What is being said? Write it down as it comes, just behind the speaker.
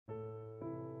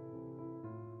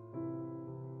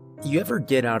You ever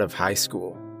get out of high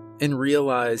school and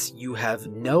realize you have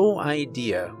no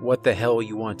idea what the hell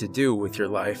you want to do with your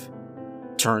life?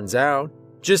 Turns out,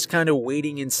 just kind of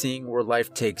waiting and seeing where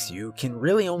life takes you can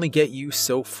really only get you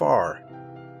so far.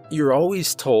 You're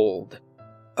always told,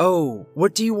 "Oh,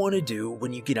 what do you want to do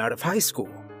when you get out of high school?"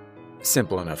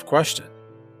 Simple enough question.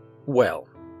 Well,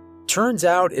 turns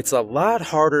out it's a lot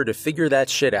harder to figure that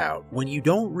shit out when you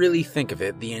don't really think of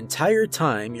it the entire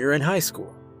time you're in high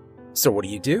school. So what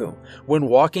do you do when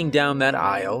walking down that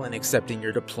aisle and accepting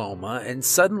your diploma and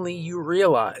suddenly you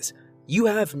realize you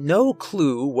have no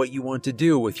clue what you want to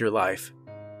do with your life?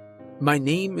 My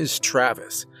name is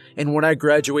Travis, and when I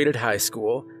graduated high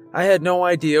school, I had no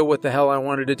idea what the hell I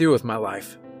wanted to do with my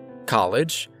life.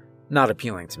 College? Not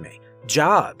appealing to me.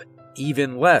 Job?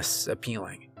 Even less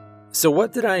appealing. So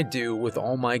what did I do with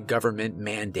all my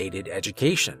government-mandated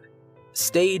education?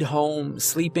 Stayed home,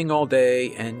 sleeping all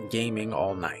day, and gaming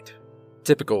all night.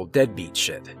 Typical deadbeat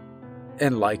shit.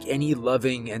 And like any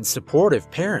loving and supportive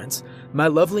parents, my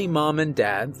lovely mom and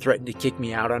dad threatened to kick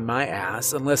me out on my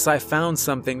ass unless I found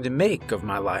something to make of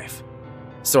my life.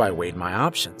 So I weighed my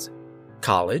options.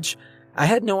 College? I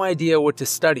had no idea what to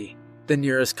study. The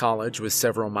nearest college was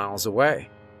several miles away.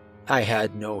 I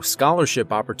had no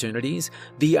scholarship opportunities.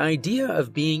 The idea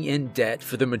of being in debt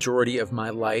for the majority of my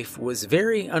life was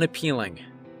very unappealing.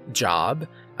 Job?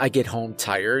 I get home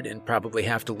tired and probably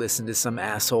have to listen to some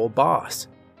asshole boss.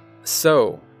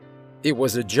 So, it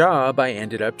was a job I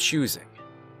ended up choosing.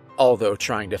 Although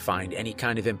trying to find any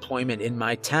kind of employment in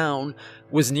my town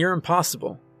was near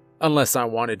impossible. Unless I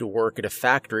wanted to work at a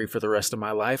factory for the rest of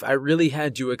my life, I really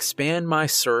had to expand my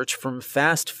search from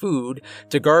fast food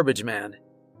to garbage man,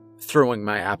 throwing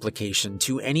my application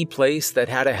to any place that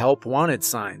had a help wanted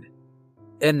sign.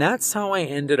 And that's how I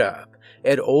ended up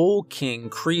at Old King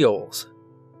Creole's.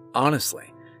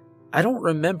 Honestly, I don't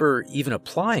remember even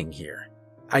applying here.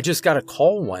 I just got a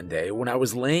call one day when I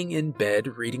was laying in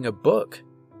bed reading a book.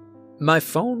 My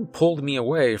phone pulled me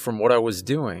away from what I was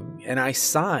doing, and I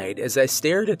sighed as I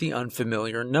stared at the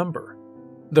unfamiliar number.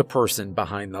 The person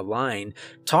behind the line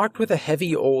talked with a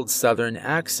heavy old Southern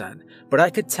accent, but I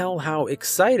could tell how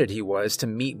excited he was to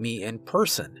meet me in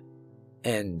person.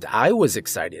 And I was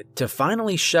excited to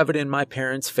finally shove it in my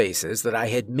parents' faces that I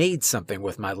had made something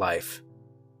with my life.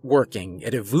 Working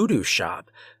at a voodoo shop,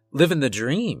 living the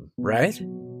dream, right?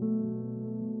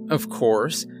 Of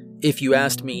course, if you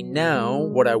asked me now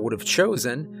what I would have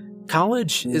chosen,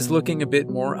 college is looking a bit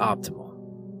more optimal,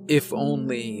 if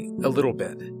only a little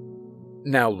bit.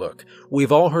 Now look,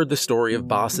 we've all heard the story of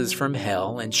bosses from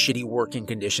hell and shitty working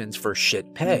conditions for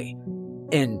shit pay.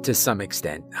 And to some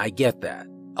extent, I get that.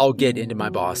 I'll get into my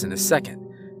boss in a second.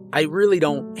 I really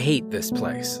don't hate this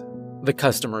place. The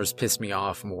customers piss me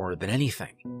off more than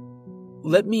anything.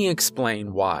 Let me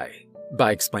explain why,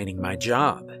 by explaining my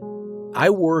job. I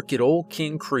work at Old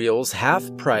King Creole's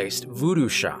half-priced voodoo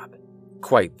shop.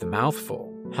 Quite the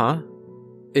mouthful, huh?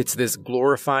 It's this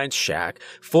glorified shack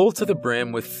full to the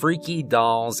brim with freaky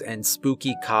dolls and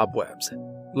spooky cobwebs.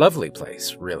 Lovely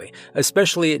place, really,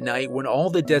 especially at night when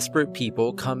all the desperate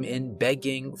people come in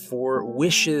begging for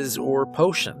wishes or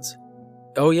potions.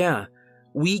 Oh yeah,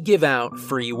 we give out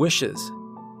free wishes.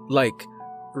 Like,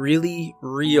 really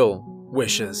real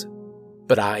wishes.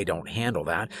 But I don't handle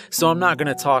that, so I'm not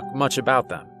going to talk much about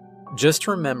them. Just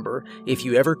remember, if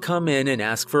you ever come in and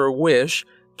ask for a wish,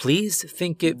 please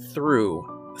think it through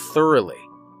thoroughly.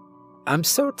 I'm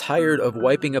so tired of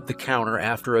wiping up the counter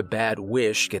after a bad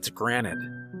wish gets granted.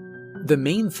 The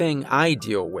main thing I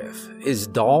deal with is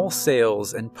doll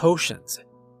sales and potions.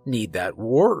 Need that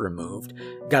wart removed?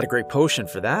 Got a great potion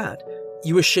for that.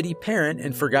 You a shitty parent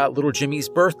and forgot little Jimmy's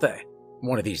birthday.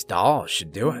 One of these dolls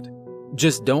should do it.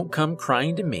 Just don't come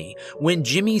crying to me when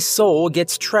Jimmy's soul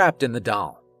gets trapped in the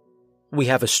doll. We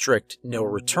have a strict no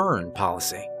return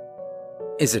policy.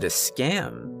 Is it a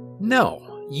scam?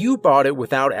 No, you bought it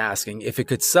without asking if it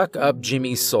could suck up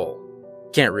Jimmy's soul.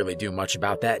 Can't really do much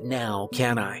about that now,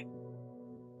 can I?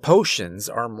 Potions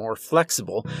are more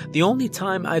flexible. The only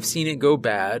time I've seen it go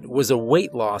bad was a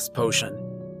weight loss potion.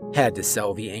 Had to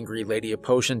sell the angry lady a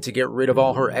potion to get rid of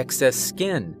all her excess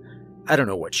skin. I don't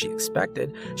know what she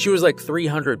expected. She was like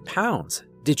 300 pounds.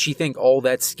 Did she think all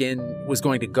that skin was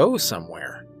going to go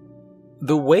somewhere?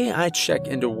 The way I check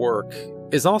into work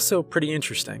is also pretty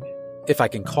interesting, if I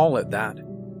can call it that.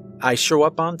 I show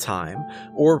up on time,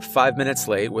 or 5 minutes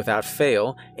late without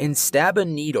fail, and stab a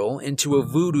needle into a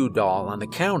voodoo doll on the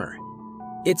counter.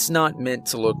 It's not meant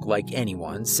to look like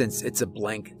anyone since it's a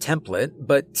blank template,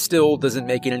 but still doesn't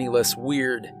make it any less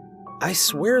weird. I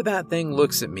swear that thing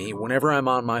looks at me whenever I'm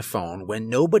on my phone when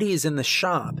nobody is in the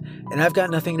shop and I've got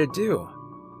nothing to do.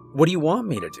 What do you want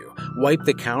me to do? Wipe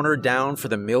the counter down for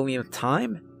the millionth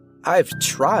time? I've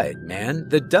tried, man.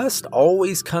 The dust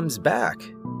always comes back,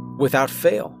 without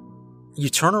fail. You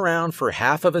turn around for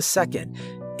half of a second,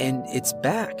 and it's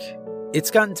back.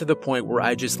 It's gotten to the point where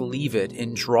I just leave it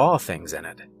and draw things in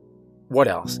it. What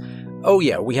else? Oh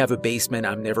yeah, we have a basement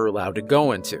I'm never allowed to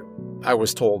go into. I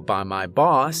was told by my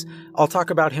boss, I'll talk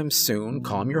about him soon,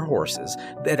 calm your horses,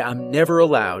 that I'm never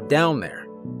allowed down there.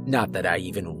 Not that I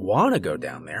even want to go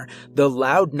down there. The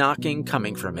loud knocking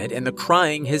coming from it and the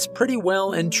crying has pretty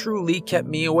well and truly kept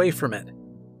me away from it.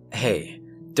 Hey,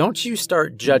 don't you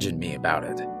start judging me about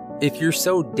it. If you're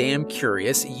so damn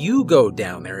curious, you go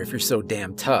down there if you're so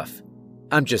damn tough.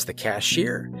 I'm just the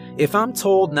cashier. If I'm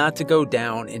told not to go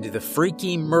down into the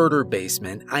freaky murder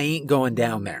basement, I ain't going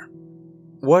down there.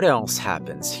 What else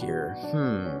happens here?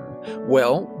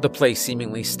 Well, the place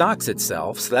seemingly stocks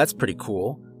itself, so that's pretty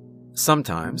cool.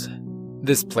 Sometimes.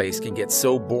 This place can get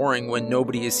so boring when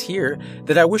nobody is here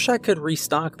that I wish I could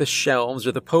restock the shelves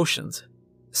or the potions.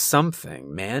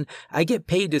 Something, man. I get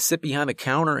paid to sit behind the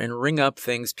counter and ring up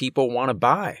things people want to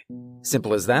buy.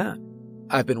 Simple as that.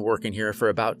 I've been working here for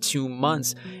about 2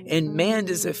 months, and man,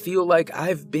 does it feel like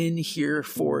I've been here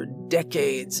for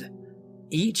decades.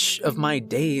 Each of my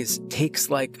days takes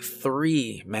like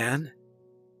 3, man.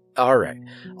 Alright,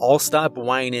 I'll stop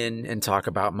whining and talk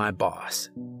about my boss.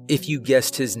 If you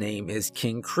guessed his name is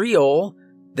King Creole,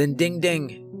 then ding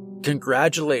ding.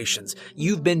 Congratulations,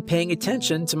 you've been paying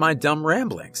attention to my dumb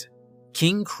ramblings.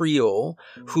 King Creole,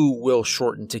 who we'll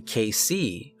shorten to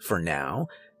KC for now,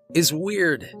 is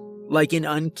weird. Like an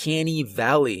uncanny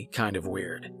valley kind of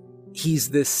weird. He's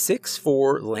this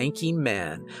 6'4" lanky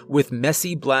man with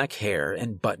messy black hair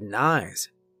and button eyes.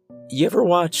 You ever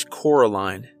watch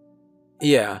Coraline?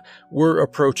 Yeah, we're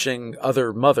approaching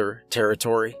other mother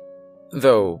territory.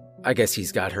 Though, I guess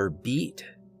he's got her beat,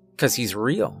 'cause he's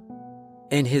real.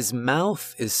 And his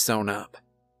mouth is sewn up.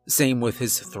 Same with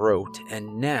his throat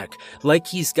and neck, like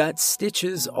he's got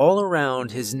stitches all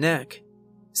around his neck.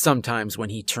 Sometimes when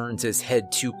he turns his head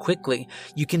too quickly,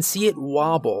 you can see it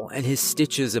wobble and his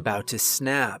stitches about to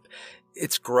snap.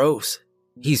 It's gross.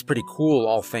 He's pretty cool,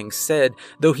 all things said,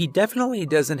 though he definitely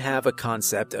doesn't have a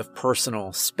concept of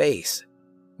personal space.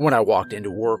 When I walked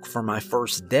into work for my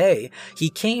first day, he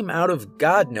came out of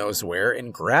God knows where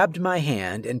and grabbed my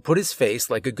hand and put his face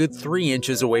like a good 3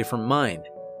 inches away from mine.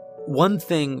 One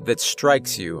thing that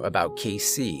strikes you about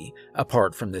KC,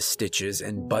 apart from the stitches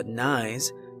and button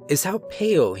eyes, is how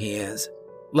pale he is.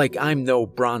 Like, I'm no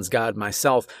bronze god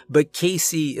myself, but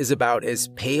KC is about as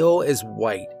pale as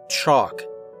white chalk.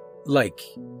 Like,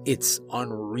 it's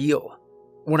unreal.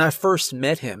 When I first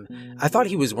met him, I thought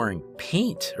he was wearing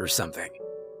paint or something.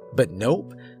 But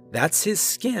nope, that's his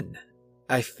skin.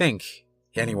 I think,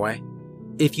 anyway.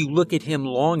 If you look at him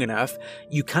long enough,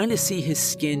 you kind of see his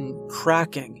skin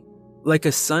cracking, like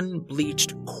a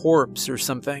sun-bleached corpse or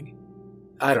something.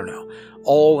 I don't know.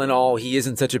 All in all, he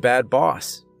isn't such a bad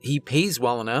boss. He pays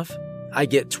well enough. I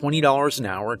get $20 an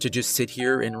hour to just sit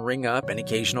here and ring up an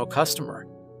occasional customer.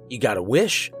 You got a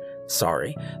wish?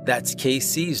 Sorry, that's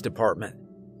KC's department.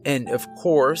 And of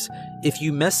course, if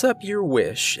you mess up your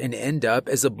wish and end up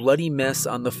as a bloody mess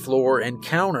on the floor and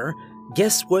counter,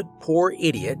 guess what poor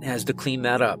idiot has to clean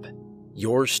that up?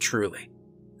 Yours truly.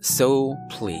 So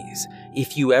please,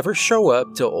 if you ever show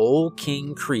up to old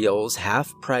King Creole's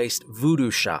half-priced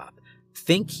voodoo shop,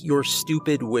 think your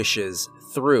stupid wishes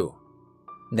through.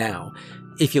 Now,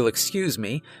 if you'll excuse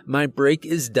me, my break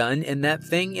is done and that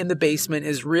thing in the basement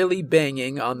is really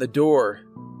banging on the door.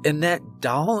 And that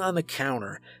doll on the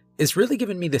counter is really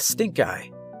giving me the stink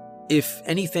eye. If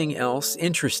anything else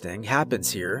interesting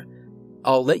happens here,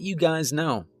 I'll let you guys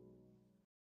know.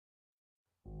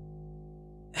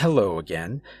 Hello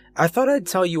again. I thought I'd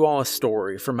tell you all a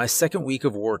story from my second week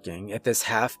of working at this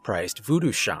half-priced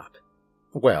voodoo shop.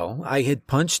 Well, I had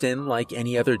punched in like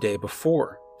any other day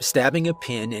before, stabbing a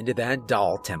pin into that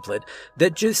doll template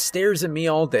that just stares at me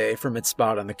all day from its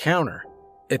spot on the counter.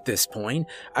 At this point,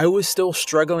 I was still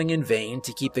struggling in vain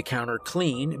to keep the counter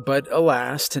clean, but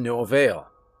alas, to no avail.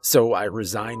 So I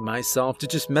resigned myself to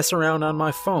just mess around on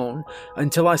my phone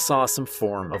until I saw some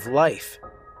form of life.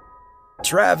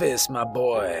 "Travis, my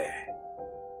boy,"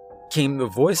 came the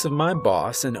voice of my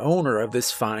boss and owner of this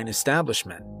fine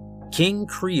establishment, King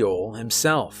Creole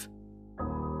himself.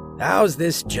 "How's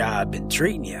this job been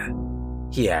treating you?"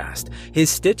 he asked, his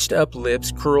stitched-up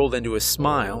lips curled into a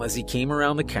smile as he came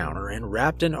around the counter and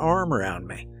wrapped an arm around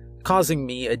me, causing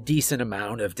me a decent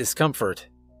amount of discomfort.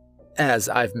 As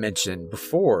I've mentioned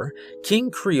before,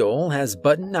 King Creole has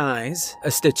button eyes,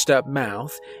 a stitched-up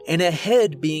mouth, and a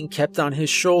head being kept on his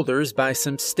shoulders by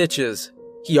some stitches.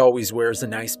 He always wears a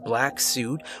nice black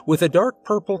suit with a dark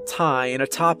purple tie and a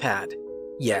top hat.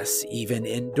 Yes, even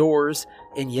indoors.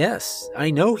 And yes,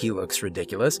 I know he looks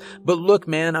ridiculous, but look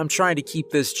man, I'm trying to keep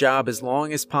this job as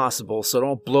long as possible, so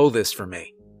don't blow this for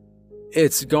me.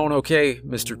 It's going okay,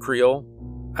 Mr. Creole,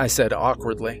 I said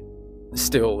awkwardly.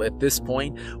 Still, at this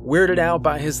point, weirded out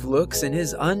by his looks and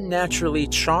his unnaturally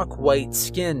chalk-white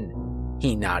skin.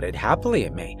 He nodded happily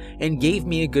at me and gave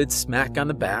me a good smack on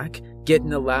the back,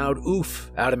 getting a loud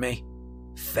oof out of me.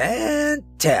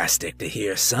 Fantastic to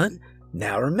hear, son.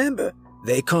 Now remember,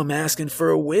 they come asking for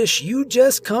a wish, you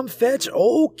just come fetch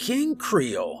old King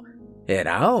Creole, and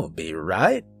I'll be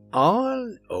right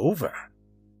on over.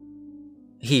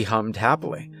 He hummed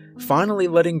happily, finally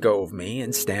letting go of me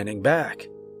and standing back.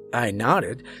 I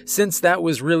nodded, since that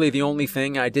was really the only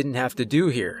thing I didn't have to do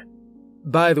here.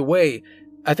 By the way,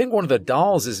 I think one of the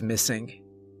dolls is missing,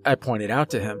 I pointed out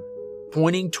to him,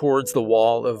 pointing towards the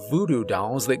wall of voodoo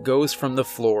dolls that goes from the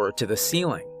floor to the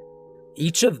ceiling.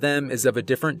 Each of them is of a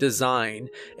different design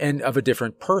and of a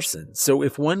different person, so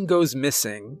if one goes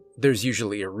missing, there's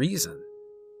usually a reason.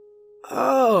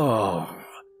 Oh,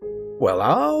 well,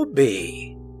 I'll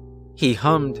be, he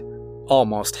hummed,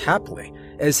 almost happily,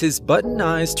 as his button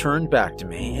eyes turned back to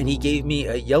me and he gave me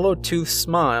a yellow-toothed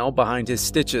smile behind his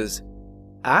stitches.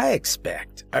 I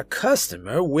expect a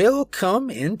customer will come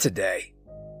in today.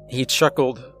 He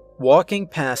chuckled, walking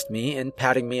past me and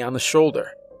patting me on the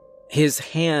shoulder. His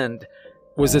hand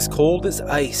was as cold as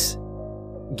ice.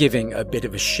 Giving a bit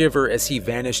of a shiver as he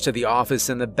vanished to the office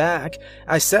in the back,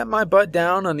 I sat my butt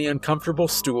down on the uncomfortable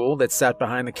stool that sat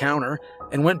behind the counter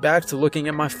and went back to looking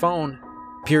at my phone,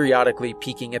 periodically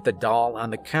peeking at the doll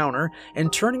on the counter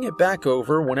and turning it back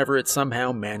over whenever it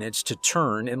somehow managed to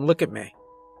turn and look at me.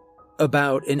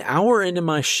 About an hour into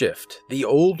my shift, the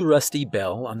old rusty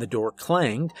bell on the door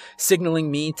clanged, signaling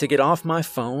me to get off my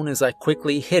phone as I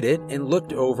quickly hit it and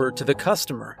looked over to the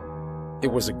customer.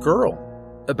 It was a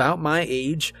girl, about my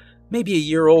age, maybe a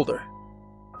year older.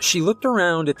 She looked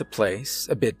around at the place,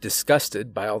 a bit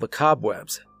disgusted by all the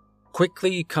cobwebs,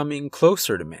 quickly coming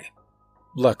closer to me.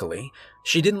 Luckily,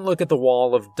 she didn't look at the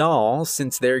wall of dolls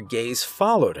since their gaze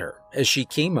followed her as she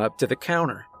came up to the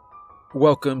counter.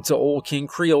 Welcome to Old King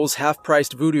Creole's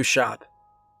half-priced voodoo shop,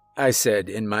 I said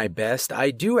in my best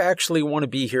I do actually want to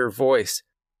be here voice.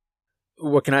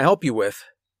 What can I help you with?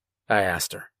 I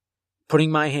asked her,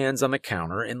 putting my hands on the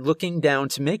counter and looking down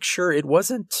to make sure it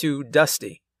wasn't too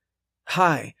dusty.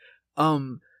 Hi,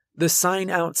 the sign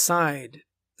outside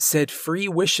said free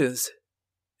wishes,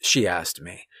 she asked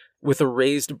me, with a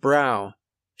raised brow.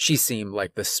 She seemed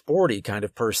like the sporty kind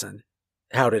of person.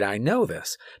 How did I know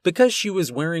this? Because she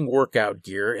was wearing workout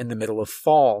gear in the middle of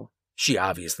fall. She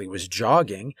obviously was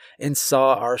jogging and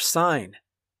saw our sign.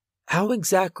 How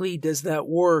exactly does that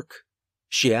work?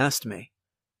 She asked me.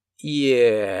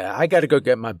 Yeah, I gotta go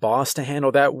get my boss to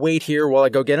handle that. Wait here while I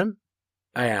go get him?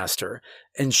 I asked her,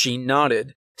 and she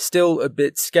nodded, still a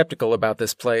bit skeptical about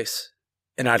this place.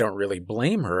 And I don't really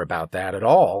blame her about that at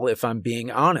all, if I'm being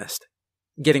honest.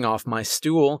 Getting off my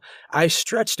stool, I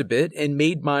stretched a bit and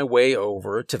made my way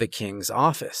over to the king's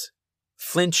office,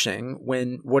 flinching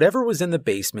when whatever was in the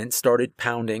basement started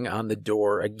pounding on the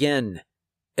door again.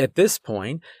 At this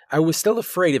point, I was still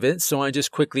afraid of it, so I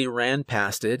just quickly ran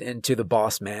past it into the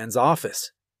boss man's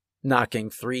office, knocking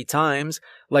 3 times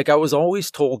like I was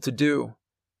always told to do.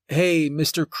 Hey,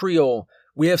 Mr. Creole,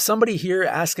 we have somebody here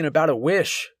asking about a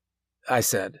wish, I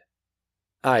said.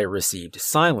 I received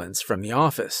silence from the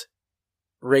office.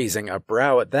 Raising a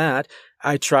brow at that,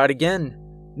 I tried again,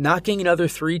 knocking another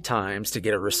 3 times to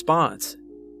get a response.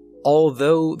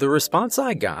 Although the response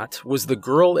I got was the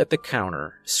girl at the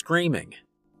counter screaming.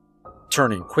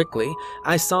 Turning quickly,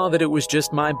 I saw that it was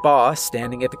just my boss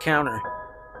standing at the counter.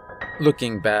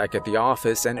 Looking back at the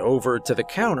office and over to the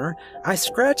counter, I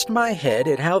scratched my head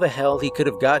at how the hell he could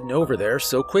have gotten over there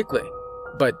so quickly,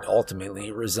 but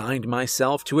ultimately resigned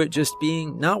myself to it just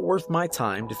being not worth my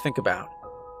time to think about.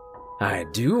 I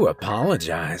do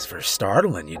apologize for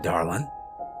startling you, darling,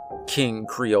 King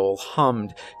Creole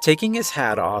hummed, taking his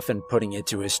hat off and putting it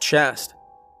to his chest.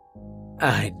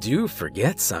 I do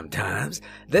forget sometimes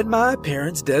that my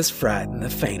appearance does frighten the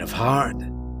faint of heart.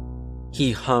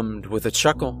 He hummed with a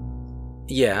chuckle.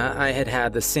 Yeah, I had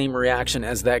had the same reaction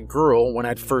as that girl when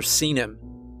I'd first seen him.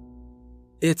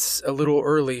 It's a little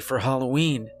early for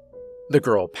Halloween, the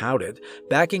girl pouted,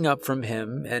 backing up from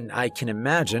him, and I can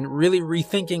imagine really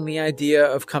rethinking the idea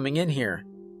of coming in here.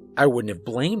 I wouldn't have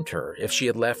blamed her if she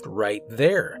had left right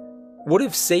there. Would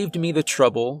have saved me the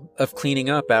trouble of cleaning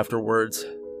up afterwards.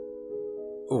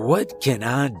 What can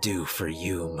I do for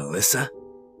you, Melissa?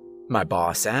 My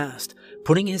boss asked,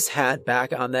 putting his hat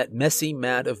back on that messy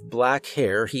mat of black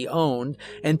hair he owned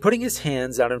and putting his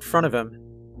hands out in front of him,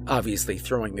 obviously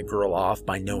throwing the girl off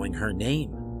by knowing her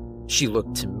name. She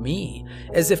looked to me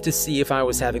as if to see if I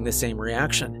was having the same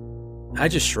reaction. I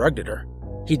just shrugged at her.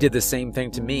 He did the same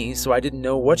thing to me, so I didn't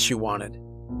know what she wanted.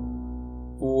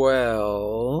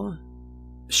 "Well,"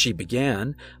 she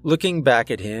began, looking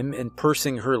back at him and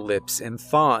pursing her lips in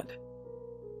thought.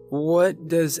 "What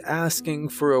does asking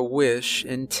for a wish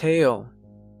entail?"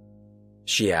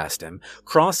 she asked him,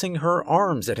 crossing her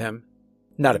arms at him.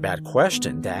 Not a bad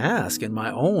question to ask, in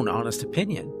my own honest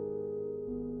opinion.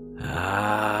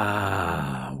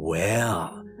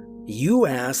 Well, you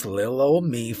asked little old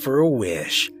me for a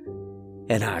wish,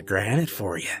 and I grant it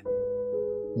for you.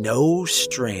 No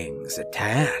strings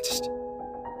attached."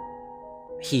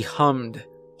 He hummed,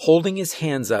 holding his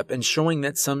hands up and showing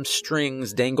that some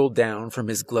strings dangled down from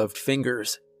his gloved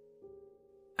fingers.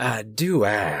 "I do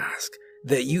ask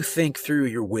that you think through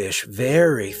your wish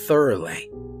very thoroughly.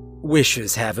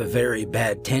 Wishes have a very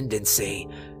bad tendency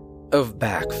of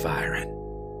backfiring,"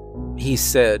 he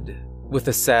said with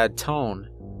a sad tone.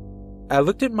 I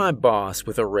looked at my boss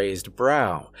with a raised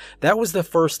brow. That was the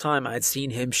first time I'd seen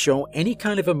him show any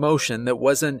kind of emotion that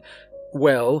wasn't,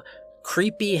 well,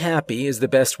 creepy happy is the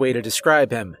best way to describe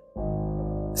him.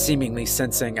 Seemingly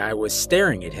sensing I was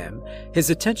staring at him, his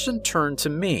attention turned to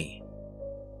me.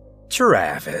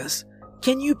 "Travis,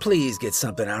 can you please get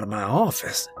something out of my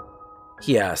office?"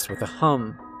 he asked with a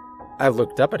hum. I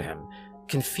looked up at him,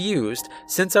 confused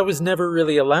since I was never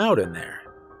really allowed in there.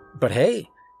 But hey,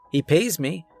 he pays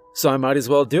me, so I might as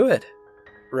well do it,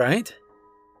 right?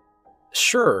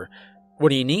 "Sure, what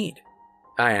do you need?"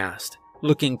 I asked,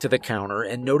 looking to the counter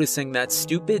and noticing that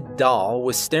stupid doll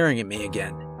was staring at me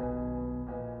again.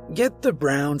 "Get the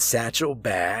brown satchel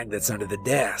bag that's under the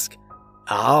desk.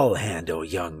 I'll handle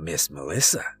young Miss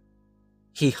Melissa,"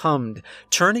 he hummed,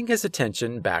 turning his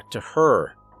attention back to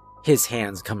her, his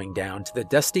hands coming down to the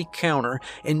dusty counter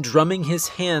and drumming his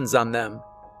hands on them.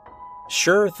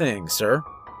 "Sure thing, sir."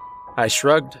 I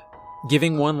shrugged,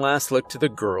 giving one last look to the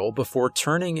girl before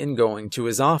turning and going to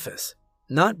his office.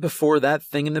 Not before that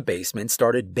thing in the basement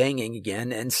started banging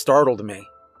again and startled me,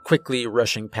 quickly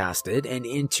rushing past it and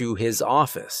into his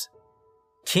office.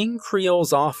 King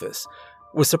Creole's office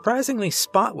was surprisingly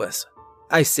spotless.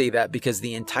 I say that because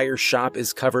the entire shop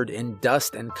is covered in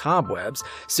dust and cobwebs,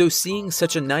 so seeing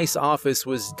such a nice office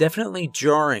was definitely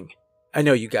jarring. I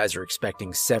know you guys are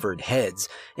expecting severed heads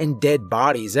and dead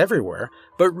bodies everywhere,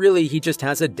 but really he just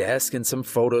has a desk and some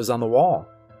photos on the wall.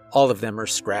 All of them are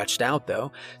scratched out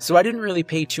though, so I didn't really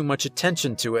pay too much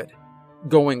attention to it.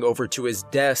 Going over to his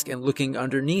desk and looking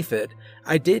underneath it,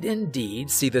 I did indeed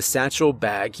see the satchel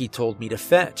bag he told me to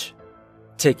fetch.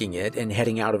 Taking it and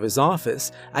heading out of his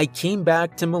office, I came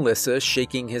back to Melissa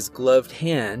shaking his gloved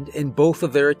hand and both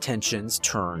of their attentions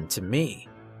turned to me.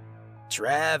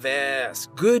 "Travis,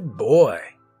 good boy.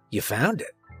 You found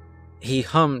it," he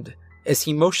hummed as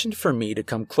he motioned for me to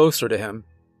come closer to him.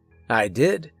 I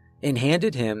did, and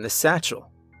handed him the satchel.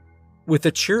 With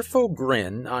a cheerful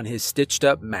grin on his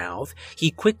stitched-up mouth,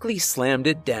 he quickly slammed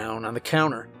it down on the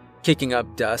counter, kicking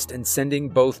up dust and sending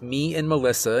both me and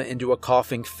Melissa into a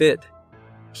coughing fit.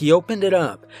 He opened it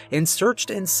up and searched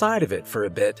inside of it for a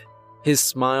bit, his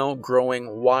smile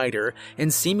growing wider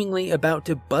and seemingly about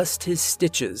to bust his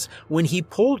stitches when he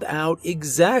pulled out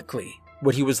exactly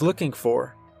what he was looking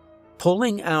for,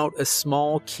 pulling out a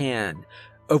small can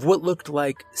of what looked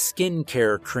like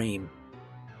skincare cream.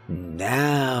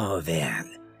 "Now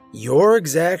then, your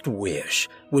exact wish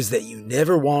was that you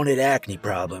never wanted acne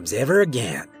problems ever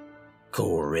again,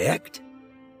 correct?"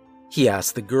 he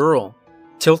asked the girl,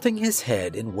 tilting his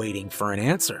head and waiting for an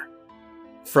answer.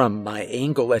 From my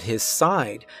angle at his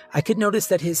side, I could notice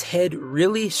that his head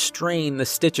really strained the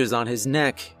stitches on his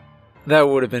neck. That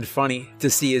would have been funny to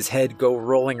see his head go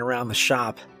rolling around the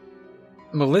shop.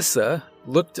 Melissa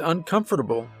looked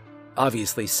uncomfortable,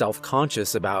 obviously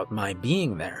self-conscious about my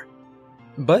being there.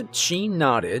 But she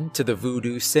nodded to the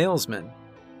voodoo salesman,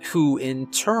 who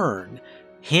in turn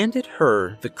handed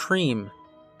her the cream.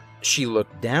 She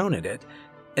looked down at it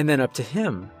and then up to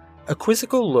him, a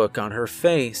quizzical look on her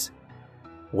face.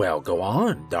 "Well, go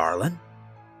on, darling.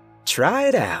 Try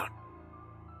it out,"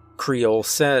 Creole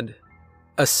said,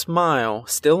 a smile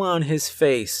still on his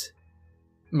face.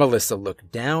 Melissa looked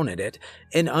down at it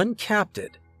and uncapped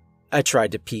it. I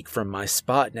tried to peek from my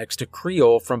spot next to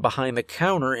Creole from behind the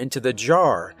counter into the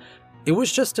jar. It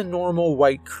was just a normal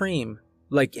white cream,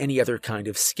 like any other kind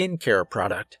of skincare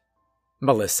product.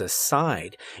 Melissa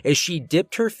sighed as she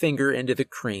dipped her finger into the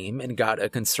cream and got a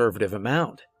conservative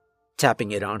amount.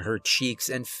 tapping it on her cheeks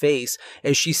and face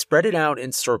as she spread it out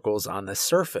in circles on the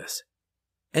surface.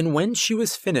 And when she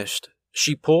was finished,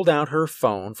 she pulled out her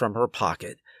phone from her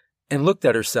pocket and looked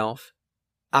at herself,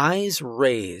 eyes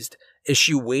raised as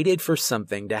she waited for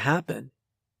something to happen.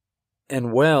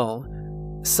 And well,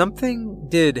 something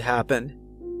did happen.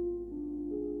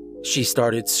 She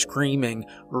started screaming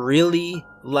really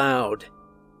loud,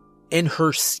 and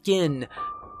her skin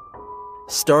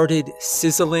started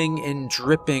sizzling and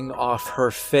dripping off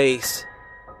her face.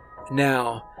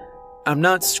 Now, I'm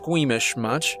not squeamish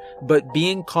much, but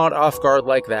being caught off guard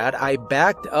like that, I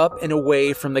backed up and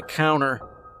away from the counter.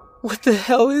 "What the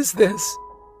hell is this?"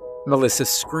 Melissa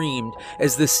screamed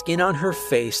as the skin on her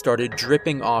face started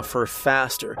dripping off her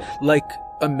faster, like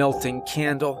a melting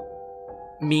candle.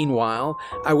 Meanwhile,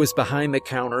 I was behind the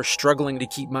counter struggling to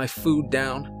keep my food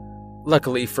down.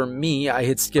 Luckily for me, I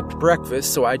had skipped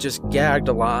breakfast, so I just gagged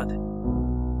a lot.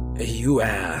 "You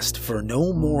asked for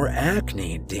no more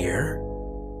acne, dear,"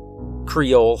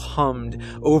 Creole hummed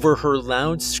over her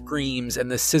loud screams and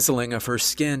the sizzling of her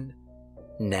skin.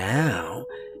 "Now,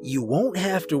 you won't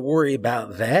have to worry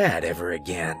about that ever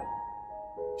again."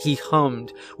 He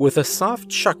hummed with a soft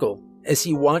chuckle as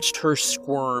he watched her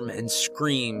squirm and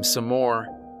scream some more.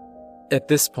 At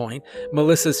this point,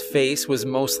 Melissa's face was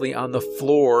mostly on the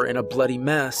floor in a bloody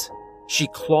mess. She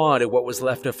clawed at what was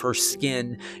left of her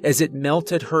skin as it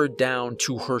melted her down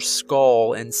to her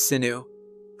skull and sinew.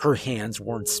 Her hands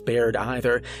weren't spared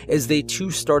either, as they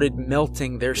too started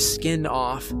melting their skin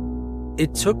off.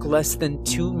 It took less than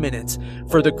 2 minutes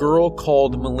for the girl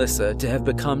called Melissa to have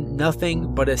become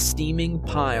nothing but a steaming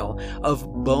pile of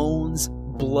bones,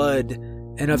 blood,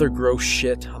 and other gross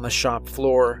shit on the shop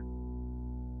floor.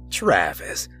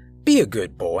 "Travis, be a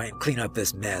good boy and clean up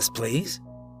this mess, please,"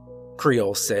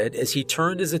 Creole said as he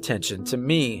turned his attention to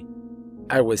me.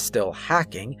 I was still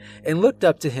hacking and looked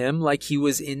up to him like he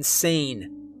was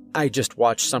insane. I just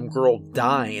watched some girl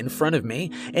die in front of me,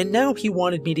 and now he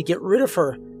wanted me to get rid of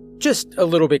her. Just a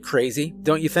little bit crazy,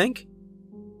 don't you think?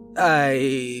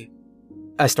 I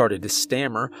started to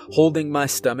stammer, holding my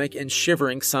stomach and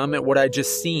shivering some at what I'd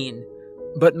just seen.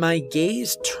 But my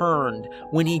gaze turned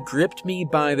when he gripped me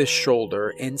by the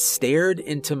shoulder and stared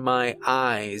into my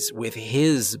eyes with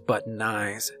his button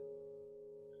eyes.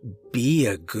 "Be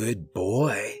a good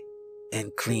boy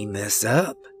and clean this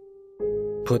up.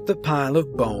 Put the pile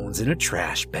of bones in a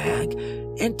trash bag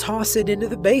and toss it into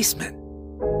the basement."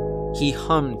 He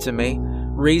hummed to me,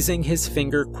 raising his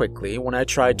finger quickly when I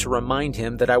tried to remind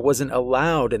him that I wasn't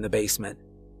allowed in the basement.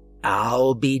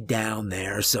 "I'll be down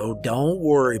there, so don't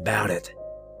worry about it,"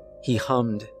 he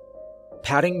hummed,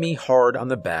 patting me hard on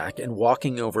the back and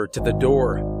walking over to the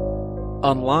door,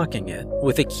 unlocking it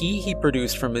with a key he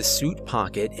produced from his suit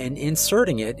pocket and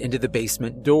inserting it into the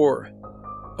basement door.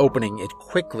 Opening it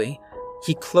quickly,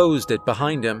 he closed it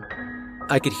behind him.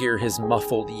 I could hear his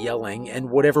muffled yelling and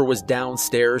whatever was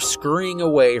downstairs scurrying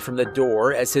away from the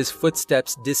door as his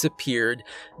footsteps disappeared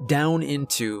down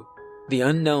into the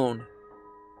unknown.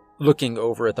 Looking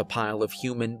over at the pile of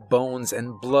human bones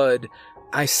and blood,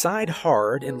 I sighed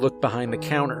hard and looked behind the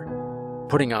counter.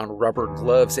 Putting on rubber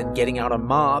gloves and getting out a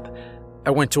mop, I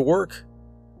went to work,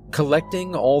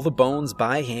 collecting all the bones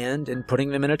by hand and putting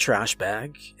them in a trash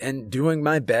bag, and doing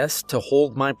my best to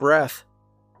hold my breath.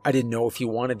 I didn't know if he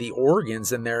wanted the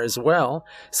organs in there as well,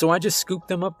 so I just scooped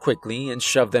them up quickly and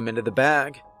shoved them into the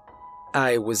bag.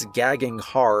 I was gagging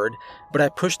hard, but I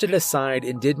pushed it aside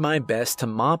and did my best to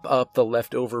mop up the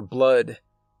leftover blood.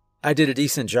 I did a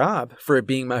decent job for it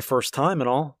being my first time and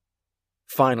all.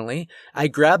 Finally, I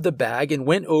grabbed the bag and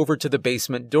went over to the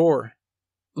basement door,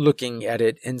 looking at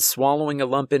it and swallowing a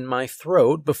lump in my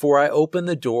throat before I opened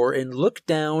the door and looked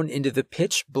down into the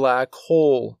pitch-black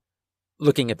hole.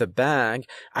 Looking at the bag,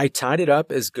 I tied it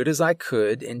up as good as I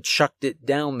could and chucked it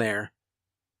down there,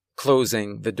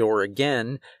 closing the door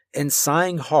again and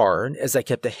sighing hard as I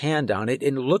kept a hand on it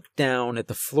and looked down at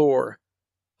the floor.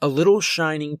 A little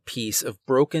shining piece of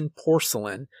broken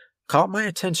porcelain caught my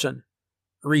attention.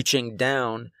 Reaching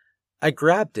down, I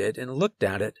grabbed it and looked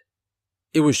at it.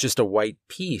 It was just a white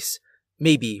piece,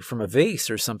 maybe from a vase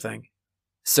or something.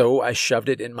 So I shoved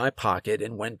it in my pocket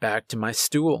and went back to my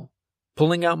stool,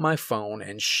 pulling out my phone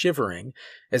and shivering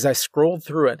as I scrolled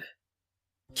through it.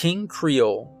 King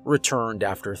Creole returned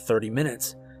after 30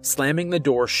 minutes, slamming the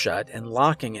door shut and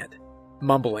locking it,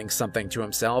 mumbling something to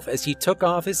himself as he took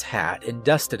off his hat and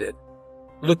dusted it.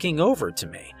 Looking over to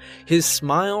me, his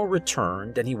smile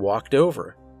returned and he walked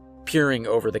over, peering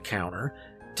over the counter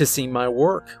to see my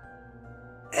work.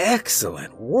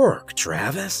 "Excellent work,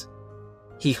 Travis,"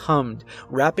 he hummed,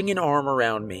 wrapping an arm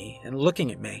around me and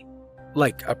looking at me.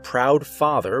 like a proud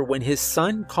father when his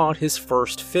son caught his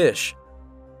first fish.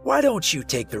 "Why don't you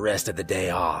take the rest of the day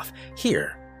off?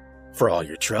 Here, for all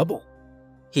your trouble,"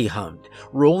 he hummed,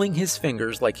 rolling his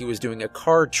fingers like he was doing a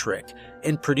card trick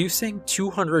and producing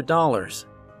 $200.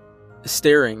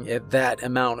 Staring at that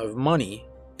amount of money,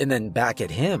 and then back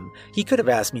at him, he could have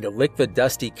asked me to lick the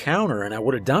dusty counter and I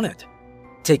would have done it.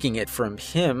 Taking it from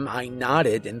him, I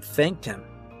nodded and thanked him.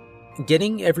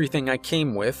 Getting everything I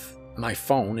came with, my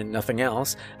phone and nothing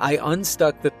else, I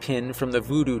unstuck the pin from the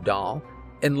voodoo doll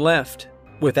and left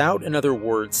without another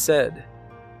word said.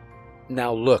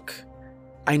 Now look,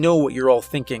 I know what you're all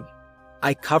thinking.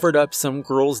 I covered up some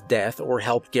girl's death or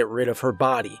helped get rid of her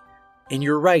body. And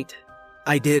you're right,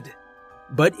 I did.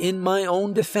 But in my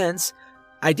own defense,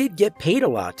 I did get paid a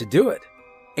lot to do it.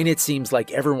 And it seems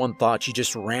like everyone thought she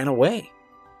just ran away.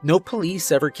 No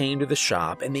police ever came to the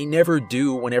shop, and they never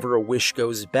do whenever a wish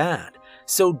goes bad.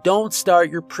 So don't start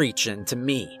your preaching to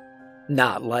me.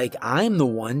 Not like I'm the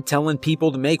one telling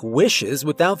people to make wishes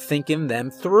without thinking them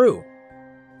through.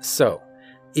 So,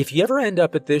 if you ever end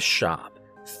up at this shop,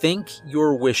 think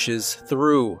your wishes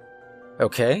through,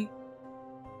 okay?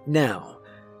 Now,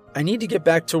 I need to get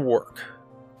back to work.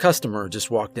 Customer just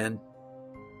walked in.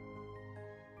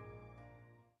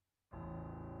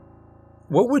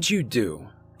 What would you do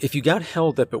if you got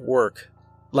held up at work,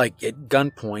 like at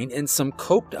gunpoint, and some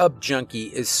coked-up junkie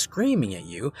is screaming at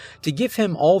you to give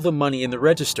him all the money in the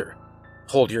register?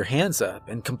 Hold your hands up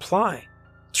and comply.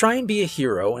 Try and be a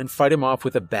hero and fight him off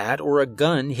with a bat or a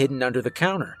gun hidden under the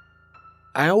counter.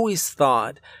 I always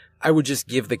thought I would just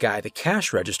give the guy the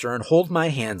cash register and hold my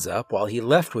hands up while he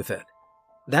left with it.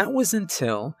 That was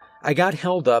until I got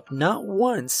held up not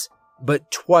once,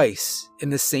 but twice in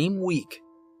the same week.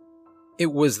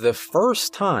 It was the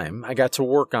first time I got to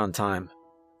work on time,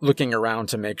 looking around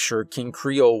to make sure King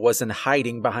Creole wasn't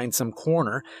hiding behind some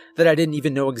corner that I didn't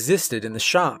even know existed in the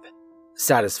shop.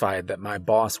 Satisfied that my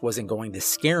boss wasn't going to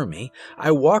scare me,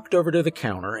 I walked over to the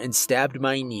counter and stabbed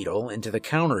my needle into the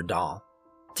counter doll,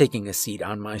 taking a seat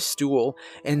on my stool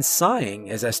and sighing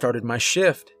as I started my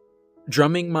shift,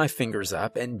 drumming my fingers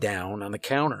up and down on the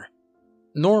counter.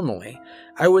 Normally,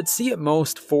 I would see at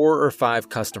most 4 or 5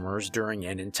 customers during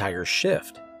an entire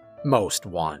shift. Most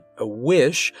want a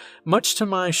wish, much to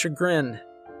my chagrin,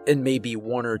 and maybe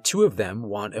 1 or 2 of them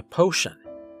want a potion.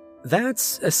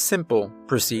 That's a simple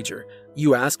procedure.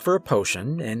 You ask for a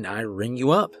potion, and I ring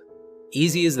you up.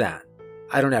 Easy as that.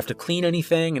 I don't have to clean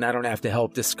anything, and I don't have to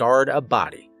help discard a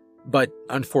body. But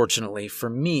unfortunately for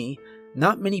me,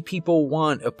 not many people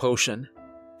want a potion.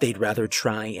 They'd rather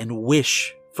try and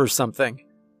wish for something.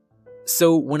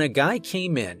 So when a guy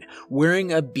came in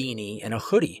wearing a beanie and a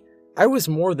hoodie, I was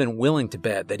more than willing to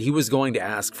bet that he was going to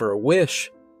ask for a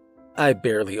wish. I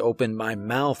barely opened my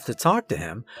mouth to talk to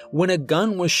him when a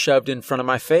gun was shoved in front of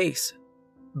my face.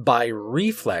 By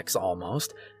reflex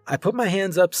almost, I put my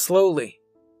hands up slowly.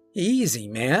 "Easy,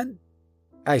 man,"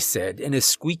 I said in a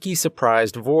squeaky,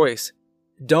 surprised voice.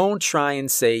 Don't try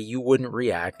and say you wouldn't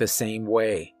react the same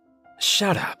way.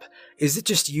 "Shut up. Is it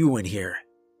just you in here?"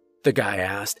 the guy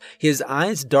asked, his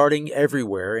eyes darting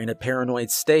everywhere in a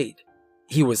paranoid state.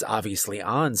 He was obviously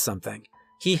on something.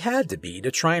 He had to be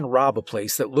to try and rob a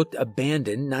place that looked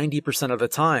abandoned 90% of the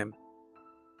time.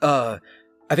 I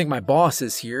think my boss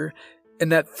is here,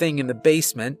 and that thing in the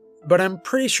basement, but I'm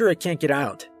pretty sure I can't get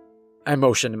out." I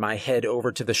motioned my head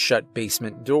over to the shut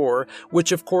basement door,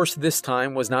 which of course this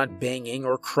time was not banging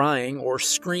or crying or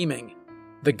screaming.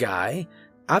 The guy,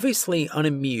 obviously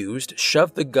unamused,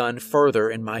 shoved the gun further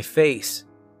in my face.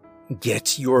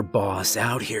 "Get your boss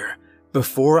out here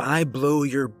before I blow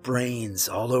your brains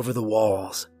all over the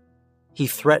walls," he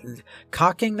threatened,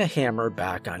 cocking the hammer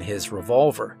back on his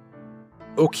revolver.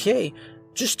 "Okay,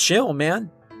 just chill,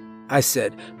 man," I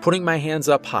said, putting my hands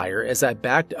up higher as I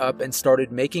backed up and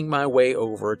started making my way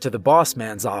over to the boss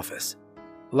man's office.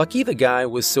 Lucky the guy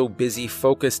was so busy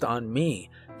focused on me,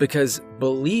 because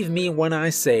believe me when I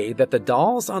say that the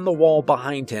dolls on the wall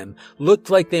behind him looked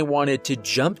like they wanted to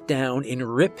jump down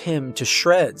and rip him to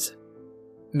shreds.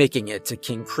 Making it to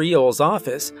King Creole's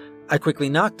office, I quickly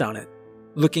knocked on it,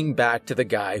 looking back to the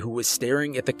guy who was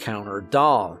staring at the counter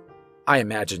doll. I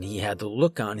imagine he had the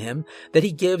look on him that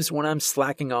he gives when I'm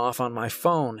slacking off on my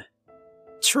phone.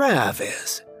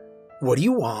 "Travis, what do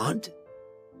you want?"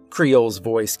 Creole's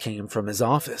voice came from his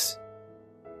office.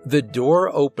 The door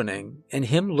opening and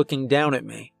him looking down at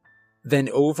me, then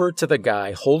over to the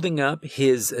guy holding up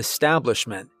his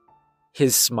establishment.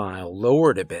 His smile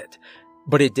lowered a bit,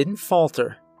 but it didn't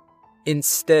falter.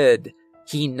 Instead,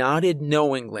 he nodded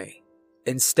knowingly,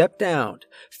 and stepped out,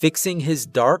 fixing his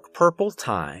dark purple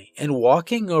tie and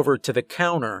walking over to the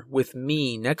counter with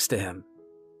me next to him.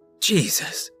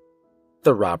 "Jesus,"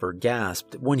 the robber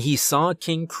gasped when he saw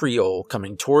King Creole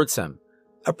coming towards him,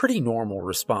 a pretty normal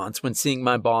response when seeing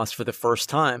my boss for the first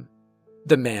time.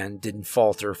 The man didn't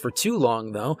falter for too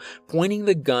long, though, pointing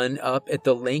the gun up at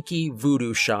the lanky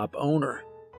VOODOO shop owner.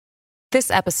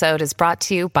 This episode is brought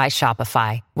to you by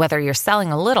Shopify. Whether you're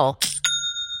selling a little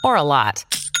or a lot,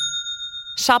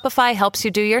 Shopify helps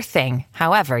you do your thing,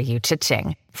 however you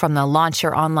cha-ching. From the launch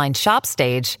your online shop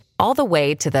stage, all the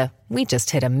way to the we just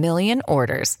hit 1 million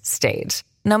orders stage.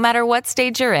 No matter what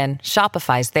stage you're in,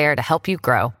 Shopify's there to help you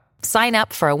grow. Sign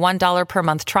up for a $1 per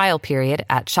month trial period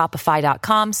at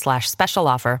shopify.com/special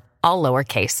offer, all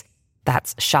lowercase.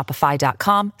 That's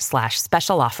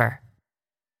shopify.com/special offer.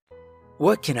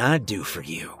 "What can I do for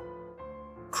you?"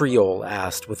 Creole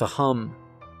asked with a hum,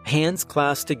 hands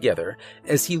clasped together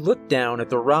as he looked down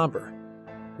at the robber.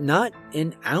 Not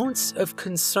an ounce of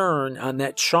concern on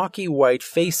that chalky white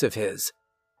face of his.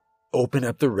 "Open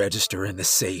up the register in the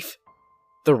safe,"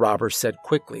 the robber said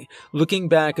quickly, looking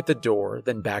back at the door,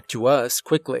 then back to us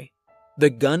quickly,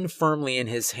 the gun firmly in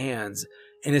his hands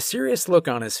and a serious look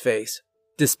on his face,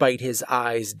 despite his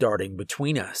eyes darting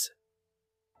between us.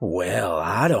 "Well,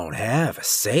 I don't have a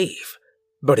safe,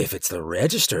 but if it's the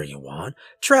register you want,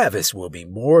 Travis will be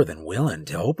more than willing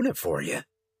to open it for you.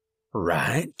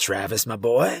 Right, Travis, my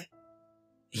boy?"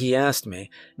 he asked me,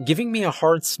 giving me a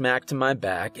hard smack to my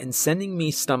back and sending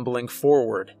me stumbling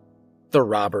forward. The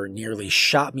robber nearly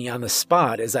shot me on the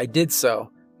spot as I did so,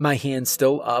 my hand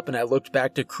still up, and I looked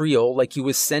back to Creole like he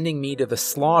was sending me to the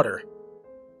slaughter.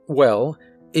 Well,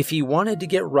 if he wanted to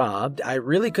get robbed, I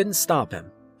really couldn't stop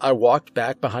him. I walked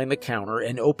back behind the counter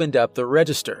and opened up the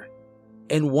register,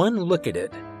 and one look at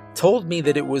it told me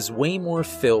that it was way more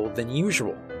filled than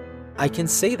usual. I can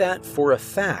say that for a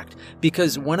fact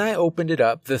because when I opened it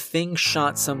up, the thing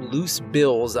shot some loose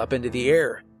bills up into the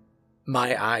air.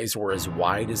 My eyes were as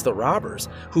wide as the robber's,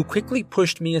 who quickly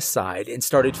pushed me aside and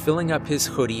started filling up his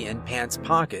hoodie and pants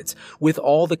pockets with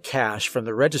all the cash from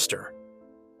the register.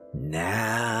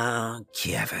 "Now,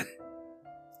 Kevin,"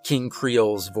 King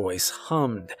Creole's voice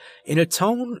hummed in a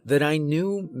tone that I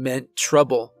knew meant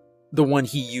trouble, the one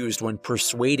he used when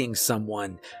persuading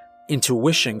someone into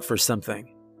wishing for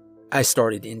something. I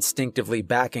started instinctively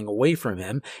backing away from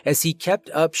him as he kept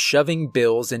up shoving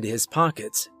bills into his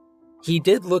pockets. He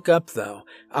did look up, though,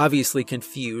 obviously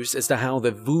confused as to how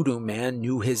the voodoo man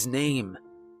knew his name.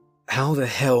 "How the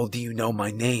hell do you know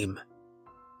my name?"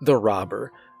 the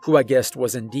robber, who I guessed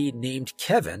was indeed named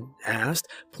Kevin, asked,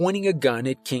 pointing a gun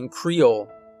at King Creole,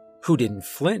 who didn't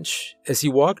flinch as he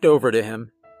walked over to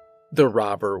him. The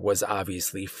robber was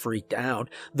obviously freaked out,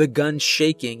 the gun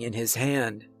shaking in his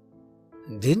hand.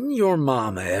 "Didn't your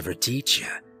mama ever teach you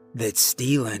that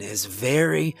stealing is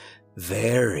very,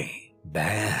 very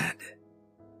bad?"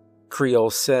 Creole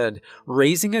said,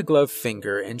 raising a gloved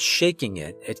finger and shaking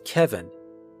it at Kevin,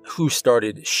 who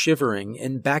started shivering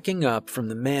and backing up from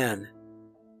the man.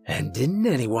 "And didn't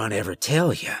anyone ever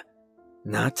tell you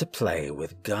not to play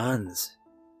with guns?"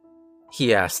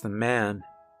 he asked the man.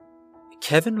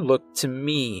 Kevin looked to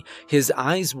me, his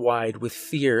eyes wide with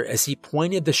fear as he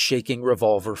pointed the shaking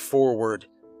revolver forward.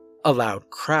 A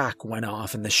loud crack went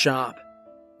off in the shop.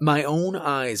 My own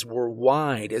eyes were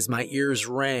wide as my ears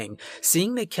rang,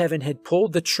 seeing that Kevin had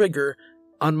pulled the trigger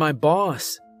on my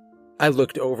boss. I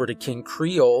looked over to King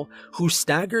Creole, who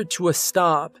staggered to a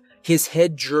stop, his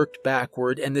head jerked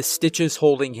backward and the stitches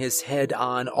holding his head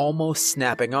on almost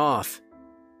snapping off.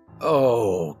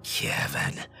 "Oh,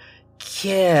 Kevin.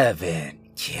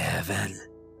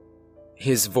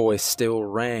 His voice still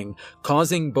rang,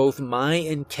 causing both my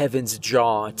and Kevin's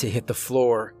jaw to hit the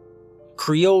floor.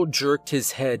 Creole jerked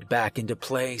his head back into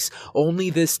place,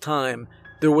 only this time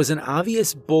there was an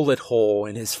obvious bullet hole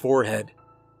in his forehead.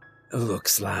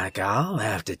 "Looks like I'll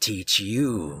have to teach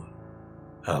you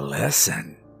a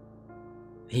lesson,"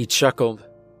 he chuckled.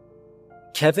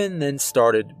 Kevin then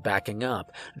started backing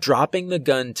up, dropping the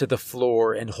gun to the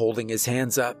floor and holding his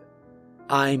hands up.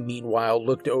 I, meanwhile,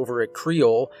 looked over at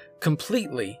Creole,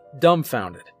 completely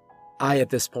dumbfounded. I, at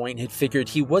this point, had figured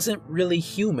he wasn't really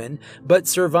human, but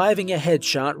surviving a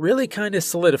headshot really kind of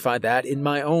solidified that in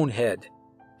my own head.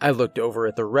 I looked over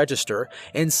at the register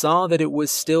and saw that it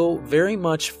was still very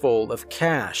much full of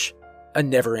cash. A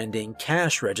never-ending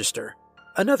cash register.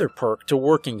 Another perk to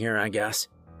working here, I guess.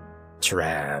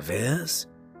 "Travis,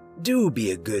 do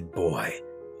be a good boy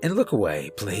and look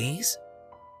away, please,"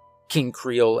 King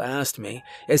Creole asked me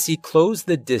as he closed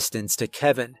the distance to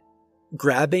Kevin,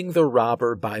 grabbing the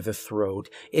robber by the throat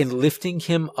and lifting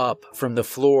him up from the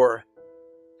floor.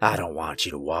 I don't want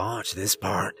you to watch this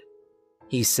part,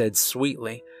 he said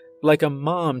sweetly, like a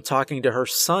mom talking to her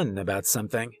son about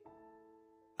something.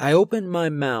 I opened my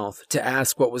mouth to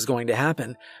ask what was going to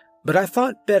happen, but I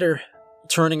thought better,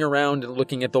 turning around and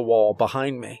looking at the wall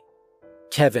behind me.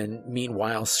 Kevin,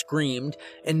 meanwhile, screamed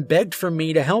and begged for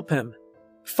me to help him.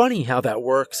 Funny how that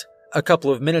works. A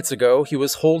couple of minutes ago, he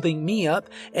was holding me up,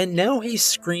 and now he's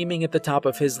screaming at the top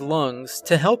of his lungs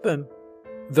to help him.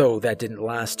 Though that didn't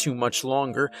last too much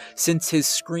longer, since his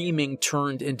screaming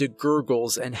turned into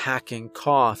gurgles and hacking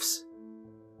coughs.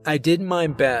 I did my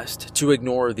best to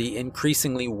ignore the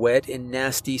increasingly wet and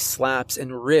nasty slaps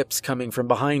and rips coming from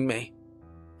behind me.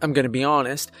 I'm gonna be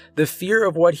honest, the fear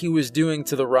of what he was doing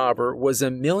to the robber was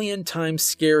 1,000,000 times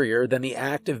scarier than the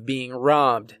act of being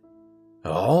robbed.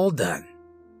 All done.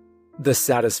 The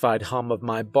satisfied hum of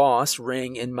my boss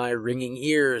rang in my ringing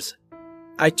ears.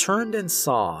 I turned and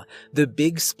saw the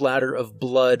big splatter of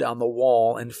blood on the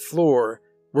wall and floor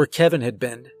where Kevin had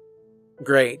been.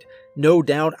 Great. No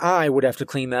doubt I would have to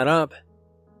clean that up.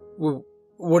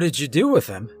 What did you do with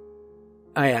him?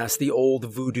 I asked the old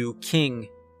voodoo king.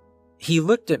 He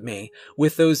looked at me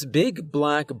with those big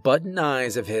black button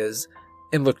eyes of his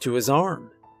and looked to his arm,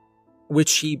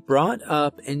 which he brought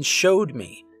up and showed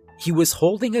me. He was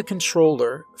holding a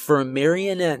controller for a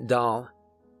marionette doll,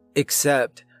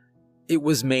 except it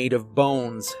was made of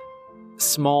bones,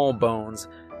 small bones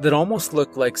that almost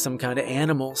looked like some kind of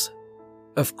animals.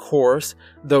 Of course,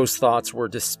 those thoughts were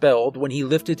dispelled when he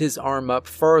lifted his arm up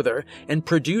further and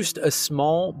produced a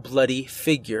small, bloody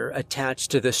figure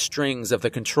attached to the strings of the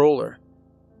controller.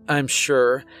 I'm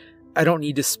sure I don't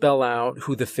need to spell out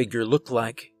who the figure looked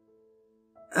like.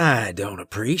 I don't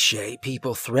appreciate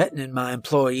people threatening my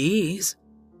employees.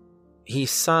 He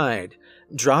sighed,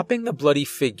 dropping the bloody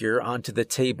figure onto the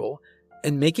table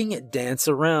and making it dance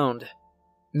around,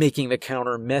 making the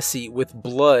counter messy with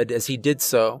blood as he did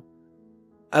so.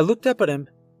 I looked up at him,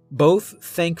 both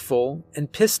thankful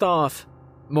and pissed off,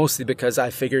 mostly because I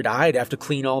figured I'd have to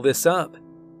clean all this up.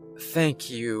 Thank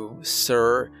you,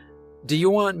 sir. Do you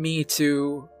want me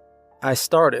to... I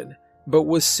started, but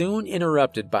was soon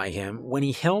interrupted by him when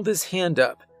he held his hand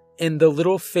up and the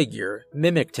little figure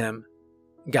mimicked him.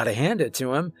 Gotta hand it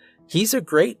to him. He's a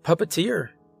great puppeteer.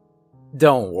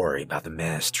 Don't worry about the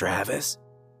mess, Travis.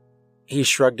 He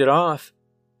shrugged it off,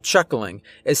 chuckling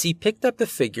as he picked up the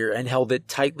figure and held it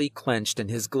tightly clenched in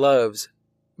his gloves,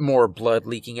 more blood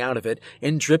leaking out of it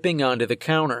and dripping onto the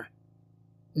counter.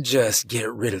 Just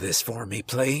get rid of this for me,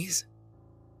 please,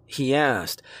 he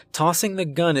asked, tossing the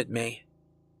gun at me.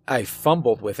 I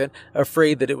fumbled with it,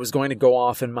 afraid that it was going to go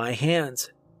off in my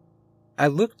hands. I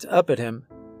looked up at him,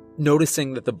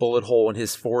 noticing that the bullet hole in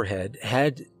his forehead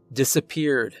had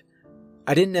disappeared.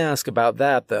 I didn't ask about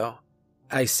that, though.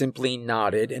 I simply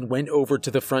nodded and went over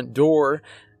to the front door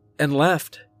and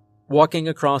left, walking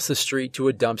across the street to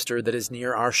a dumpster that is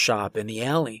near our shop in the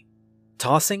alley,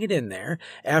 tossing it in there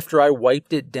after I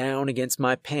wiped it down against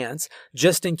my pants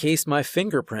just in case my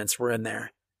fingerprints were in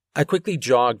there. I quickly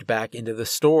jogged back into the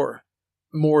store,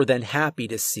 more than happy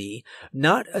to see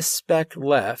not a speck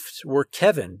left where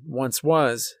Kevin once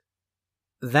was.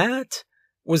 That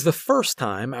was the first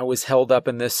time I was held up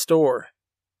in this store.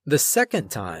 The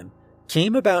second time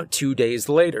came about 2 days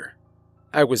later.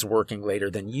 I was working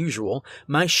later than usual.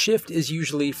 My shift is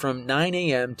usually from 9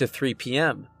 a.m. to 3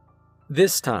 p.m.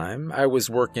 This time, I was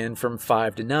working from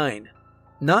 5 to 9.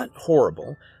 Not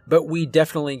horrible, but we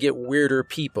definitely get weirder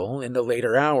people in the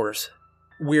later hours.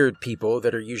 Weird people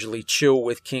that are usually chill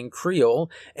with King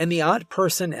Creole and the odd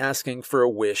person asking for a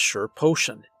wish or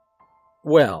potion.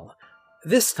 Well,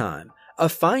 this time, a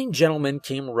fine gentleman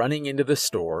came running into the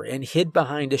store and hid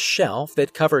behind a shelf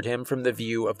that covered him from the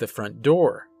view of the front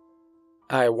door.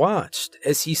 I watched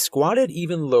as he squatted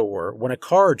even lower when a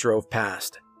car drove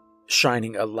past,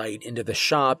 shining a light into the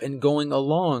shop and going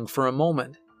along for a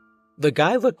moment. The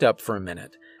guy looked up for a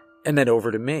minute and then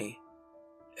over to me.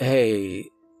 Hey,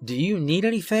 do you need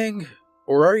anything,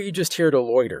 or are you just here to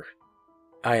loiter?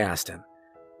 I asked him.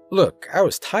 Look, I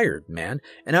was tired, man,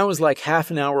 and I was like half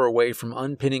an hour away from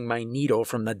unpinning my needle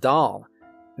from the doll.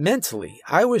 Mentally,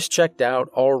 I was checked out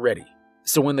already,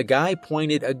 so when the guy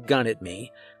pointed a gun at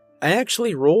me, I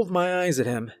actually rolled my eyes at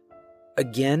him.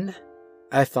 Again?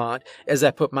 I thought as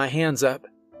I put my hands up.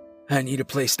 I need a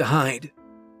place to hide,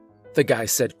 the guy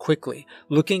said quickly,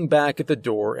 looking back at the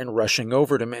door and rushing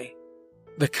over to me.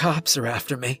 The cops are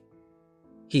after me,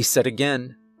 he said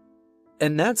again.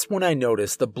 And that's when I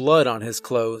noticed the blood on his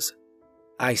clothes.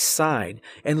 I sighed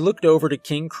and looked over to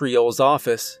King Creole's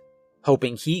office,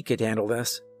 hoping he could handle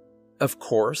this. Of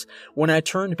course, when I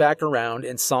turned back around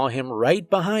and saw him right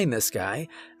behind this guy,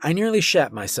 I nearly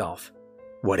shat myself.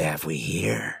 "What have we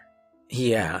here?"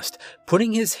 he asked,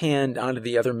 putting his hand onto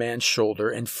the other man's shoulder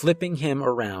and flipping him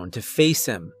around to face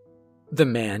him. The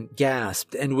man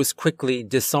gasped and was quickly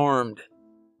disarmed.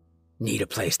 "Need a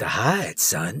place to hide,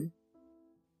 son."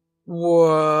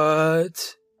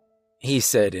 "What?" he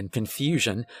said in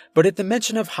confusion, but at the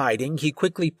mention of hiding, he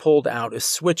quickly pulled out a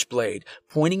switchblade,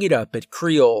 pointing it up at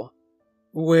Creole.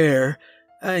 "Where?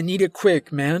 I need it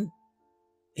quick, man,"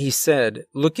 he said,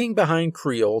 looking behind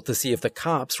Creole to see if the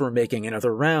cops were making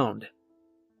another round.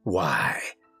 "Why,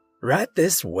 right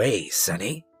this way,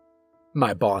 sonny,"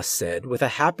 my boss said with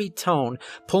a happy tone,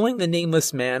 pulling the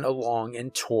nameless man along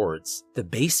and towards the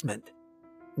basement.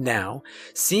 Now,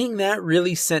 seeing that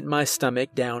really sent my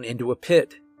stomach down into a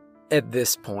pit. At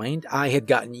this point, I had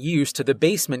gotten used to the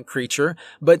basement creature,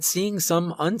 but seeing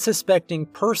some unsuspecting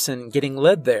person getting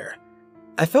led there,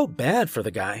 I felt bad for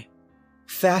the guy.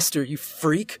 "Faster, you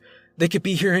freak! They could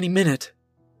be here any minute,"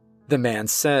 the man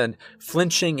said,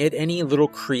 flinching at any little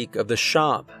creak of the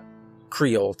shop.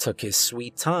 Creole took his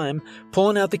sweet time,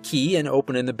 pulling out the key and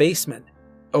opening the basement,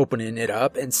 opening it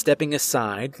up and stepping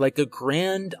aside like a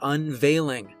grand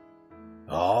unveiling.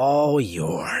 "All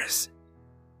yours,"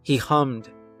 he hummed,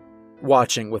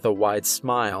 watching with a wide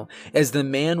smile as the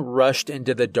man rushed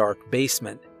into the dark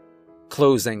basement,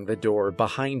 closing the door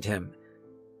behind him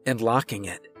and locking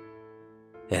it.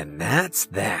 "And that's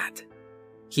that,"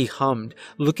 he hummed,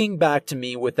 looking back to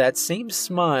me with that same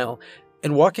smile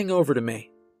and walking over to me.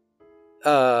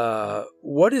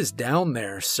 What is down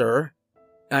there, sir?"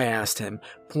 I asked him,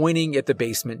 pointing at the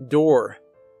basement door.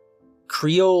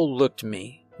 Creole looked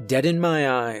me dead in my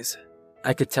eyes.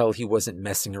 I could tell he wasn't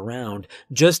messing around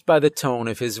just by the tone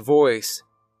of his voice.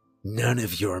 "None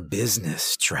of your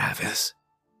business, Travis,"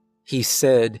 he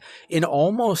said in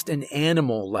almost an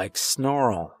animal-like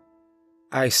snarl.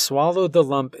 I swallowed the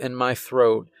lump in my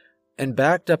throat and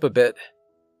backed up a bit,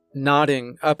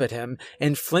 nodding up at him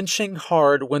and flinching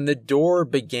hard when the door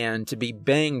began to be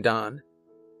banged on.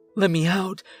 "Let me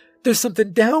out! There's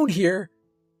something down here!"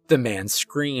 the man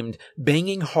screamed,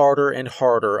 banging harder and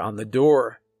harder on the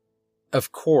door.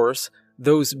 Of course,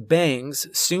 those bangs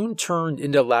soon turned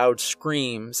into loud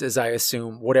screams as I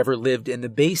assume whatever lived in the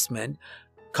basement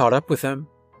caught up with him.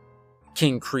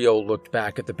 King Creole looked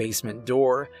back at the basement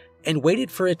door and waited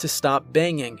for it to stop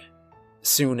banging.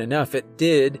 Soon enough it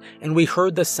did, and we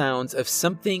heard the sounds of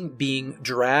something being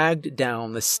dragged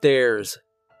down the stairs.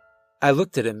 I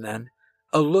looked at him then.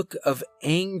 A look of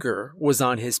anger was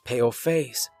on his pale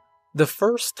face, the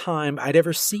first time I'd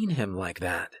ever seen him like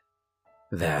that.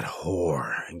 "That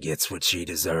whore gets what she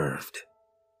deserved,"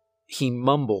 he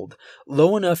mumbled,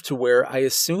 low enough to where I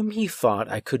assume he thought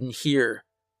I couldn't hear.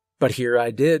 But here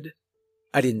I did.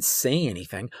 I didn't say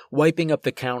anything, wiping up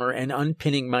the counter and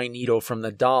unpinning my needle from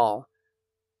the doll.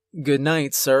 "Good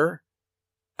night, sir,"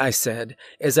 I said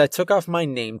as I took off my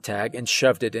name tag and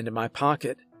shoved it into my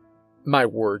pocket. My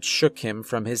words shook him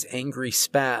from his angry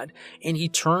spat, and he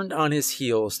turned on his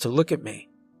heels to look at me,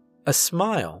 a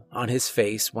smile on his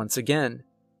face once again.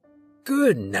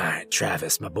 "Good night,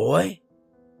 Travis, my boy,"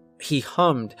 he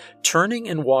hummed, turning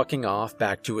and walking off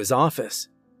back to his office.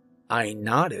 I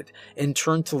nodded and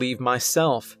turned to leave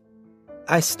myself.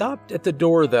 I stopped at the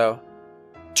door, though,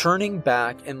 turning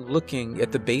back and looking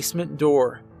at the basement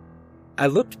door. I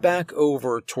looked back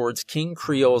over towards King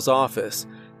Creole's office,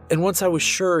 and once I was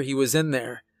sure he was in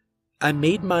there, I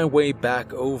made my way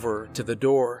back over to the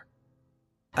door.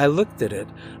 I looked at it,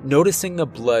 noticing the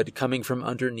blood coming from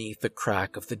underneath the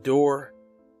crack of the door.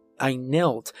 I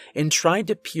knelt and tried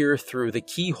to peer through the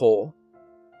keyhole.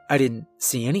 I didn't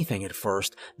see anything at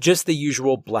first, just the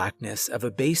usual blackness of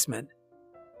a basement.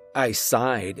 I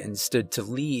sighed and stood to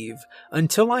leave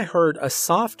until I heard a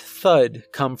soft thud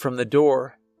come from the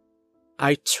door.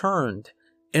 I turned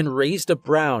and raised a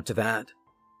brow to that.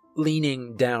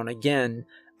 Leaning down again,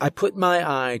 I put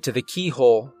my eye to the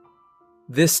keyhole.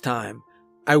 This time,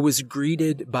 I was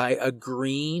greeted by a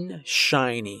green,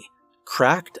 shiny,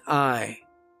 cracked eye.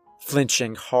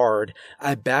 Flinching hard,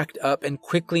 I backed up and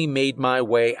quickly made my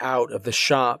way out of the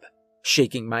shop,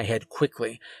 shaking my head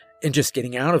quickly and just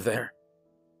getting out of there.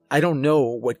 I don't know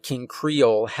what King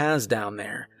Creole has down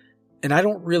there, and I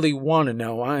don't really want to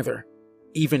know either,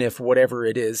 even if whatever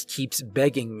it is keeps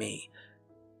begging me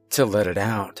to let it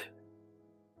out.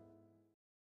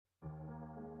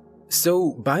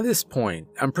 So, by this point,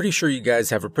 I'm pretty sure you guys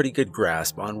have a pretty good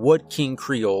grasp on what King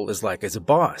Creole is like as a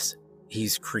boss.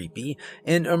 He's creepy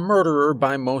and a murderer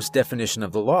by most definition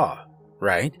of the law,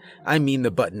 right? I mean,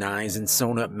 the button eyes and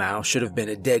sewn-up mouth should have been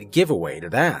a dead giveaway to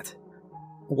that.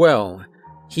 Well,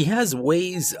 he has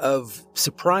ways of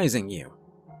surprising you.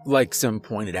 Like some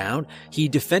pointed out, he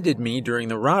defended me during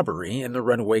the robbery and the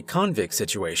runaway convict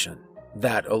situation.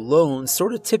 That alone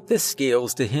sort of tipped the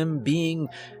scales to him being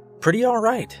pretty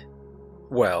alright.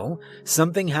 Well,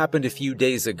 something happened a few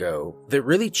days ago that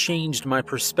really changed my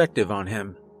perspective on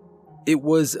him. It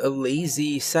was a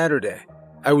lazy Saturday.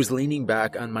 I was leaning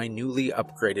back on my newly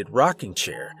upgraded rocking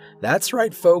chair. That's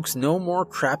right, folks, no more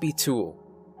crappy tool.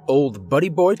 Old buddy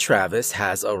boy Travis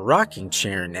has a rocking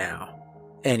chair now.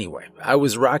 Anyway, I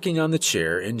was rocking on the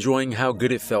chair, enjoying how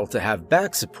good it felt to have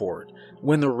back support,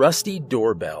 when the rusty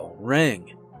doorbell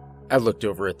rang. I looked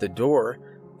over at the door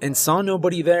and saw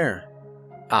nobody there.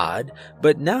 Odd,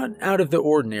 but not out of the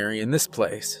ordinary in this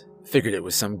place. Figured it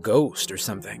was some ghost or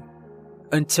something.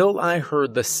 Until I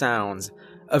heard the sounds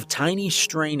of tiny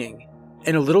straining,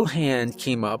 and a little hand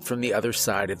came up from the other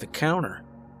side of the counter.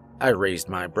 I raised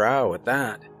my brow at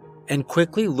that, and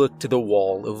quickly looked to the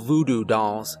wall of voodoo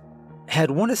dolls.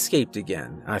 Had one escaped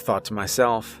again, I thought to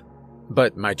myself.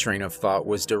 But my train of thought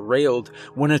was derailed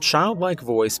when a childlike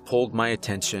voice pulled my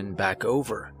attention back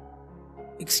over.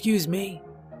 "Excuse me?"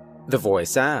 the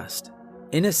voice asked,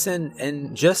 innocent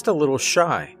and just a little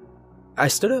shy. I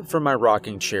stood up from my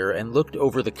rocking chair and looked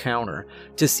over the counter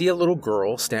to see a little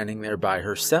girl standing there by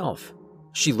herself.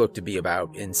 She looked to be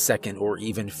about in second or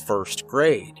even first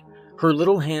grade. Her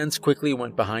little hands quickly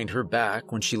went behind her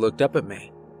back when she looked up at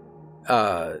me.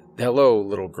 Hello,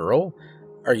 little girl.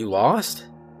 Are you lost?"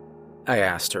 I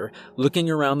asked her, looking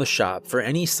around the shop for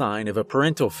any sign of a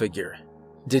parental figure.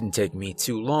 Didn't take me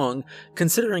too long,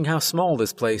 considering how small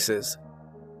this place is.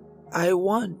 "I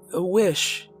want a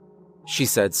wish," she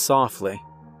said softly,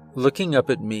 looking up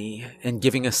at me and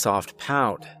giving a soft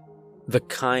pout. The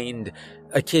kind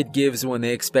a kid gives when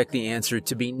they expect the answer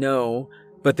to be no,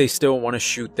 but they still want to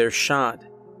shoot their shot.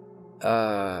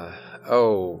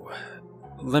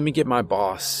 Let me get my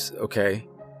boss, okay?"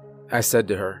 I said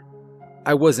to her.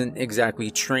 I wasn't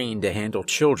exactly trained to handle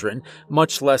children,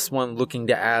 much less one looking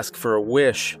to ask for a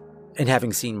wish, and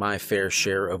having seen my fair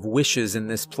share of wishes in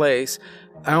this place,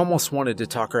 I almost wanted to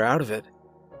talk her out of it.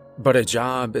 But a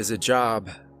job is a job.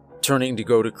 Turning to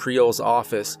go to Creel's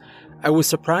office, I was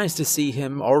surprised to see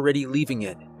him already leaving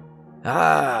it.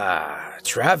 "Ah,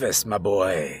 Travis, my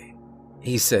boy,"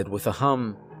 he said with a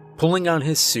hum, pulling on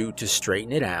his suit to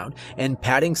straighten it out and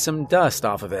patting some dust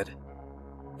off of it.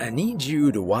 "I need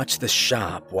you to watch the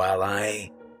shop while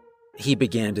he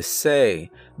began to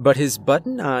say, but his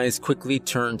button eyes quickly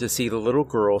turned to see the little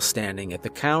girl standing at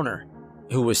the counter,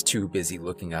 who was too busy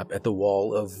looking up at the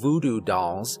wall of voodoo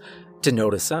dolls to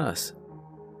notice us.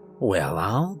 "Well,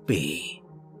 I'll be,"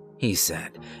 he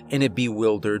said in a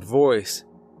bewildered voice.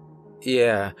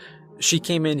 "Yeah, she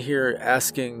came in here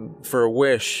asking for a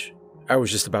wish. I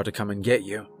was just about to come and get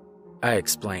you," I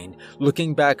explained,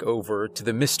 looking back over to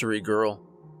the mystery girl.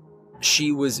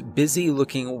 She was busy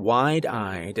looking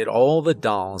wide-eyed at all the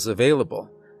dolls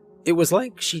available. It was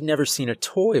like she'd never seen a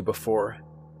toy before.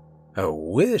 "A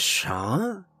wish,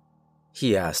 huh?"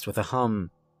 he asked with a hum,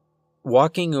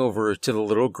 walking over to the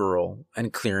little girl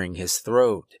and clearing his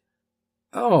throat.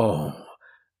 "Oh,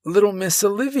 little Miss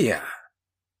Olivia?"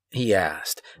 he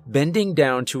asked, bending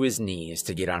down to his knees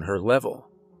to get on her level.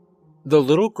 The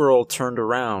little girl turned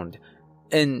around,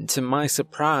 and to my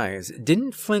surprise,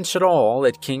 didn't flinch at all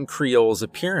at King Creole's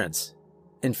appearance.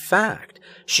 In fact,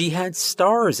 she had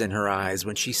stars in her eyes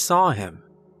when she saw him.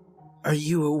 "Are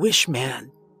you a wish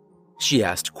man?" she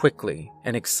asked quickly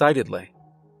and excitedly.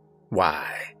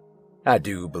 "Why, I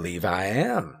do believe I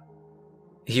am,"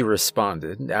 he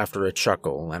responded after a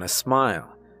chuckle and a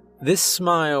smile. This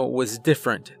smile was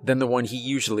different than the one he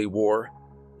usually wore.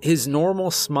 His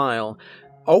normal smile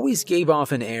always gave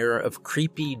off an air of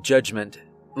creepy judgment,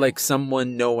 like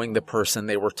someone knowing the person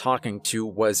they were talking to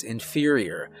was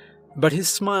inferior, but his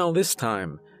smile this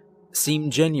time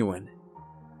seemed genuine.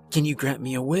 "Can you grant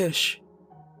me a wish?"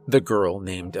 the girl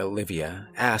named Olivia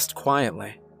asked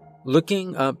quietly,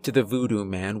 looking up to the voodoo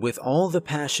man with all the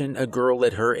passion a girl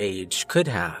at her age could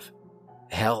have.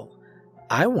 Hell,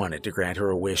 I wanted to grant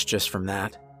her a wish just from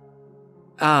that.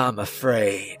 "I'm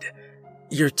afraid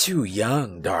you're too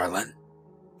young, darling.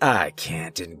 I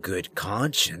can't in good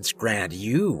conscience grant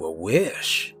you a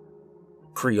wish,"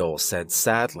 Creole said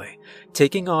sadly,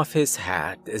 taking off his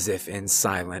hat as if in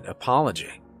silent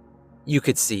apology. You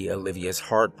could see Olivia's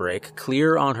heartbreak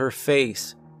clear on her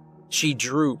face. She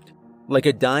drooped like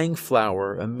a dying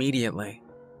flower immediately,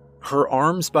 her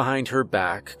arms behind her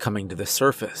back coming to the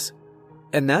surface.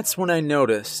 And that's when I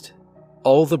noticed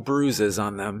all the bruises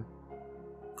on them.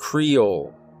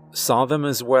 Creole saw them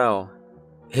as well.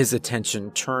 His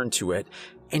attention turned to it,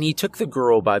 and he took the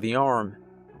girl by the arm.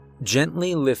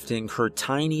 gently lifting her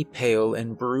tiny, pale,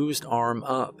 and bruised arm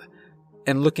up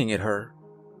and looking at her.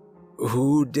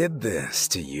 "Who did this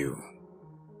to you?"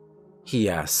 he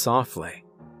asked softly.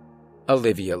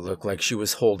 Olivia looked like she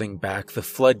was holding back the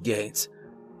floodgates,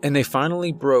 and they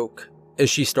finally broke as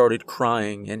she started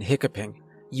crying and hiccuping,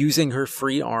 using her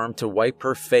free arm to wipe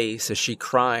her face as she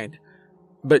cried.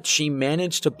 But she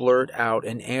managed to blurt out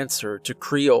an answer to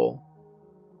Creole.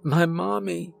 "My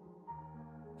mommy."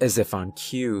 As if on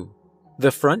cue,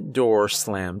 the front door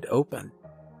slammed open,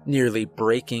 nearly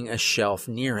breaking a shelf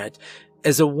near it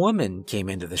as a woman came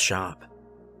into the shop.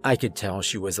 I could tell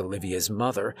she was Olivia's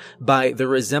mother by the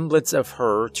resemblance of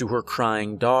her to her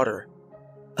crying daughter.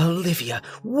 "Olivia,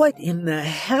 what in the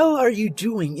hell are you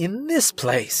doing in this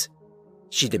place?"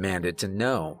 she demanded to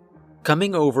know,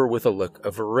 coming over with a look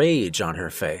of rage on her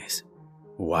face.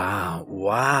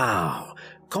 Wow.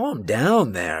 Calm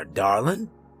down there, darling.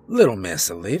 Little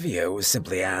Miss Olivia was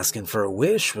simply asking for a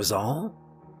wish, was all,"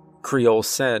 Creole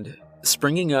said,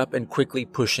 springing up and quickly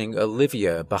pushing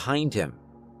Olivia behind him.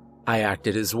 I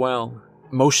acted as well,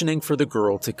 motioning for the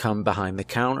girl to come behind the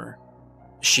counter.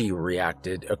 She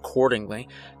reacted accordingly,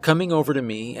 coming over to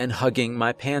me and hugging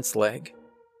my pants leg.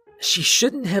 "She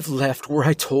shouldn't have left where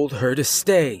I told her to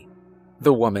stay."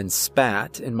 The woman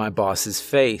spat in my boss's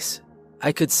face.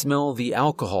 I could smell the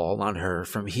alcohol on her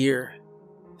from here.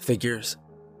 Figures.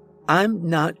 "I'm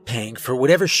not paying for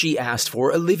whatever she asked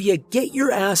for. Olivia, get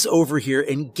your ass over here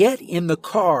and get in the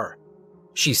car,"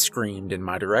 she screamed in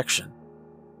my direction.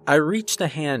 I reached a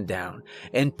hand down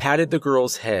and patted the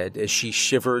girl's head as she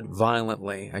shivered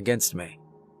violently against me.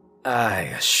 "I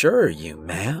assure you,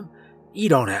 ma'am, you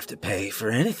don't have to pay for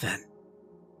anything,"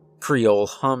 Creole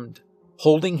hummed,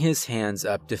 holding his hands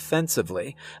up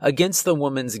defensively against the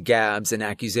woman's gabs and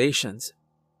accusations.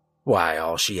 "Why,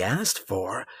 all she asked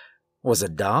for was a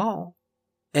doll,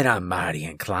 and I'm mighty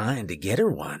inclined to get her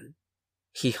one,"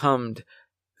 he hummed,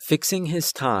 fixing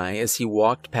his tie as he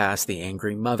walked past the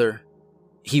angry mother.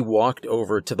 He walked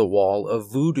over to the wall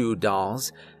of voodoo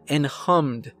dolls and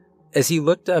hummed as he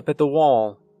looked up at the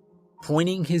wall,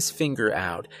 pointing his finger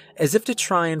out as if to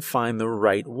try and find the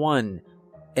right one,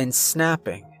 and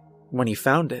snapping when he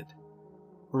found it.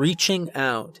 Reaching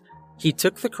out, he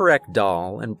took the correct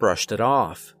doll and brushed it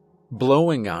off,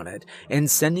 blowing on it and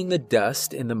sending the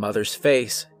dust in the mother's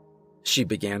face. She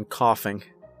began coughing.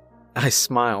 I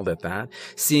smiled at that,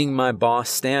 seeing my boss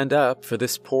stand up for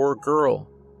this poor girl.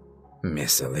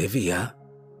 "Miss Olivia?"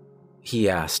 he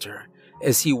asked her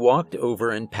as he walked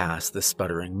over and past the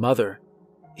sputtering mother.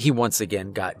 He once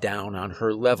again got down on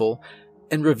her level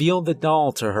and revealed the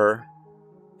doll to her.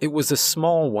 It was a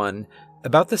small one,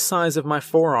 about the size of my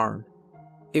forearm.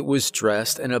 It was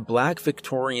dressed in a black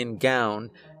Victorian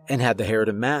gown and had the hair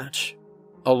to match,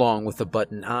 along with the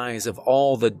button eyes of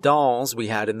all the dolls we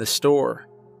had in the store.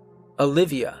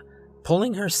 Olivia,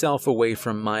 pulling herself away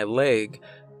from my leg,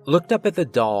 looked up at the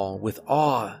doll with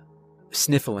awe,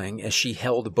 sniffling as she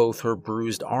held both her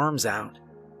bruised arms out.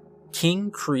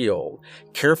 King Creole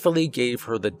carefully gave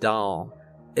her the doll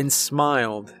and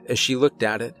smiled as she looked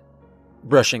at it,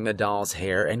 brushing the doll's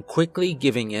hair and quickly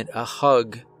giving it a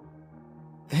hug.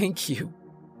 "Thank you,"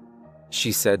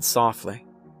 she said softly,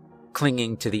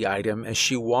 clinging to the item as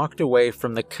she walked away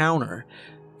from the counter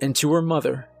and to her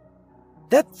mother.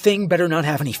 "That thing better not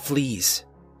have any fleas,"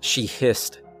 she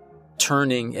hissed,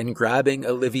 turning and grabbing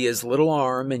Olivia's little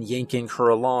arm and yanking her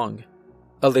along.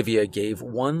 Olivia gave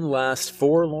one last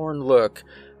forlorn look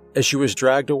as she was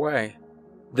dragged away,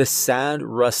 the sad,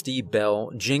 rusty bell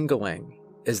jingling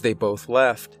as they both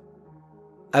left.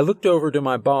 I looked over to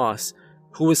my boss,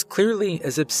 who was clearly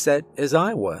as upset as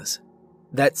I was.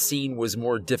 That scene was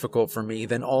more difficult for me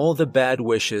than all the bad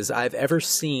wishes I've ever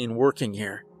seen working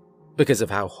here, because of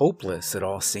how hopeless it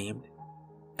all seemed.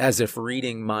 As if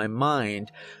reading my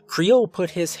mind, Creole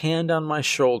put his hand on my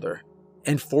shoulder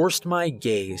and forced my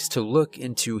gaze to look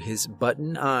into his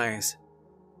button eyes.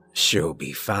 "She'll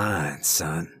be fine,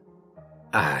 son.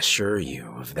 I assure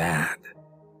you of that,"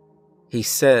 he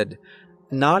said,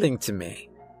 nodding to me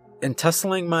and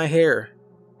tussling my hair,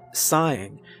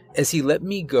 sighing as he let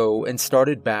me go and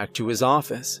started back to his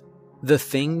office, the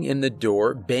thing in the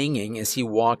door banging as he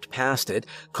walked past it,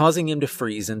 causing him to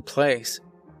freeze in place.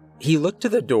 He looked to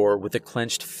the door with a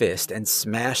clenched fist and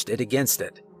smashed it against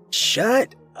it.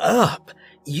 "Shut up!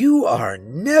 You are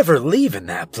never leaving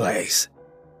that place!"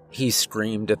 he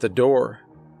screamed at the door,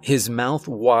 his mouth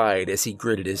wide as he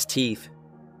gritted his teeth.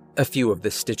 A few of the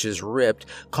stitches ripped,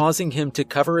 causing him to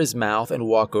cover his mouth and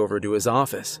walk over to his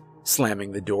office,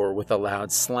 slamming the door with a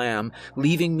loud slam,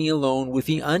 leaving me alone with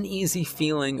the uneasy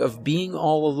feeling of being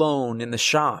all alone in the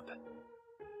shop.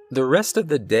 The rest of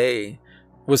the day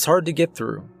was hard to get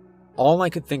through. All I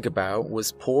could think about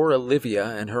was poor Olivia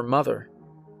and her mother.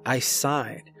 I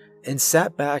sighed and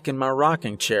sat back in my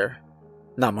rocking chair.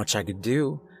 Not much I could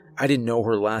do. I didn't know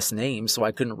her last name, so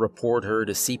I couldn't report her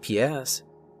to CPS.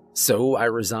 So I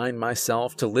resigned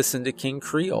myself to listen to King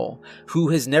Creole, who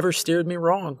has never steered me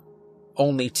wrong.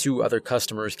 Only 2 other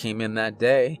customers came in that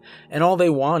day, and all they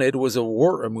wanted was a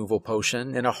wart removal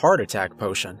potion and a heart attack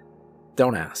potion.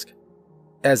 Don't ask.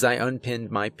 As I unpinned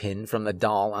my pin from the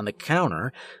doll on the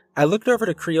counter, I looked over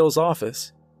to Creole's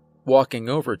office. Walking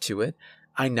over to it,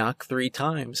 I knocked 3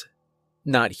 times.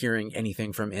 Not hearing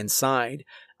anything from inside,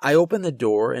 I opened the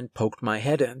door and poked my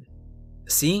head in.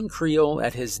 Seeing Creole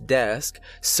at his desk,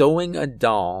 sewing a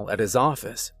doll at his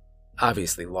office,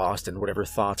 obviously lost in whatever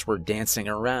thoughts were dancing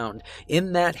around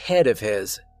in that head of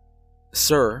his.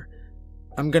 "Sir,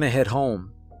 I'm gonna head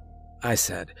home," I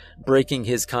said, breaking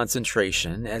his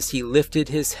concentration as he lifted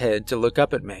his head to look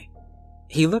up at me.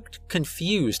 He looked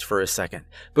confused for a second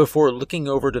before looking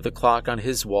over to the clock on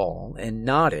his wall and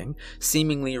nodding,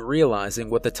 seemingly realizing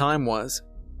what the time was.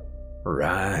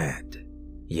 "Right.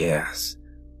 Yes.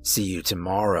 See you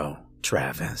tomorrow,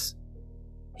 Travis,"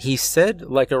 he said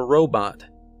like a robot.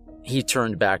 He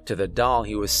turned back to the doll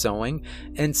he was sewing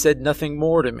and said nothing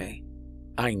more to me.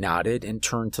 I nodded and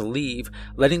turned to leave,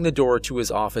 letting the door to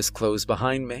his office close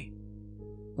behind me.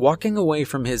 Walking away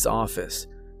from his office,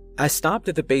 I stopped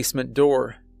at the basement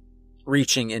door.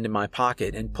 Reaching into my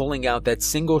pocket and pulling out that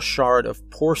single shard of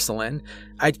porcelain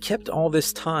I'd kept all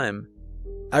this time,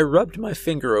 I rubbed my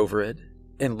finger over it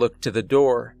and looked to the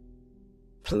door.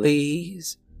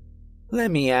 "Please,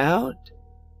 let me out."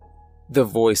 The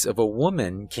voice of a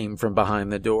woman came from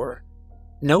behind the door.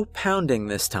 No pounding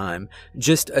this time,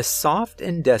 just a soft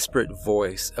and desperate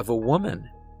voice of a woman.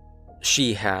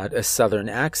 She had a southern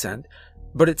accent,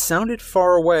 but it sounded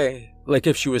far away, like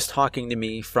if she was talking to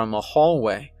me from a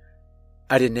hallway.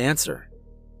 I didn't answer.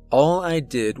 All I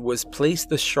did was place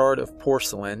the shard of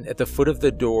porcelain at the foot of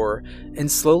the door and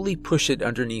slowly push it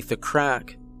underneath the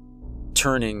crack.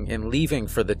 Turning and leaving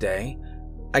for the day,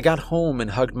 I got home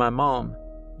and hugged my mom,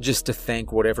 just to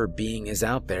thank whatever being is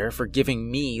out there for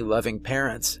giving me loving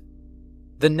parents.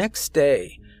 The next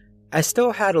day, I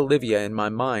still had Olivia in my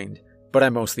mind, but I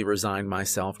mostly resigned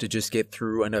myself to just get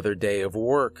through another day of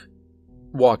work.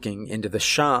 Walking into the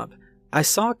shop, I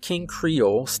saw King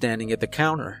Creole standing at the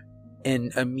counter,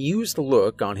 an amused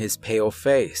look on his pale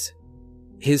face.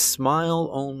 His smile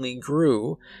only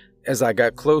grew as I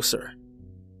got closer.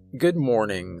 "Good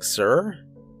morning, sir,"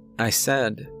 I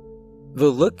said. The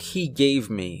look he gave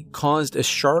me caused a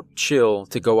sharp chill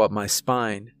to go up my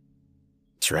spine.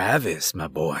 "Travis, my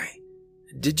boy,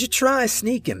 did you try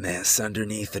sneaking this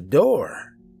underneath the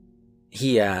door?"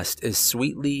 he asked as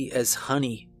sweetly as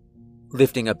honey,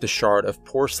 lifting up the shard of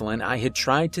porcelain I had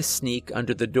tried to sneak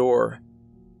under the door.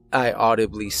 I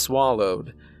audibly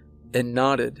swallowed and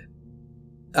nodded.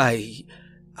 I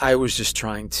was just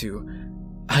trying to...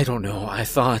 I don't know, I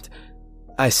thought...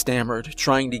 I stammered,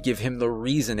 trying to give him the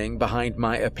reasoning behind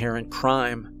my apparent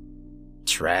crime.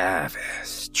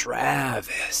 Travis,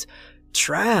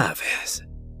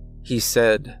 he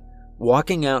said,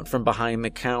 walking out from behind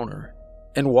the counter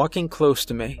and walking close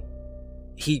to me.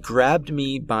 He grabbed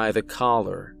me by the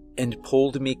collar and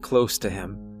pulled me close to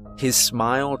him, his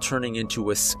smile turning into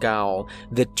a scowl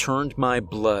that turned my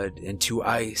blood into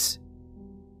ice.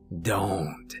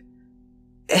 "Don't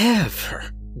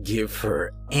ever give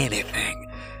her anything.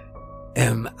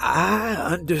 Am I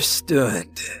understood?"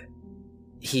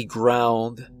 He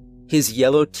growled, his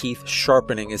yellow teeth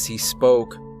sharpening as he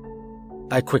spoke.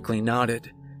 I quickly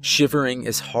nodded, shivering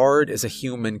as hard as a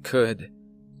human could.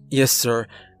 "Yes, sir,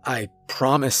 I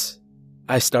promise,"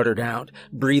 I stuttered out,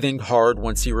 breathing hard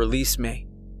once he released me,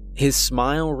 his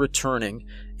smile returning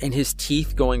and his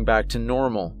teeth going back to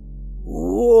normal.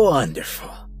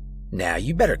 "Wonderful. Now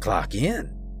you better clock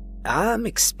in. I'm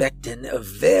expecting a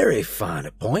very fine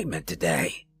appointment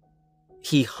today."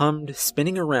 He hummed,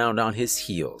 spinning around on his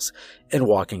heels and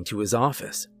walking to his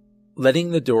office,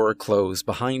 letting the door close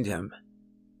behind him.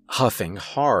 Huffing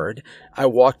hard, I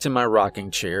walked to my rocking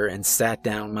chair and sat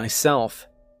down myself,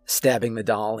 stabbing the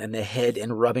doll in the head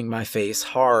and rubbing my face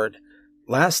hard.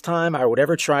 Last time I would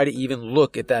ever try to even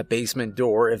look at that basement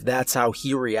door if that's how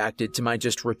he reacted to my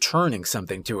just returning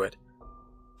something to it.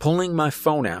 Pulling my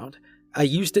phone out, I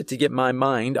used it to get my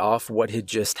mind off what had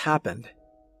just happened.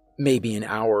 Maybe an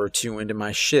hour or two into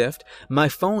my shift, my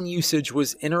phone usage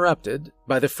was interrupted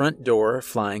by the front door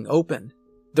flying open.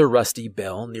 The rusty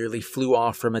bell nearly flew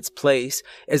off from its place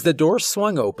as the door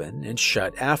swung open and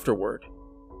shut afterward.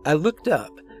 I looked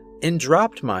up and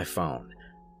dropped my phone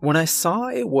when I saw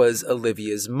it was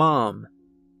Olivia's mom.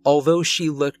 although she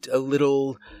looked a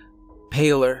little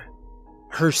paler.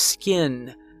 Her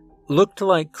skin looked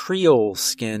like Creole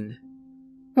skin.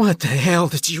 "What the hell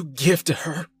did you give to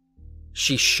her?"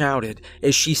 she shouted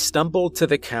as she stumbled to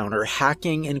the counter,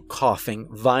 hacking and coughing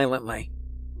violently.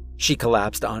 She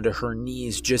collapsed onto her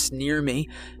knees just near me,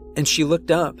 and she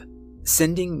looked up,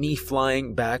 sending me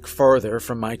flying back farther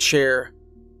from my chair.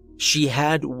 She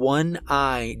had one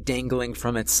eye dangling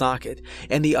from its socket,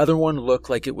 and the other one looked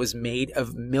like it was made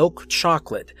of milk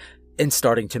chocolate and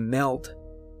starting to melt.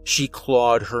 She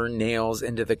clawed her nails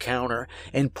into the counter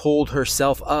and pulled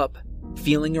herself up,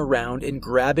 feeling around and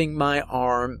grabbing my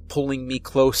arm, pulling me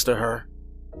close to her.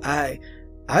 I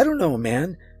don't know,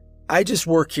 man. I just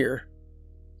work here,"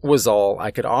 was all I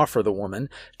could offer the woman,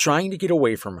 trying to get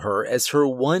away from her as her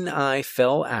one eye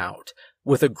fell out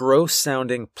with a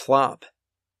gross-sounding plop.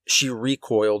 She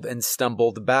recoiled and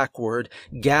stumbled backward,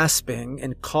 gasping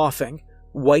and coughing,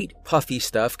 white puffy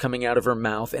stuff coming out of her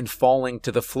mouth and falling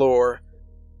to the floor.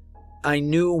 I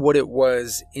knew what it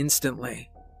was instantly.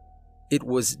 It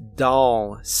was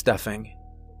doll stuffing.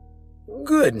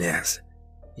 "Goodness,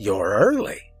 you're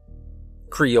early,"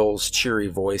 Creole's cheery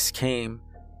voice came.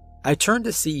 I turned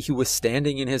to see he was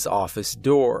standing in his office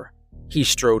door. He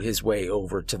strode his way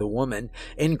over to the woman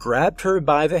and grabbed her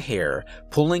by the hair,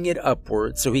 pulling it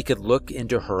upward so he could look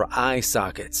into her eye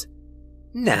sockets.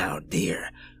 "Now, dear,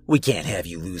 we can't have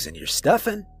you losing your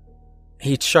stuffing."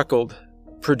 He chuckled,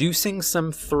 producing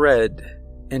some thread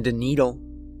and a needle.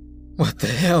 "What the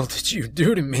hell did you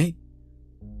do to me?"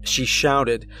 she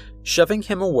shouted, shoving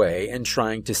him away and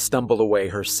trying to stumble away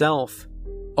herself,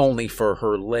 only for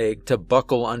her leg to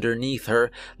buckle underneath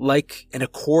her like an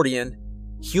accordion.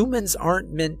 Humans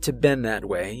aren't meant to bend that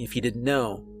way, if you didn't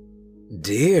know.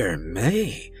 "Dear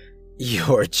me,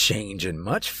 you're changing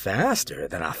much faster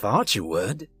than I thought you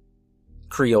would."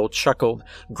 Creole chuckled,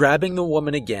 grabbing the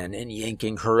woman again and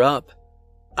yanking her up.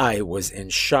 I was in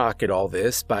shock at all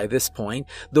this. By this point,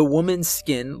 the woman's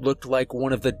skin looked like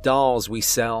one of the dolls we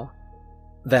sell.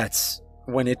 That's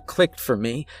when it clicked for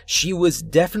me. She was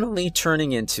definitely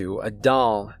turning into a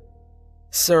doll.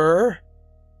 "Sir?"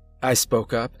 I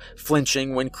spoke up,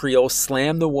 flinching when Creole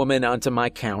slammed the woman onto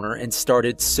my counter and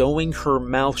started sewing her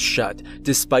mouth shut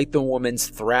despite the woman's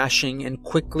thrashing and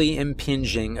quickly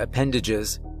impinging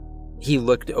appendages. He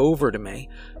looked over to me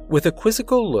with a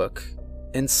quizzical look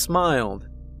and smiled.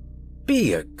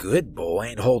 "Be a good boy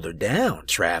and hold her down,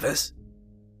 Travis,"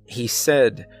 he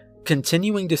said,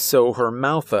 continuing to sew her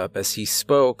mouth up as he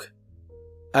spoke.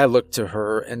 I looked to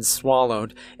her and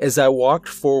swallowed as I walked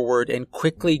forward and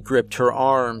quickly gripped her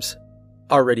arms,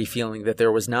 already feeling that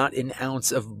there was not an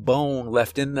ounce of bone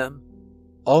left in them.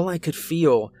 All I could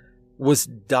feel was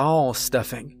doll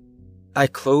stuffing. I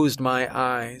closed my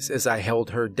eyes as I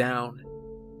held her down.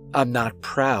 I'm not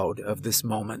proud of this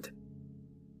moment.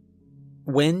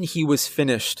 When he was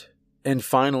finished and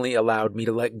finally allowed me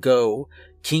to let go,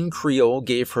 King Creole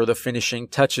gave her the finishing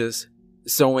touches,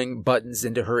 sewing buttons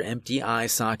into her empty eye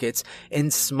sockets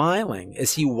and smiling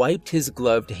as he wiped his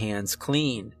gloved hands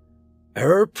clean.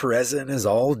 "Her present is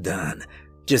all done.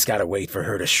 Just gotta wait for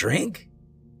her to shrink,"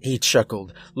 he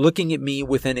chuckled, looking at me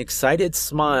with an excited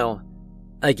smile.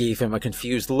 I gave him a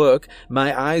confused look,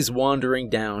 my eyes wandering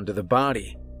down to the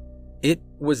body. It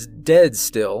was dead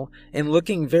still, and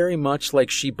looking very much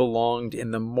like she belonged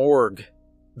in the morgue.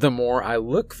 The more I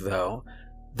looked, though,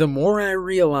 the more I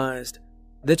realized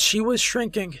that she was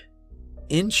shrinking,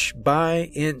 inch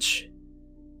by inch.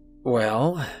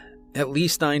 Well, at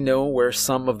least I know where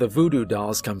some of the voodoo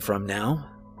dolls come from now.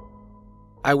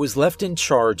 I was left in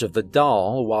charge of the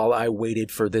doll while I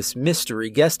waited for this mystery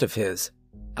guest of his.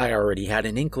 I already had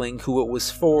an inkling who it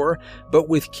was for, but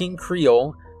with King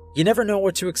Creole, you never know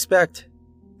what to expect.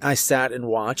 I sat and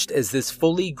watched as this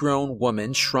fully grown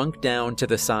woman shrunk down to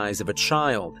the size of a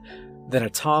child, then a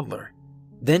toddler,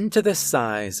 then to the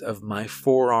size of my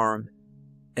forearm,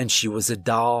 and she was a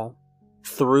doll,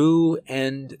 through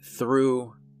and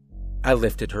through. I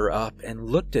lifted her up and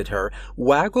looked at her,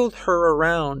 waggled her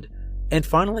around, and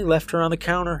finally left her on the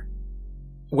counter.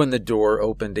 When the door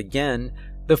opened again,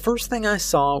 the first thing I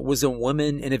saw was a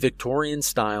woman in a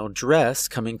Victorian-style dress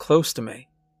coming close to me.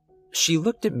 She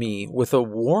looked at me with a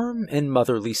warm and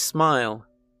motherly smile.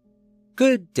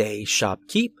 "Good day,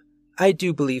 shopkeep. I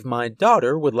do believe my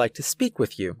daughter would like to speak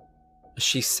with you,"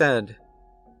 she said.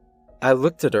 I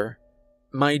looked at her,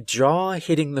 my jaw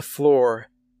hitting the floor.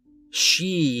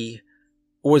 She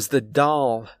was the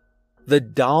doll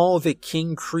that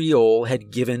King Creole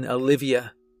had given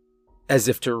Olivia. As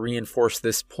if to reinforce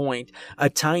this point, a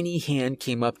tiny hand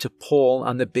came up to pull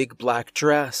on the big black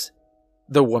dress.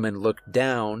 The woman looked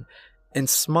down, and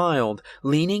smiled,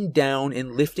 leaning down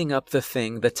and lifting up the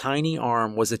thing the tiny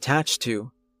arm was attached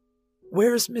to.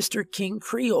 "Where's Mr. King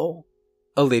Creole?"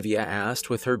 Olivia asked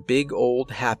with her big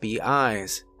old happy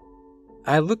eyes.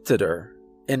 I looked at her,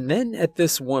 and then at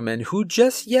this woman who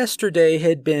just yesterday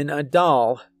had been a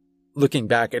doll. Looking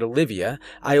back at Olivia,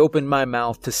 I opened my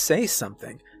mouth to say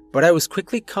something, but I was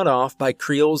quickly cut off by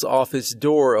Creole's office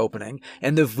door opening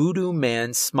and the voodoo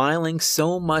man smiling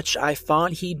so much I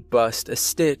thought he'd bust a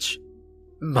stitch.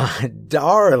 "My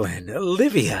darling,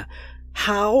 Olivia,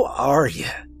 how are you?"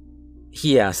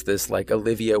 He asked this like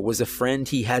Olivia was a friend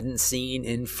he hadn't seen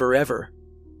in forever.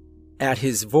 At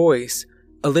his voice,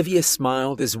 Olivia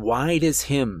smiled as wide as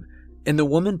him, and the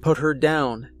woman put her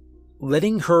down,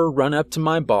 letting her run up to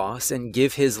my boss and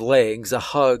give his legs a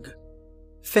hug.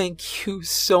 "Thank you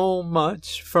so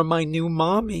much for my new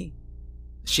mommy,"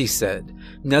 she said,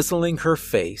 nuzzling her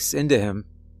face into him.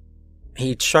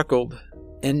 He chuckled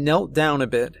and knelt down a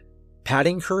bit,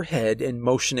 patting her head and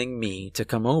motioning me to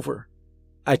come over.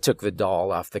 I took the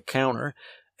doll off the counter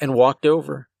and walked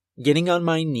over, getting on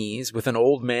my knees with an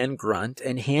old man grunt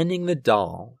and handing the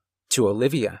doll to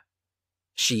Olivia.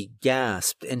 She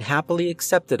gasped and happily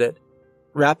accepted it,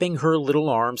 wrapping her little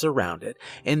arms around it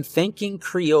and thanking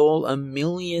Creole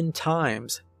 1,000,000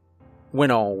 times.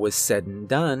 When all was said and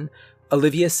done,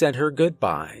 Olivia said her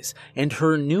goodbyes, and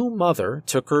her new mother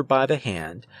took her by the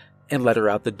hand and led her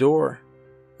out the door.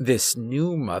 This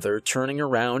new mother turning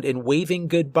around and waving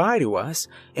goodbye to us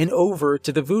and over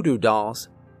to the voodoo dolls,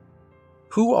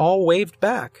 who all waved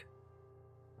back.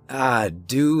 "I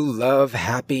do love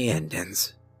happy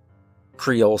endings,"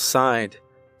 Creole sighed,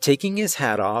 taking his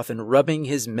hat off and rubbing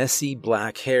his messy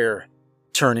black hair,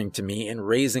 turning to me and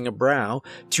raising a brow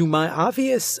to my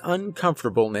obvious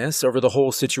uncomfortableness over the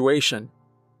whole situation.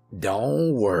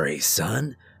 "Don't worry,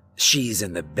 son. She's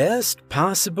in the best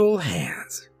possible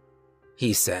hands,"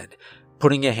 he said,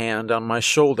 putting a hand on my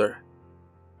shoulder.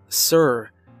 "Sir,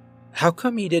 how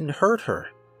come he didn't hurt her?"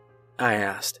 I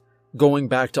asked, going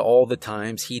back to all the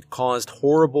times he'd caused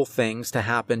horrible things to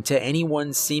happen to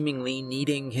anyone seemingly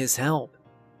needing his help.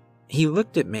 He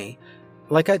looked at me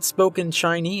like I'd spoken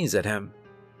Chinese at him.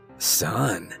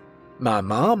 "Son, my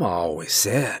mama always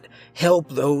said, help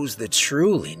those that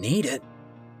truly need it.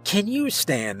 Can you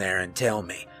stand there and tell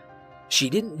me she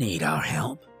didn't need our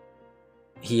help?"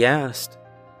 He asked,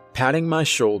 patting my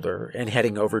shoulder and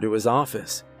heading over to his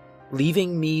office,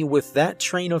 leaving me with that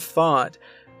train of thought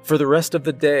for the rest of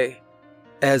the day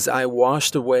as I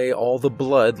washed away all the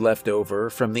blood left over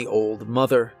from the old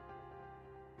mother.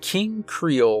 King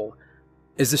Creole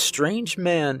is a strange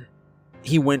man.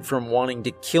 He went from wanting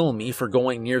to kill me for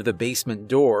going near the basement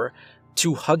door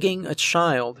to hugging a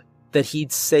child that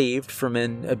he'd saved from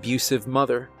an abusive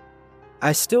mother.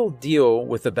 I still deal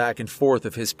with the back and forth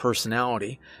of his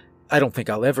personality. I don't think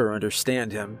I'll ever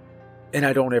understand him, and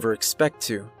I don't ever expect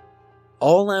to.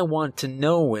 All I want to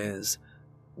know is,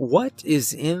 what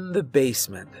is in the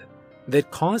basement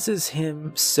that causes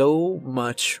him so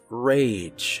much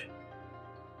rage?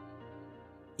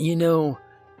 You know,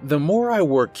 the more I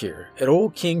work here at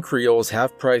old King Creole's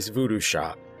half-price voodoo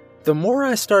shop, the more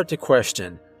I start to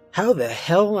question how the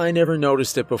hell I never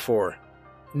noticed it before.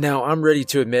 Now, I'm ready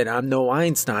to admit I'm no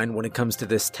Einstein when it comes to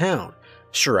this town.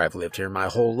 Sure, I've lived here my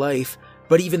whole life,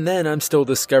 but even then I'm still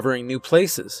discovering new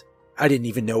places. I didn't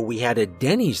even know we had a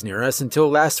Denny's near us until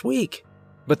last week.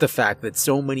 But the fact that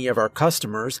so many of our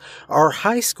customers are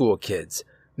high school kids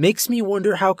makes me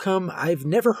wonder how come I've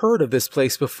never heard of this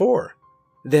place before.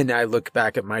 Then I look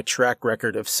back at my track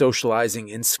record of socializing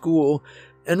in school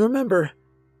and remember,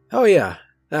 oh yeah,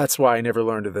 that's why I never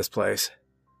learned of this place.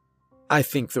 I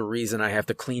think the reason I have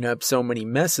to clean up so many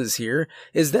messes here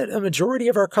is that a majority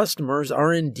of our customers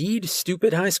are indeed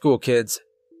stupid high school kids.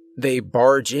 They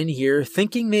barge in here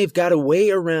thinking they've got a way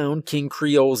around King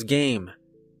Creole's game.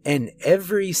 And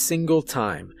every single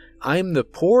time, I'm the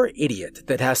poor idiot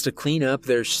that has to clean up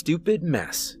their stupid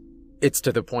mess. It's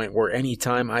to the point where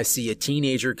anytime I see a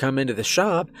teenager come into the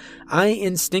shop, I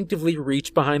instinctively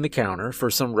reach behind the counter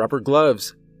for some rubber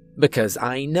gloves, because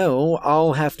I know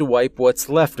I'll have to wipe what's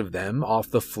left of them off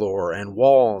the floor and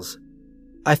walls.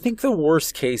 I think the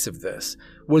worst case of this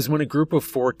was when a group of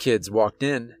 4 kids walked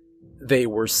in. They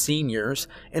were seniors,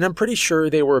 and I'm pretty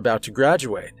sure they were about to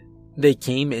graduate. They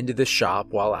came into the shop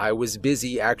while I was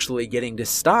busy actually getting to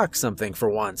stock something for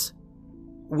once.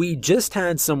 We just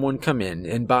had someone come in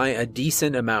and buy a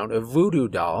decent amount of voodoo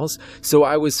dolls, so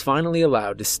I was finally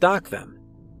allowed to stock them.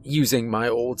 Using my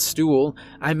old stool,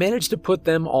 I managed to put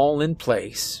them all in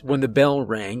place when the bell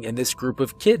rang and this group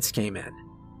of kids came in.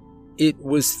 It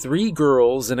was 3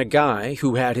 girls and a guy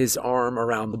who had his arm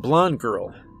around the blonde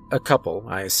girl, A couple,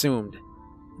 I assumed.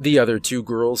 The other two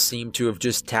girls seemed to have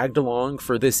just tagged along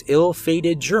for this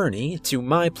ill-fated journey to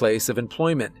my place of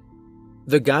employment.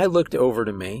 The guy looked over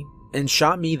to me and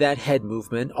shot me that head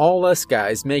movement all us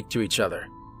guys make to each other.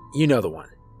 You know the one.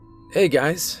 "Hey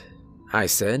guys," I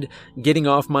said, getting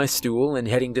off my stool and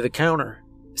heading to the counter,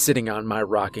 sitting on my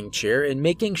rocking chair and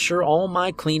making sure all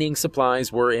my cleaning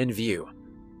supplies were in view.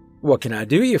 "What can I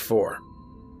do you for?"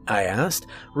 I asked,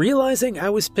 realizing I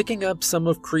was picking up some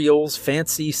of Creole's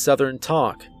fancy southern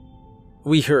talk.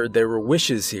 "We heard there were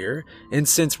wishes here, and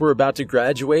since we're about to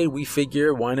graduate, we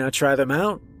figure why not try them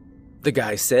out?" the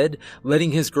guy said,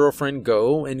 letting his girlfriend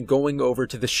go and going over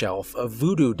to the shelf of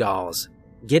voodoo dolls,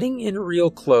 getting in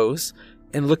real close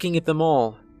and looking at them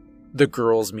all. The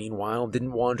girls, meanwhile,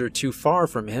 didn't wander too far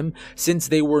from him, since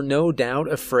they were no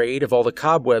doubt afraid of all the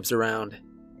cobwebs around.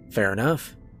 Fair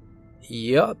enough.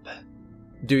 "Yup.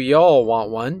 Do y'all want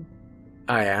one?"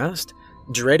 I asked,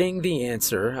 dreading the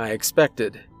answer I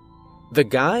expected. The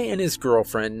guy and his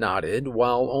girlfriend nodded,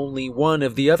 while only one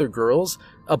of the other girls,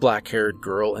 a black-haired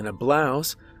girl in a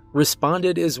blouse,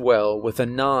 responded as well with a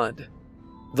nod.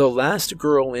 The last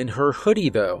girl in her hoodie,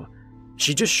 though,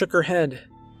 she just shook her head.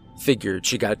 Figured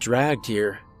she got dragged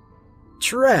here.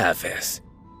 "Travis,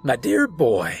 my dear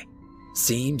boy,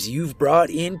 seems you've brought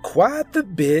in quite the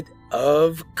bit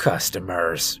of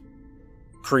customers,"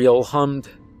 Creole hummed,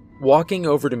 walking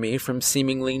over to me from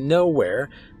seemingly nowhere.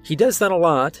 He does that a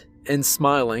lot, and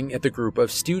smiling at the group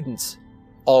of students,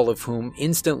 all of whom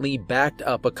instantly backed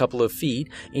up a couple of feet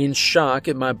in shock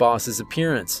at my boss's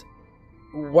appearance.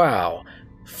 "Wow,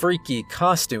 freaky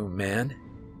costume, man,"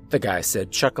 the guy said,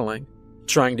 chuckling,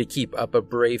 trying to keep up a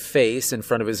brave face in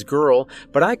front of his girl,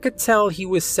 but I could tell he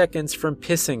was seconds from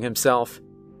pissing himself.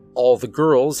 All the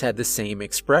girls had the same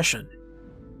expression.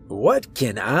 "What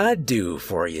can I do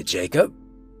for you, Jacob?"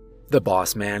 the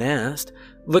boss man asked,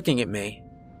 looking at me.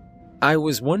 I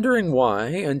was wondering why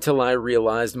until I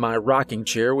realized my rocking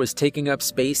chair was taking up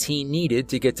space he needed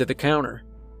to get to the counter.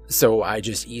 So I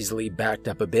just easily backed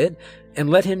up a bit and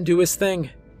let him do his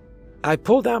thing. I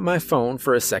pulled out my phone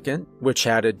for a second, which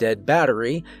had a dead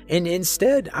battery, and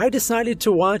instead I decided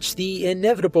to watch the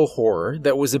inevitable horror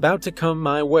that was about to come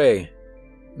my way.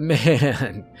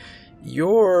 "Man,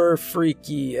 you're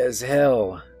freaky as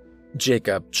hell,"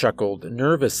 Jacob chuckled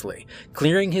nervously,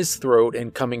 clearing his throat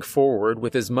and coming forward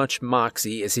with as much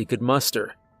moxie as he could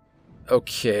muster.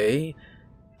 "Okay,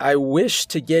 I wish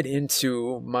to get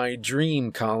into my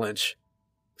dream college.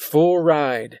 Full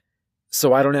ride,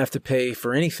 so I don't have to pay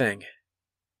for anything,"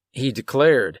 he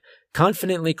declared,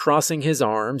 confidently crossing his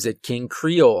arms at King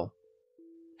Creole.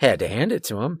 Had to hand it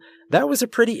to him. That was a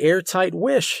pretty airtight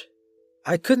wish.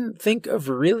 I couldn't think of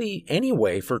really any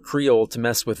way for Creole to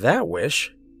mess with that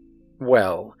wish.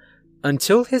 Well,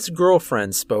 until his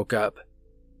girlfriend spoke up.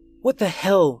 "What the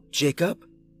hell, Jacob?"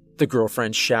 the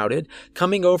girlfriend shouted,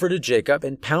 coming over to Jacob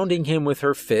and pounding him with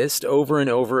her fist over and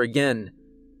over again.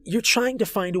 "You're trying to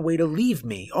find a way to leave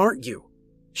me, aren't you?"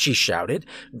 she shouted,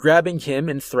 grabbing him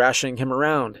and thrashing him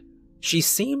around. She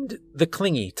seemed the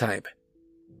clingy type.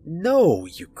 "No,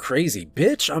 you crazy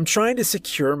bitch, I'm trying to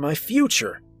secure my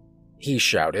future," he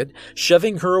shouted,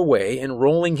 shoving her away and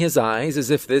rolling his eyes as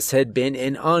if this had been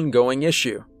an ongoing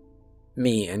issue.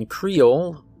 Me and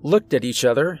Creole looked at each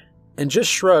other and just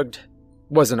shrugged.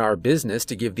 Wasn't our business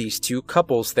to give these two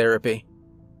couples therapy.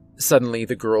 Suddenly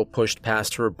the girl pushed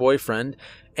past her boyfriend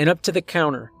and up to the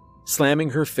counter,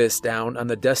 slamming her fist down on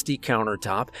the dusty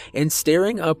countertop and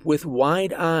staring up with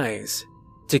wide eyes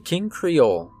to King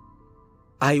Creole.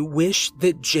 "I wish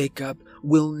that Jacob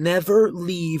will never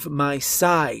leave my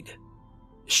side,"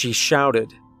 she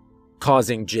shouted,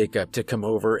 causing Jacob to come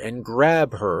over and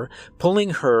grab her, pulling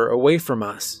her away from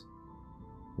us.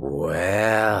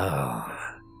 "Well,"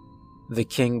 the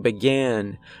king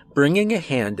began, bringing a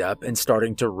hand up and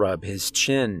starting to rub his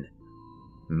chin.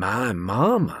 "My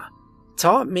mama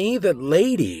taught me that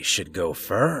ladies should go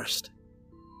first."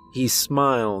 He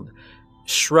smiled,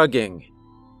 shrugging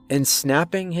and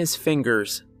snapping his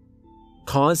fingers,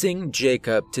 causing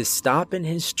Jacob to stop in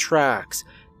his tracks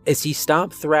as he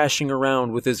stopped thrashing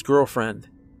around with his girlfriend.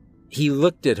 He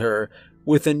looked at her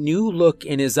with a new look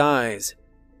in his eyes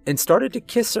and started to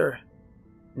kiss her.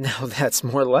 "Now that's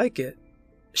more like it,"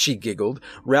 she giggled,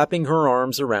 wrapping her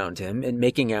arms around him and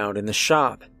making out in the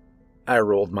shop. I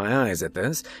rolled my eyes at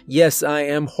this. Yes, I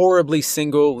am horribly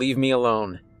single, leave me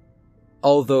alone.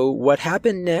 Although what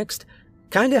happened next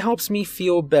kinda helps me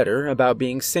feel better about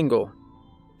being single.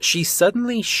 She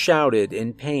suddenly shouted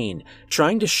in pain,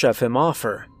 trying to shove him off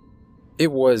her.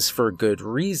 It was for good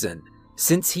reason,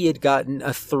 since he had gotten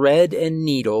a thread and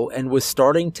needle and was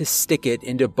starting to stick it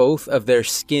into both of their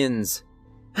skins.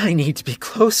 I need to be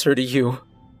closer to you,"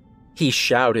 he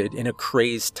shouted in a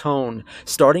crazed tone,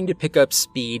 starting to pick up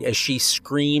speed as she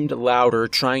screamed louder,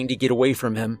 trying to get away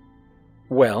from him.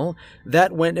 Well,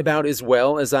 that went about as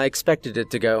well as I expected it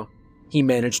to go. He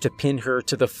managed to pin her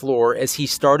to the floor as he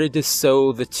started to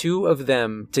sew the two of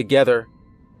them together.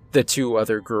 The two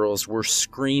other girls were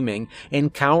screaming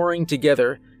and cowering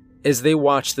together as they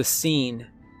watched the scene.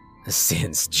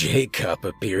 "Since Jacob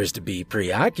appears to be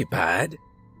preoccupied,"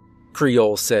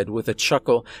 Creole said with a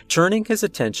chuckle, turning his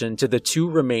attention to the two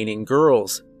remaining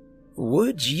girls,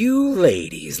 "would you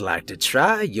ladies like to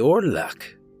try your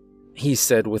luck?" he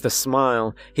said with a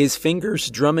smile, his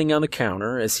fingers drumming on the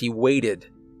counter as he waited.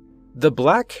 The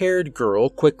black-haired girl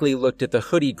quickly looked at the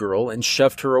hoodie girl and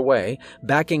shoved her away,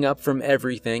 backing up from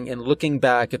everything and looking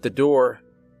back at the door.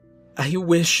 "I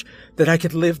wish that I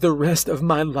could live the rest of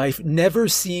my life never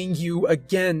seeing you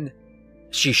again,"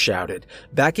 she shouted,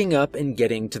 backing up and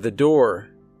getting to the door.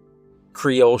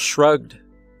 Creole shrugged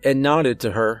and nodded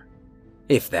to her.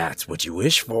 "If that's what you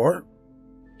wish for,"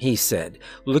 he said,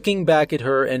 looking back at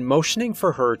her and motioning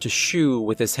for her to shoo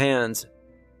with his hands.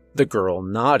 The girl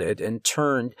nodded and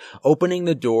turned, opening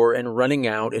the door and running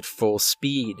out at full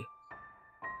speed.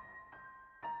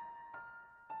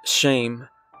 Shame,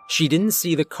 she didn't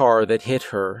see the car that hit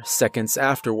her seconds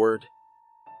afterward.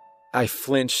 I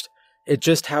flinched at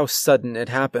just how sudden it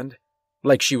happened,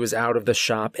 like she was out of the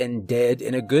shop and dead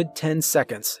in a good 10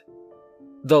 seconds.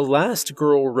 The last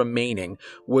girl remaining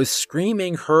was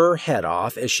screaming her head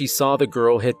off as she saw the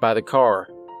girl hit by the car.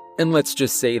 And let's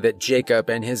just say that Jacob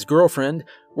and his girlfriend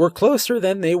were closer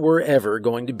than they were ever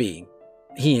going to be.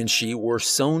 He and she were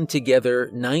sewn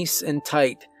together nice and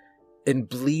tight and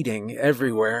bleeding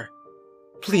everywhere.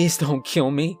 "Please don't kill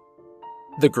me,"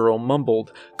 the girl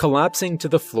mumbled, collapsing to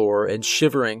the floor and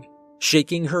shivering,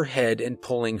 shaking her head and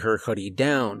pulling her hoodie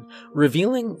down,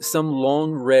 revealing some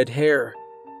long red hair.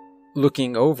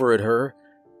 Looking over at her,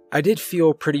 I did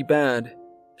feel pretty bad.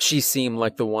 She seemed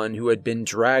like the one who had been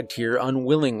dragged here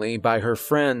unwillingly by her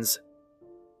friends.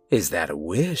 "Is that a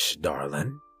wish,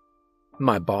 darling?"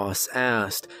 my boss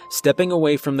asked, stepping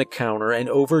away from the counter and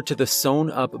over to the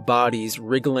sewn-up bodies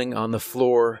wriggling on the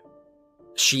floor.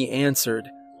 She answered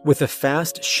with a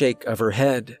fast shake of her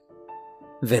head.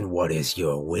 "Then what is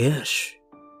your wish?"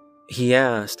 he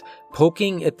asked,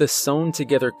 poking at the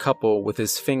sewn-together couple with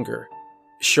his finger,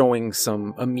 showing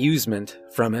some amusement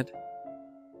from it.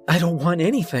 "I don't want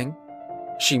anything,"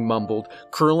 she mumbled,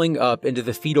 curling up into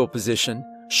the fetal position,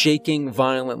 shaking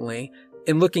violently,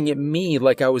 and looking at me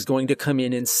like I was going to come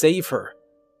in and save her.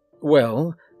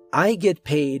 Well, I get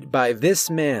paid by this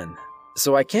man,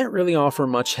 so I can't really offer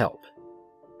much help.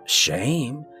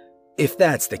 "Shame. If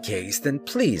that's the case, then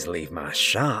please leave my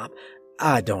shop.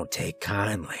 I don't take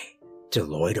kindly to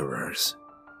loiterers,"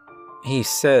 he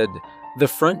said, the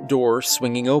front door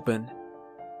swinging open.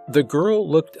 The girl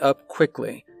looked up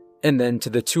quickly, and then to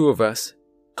the two of us,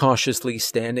 cautiously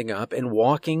standing up and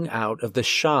walking out of the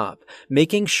shop,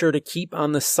 making sure to keep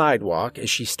on the sidewalk as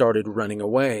she started running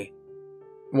away.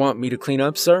 "Want me to clean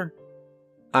up, sir?"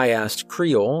 I asked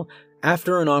Creole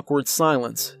after an awkward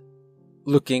silence.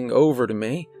 Looking over to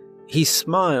me, he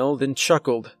smiled and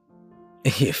chuckled.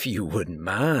 "If you wouldn't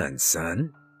mind,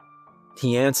 son,"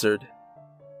 he answered,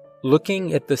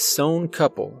 looking at the sewn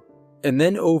couple and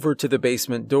then over to the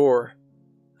basement door.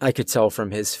 I could tell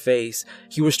from his face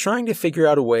he was trying to figure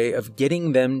out a way of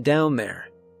getting them down there.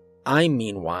 I,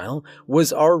 meanwhile,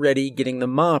 was already getting the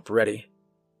mop ready.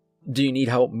 "Do you need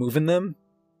help moving them?"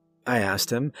 I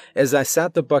asked him as I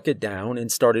sat the bucket down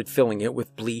and started filling it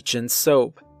with bleach and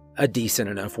soap. A decent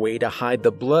enough way to hide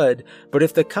the blood, but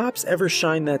if the cops ever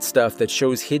shine that stuff that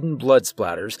shows hidden blood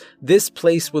splatters, this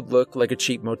place would look like a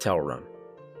cheap motel room.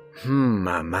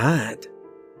 I might,"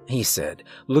 he said,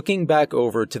 looking back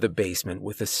over to the basement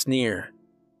with a sneer.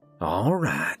 "All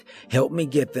right, help me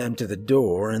get them to the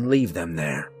door and leave them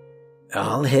there.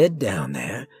 I'll head down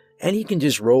there, and you can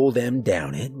just roll them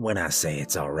down it when I say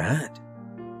it's all right."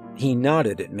 He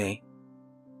nodded at me.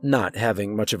 Not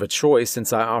having much of a choice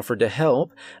since I offered to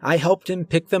help, I helped him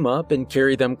pick them up and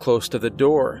carry them close to the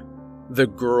door, the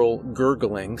girl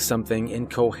gurgling something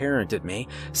incoherent at me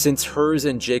since hers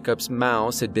and Jacob's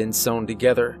mouths had been sewn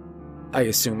together. I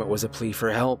assume it was a plea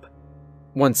for help.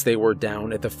 Once they were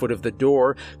down at the foot of the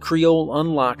door, Creole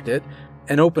unlocked it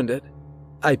and opened it.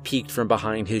 I peeked from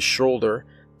behind his shoulder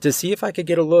to see if I could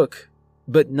get a look,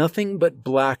 but nothing but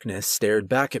blackness stared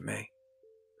back at me.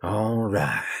 "All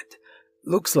right.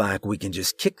 Looks like we can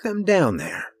just kick them down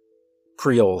there,"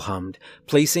 Creole hummed,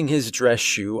 placing his dress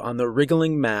shoe on the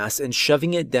wriggling mass and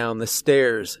shoving it down the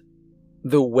stairs.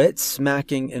 The wet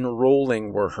smacking and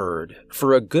rolling were heard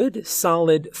for a good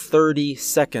solid 30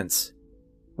 seconds.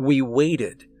 We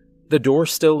waited, the door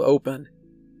still open.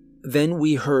 Then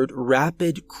we heard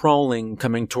rapid crawling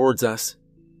coming towards us.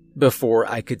 Before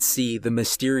I could see the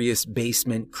mysterious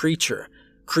basement creature,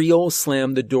 Creole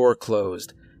slammed the door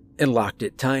closed and locked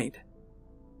it tight.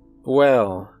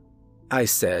 "Well," I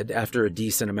said after a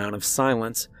decent amount of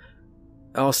silence,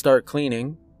 "I'll start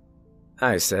cleaning,"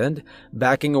 I said,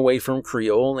 backing away from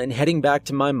Creole and heading back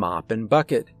to my mop and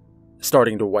bucket,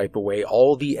 starting to wipe away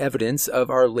all the evidence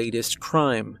of our latest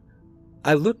crime.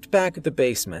 I looked back at the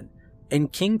basement,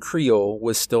 and King Creole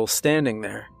was still standing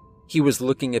there. He was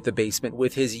looking at the basement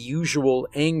with his usual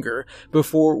anger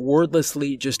before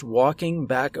wordlessly just walking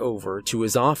back over to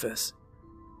his office.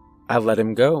 I let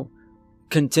him go,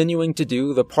 continuing to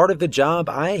do the part of the job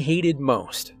I hated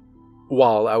most.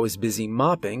 While I was busy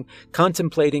mopping,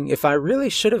 contemplating if I really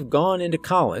should have gone into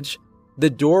college, the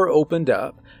door opened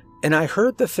up, and I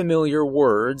heard the familiar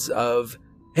words of,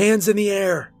 "Hands in the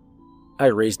air!" I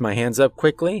raised my hands up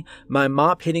quickly, my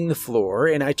mop hitting the floor,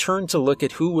 and I turned to look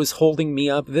at who was holding me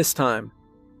up this time.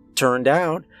 Turned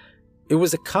out, it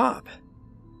was a cop.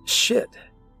 Shit.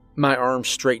 My arm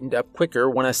straightened up quicker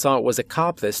when I saw it was a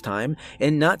cop this time,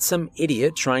 and not some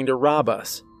idiot trying to rob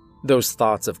us. Those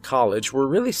thoughts of college were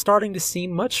really starting to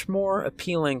seem much more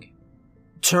appealing.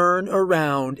 "Turn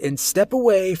around and step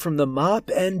away from the mop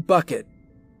and bucket,"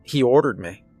 he ordered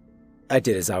me. I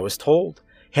did as I was told,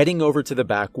 heading over to the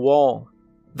back wall.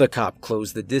 The cop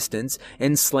closed the distance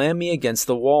and slammed me against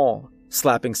the wall,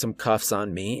 slapping some cuffs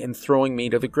on me and throwing me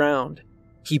to the ground.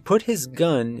 He put his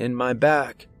gun in my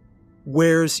back.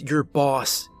 "Where's your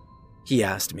boss?" he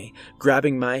asked me,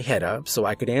 grabbing my head up so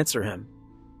I could answer him.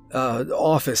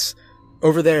 Office.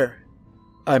 Over there."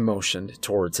 I motioned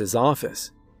towards his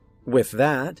office. With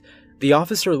that, the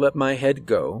officer let my head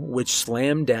go, which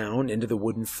slammed down into the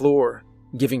wooden floor,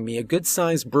 giving me a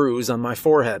good-sized bruise on my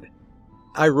forehead.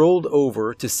 I rolled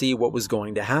over to see what was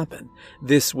going to happen.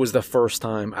 This was the first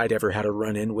time I'd ever had a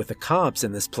run-in with the cops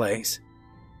in this place.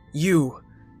 "You,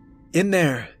 in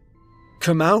there,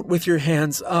 come out with your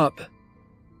hands up,"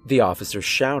 the officer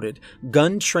shouted,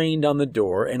 gun trained on the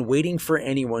door and waiting for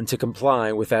anyone to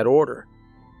comply with that order.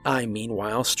 I,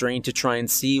 meanwhile, strained to try and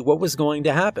see what was going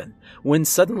to happen, when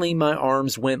suddenly my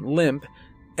arms went limp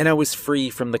and I was free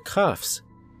from the cuffs.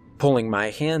 Pulling my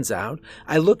hands out,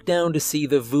 I looked down to see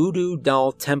the voodoo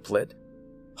doll template,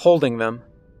 holding them.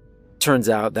 Turns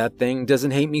out that thing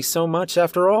doesn't hate me so much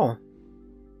after all.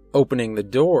 Opening the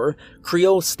door,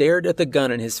 Creole stared at the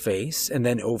gun in his face and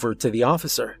then over to the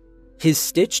officer, his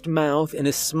stitched mouth in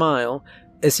a smile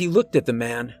as he looked at the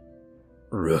man.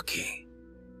 "Rookie,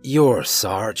 your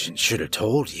sergeant should have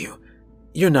told you.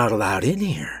 You're not allowed in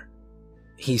here."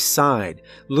 He sighed,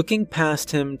 looking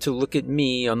past him to look at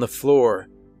me on the floor.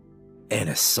 "And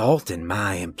assaulting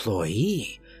my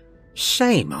employee.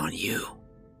 Shame on you."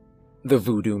 The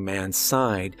voodoo man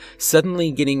sighed,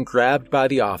 suddenly getting grabbed by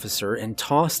the officer and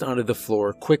tossed onto the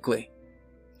floor quickly.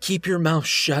 "Keep your mouth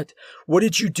shut. What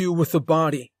did you do with the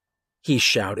body?" he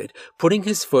shouted, putting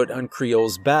his foot on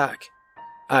Creole's back.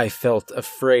 I felt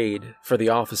afraid for the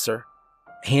officer.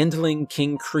 Handling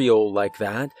King Creole like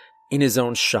that, in his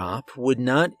own shop, would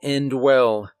not end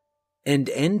well. And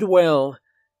end well,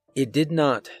 it did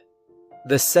not.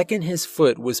 The second his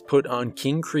foot was put on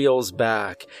King Creole's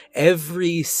back,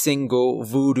 every single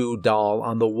voodoo doll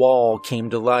on the wall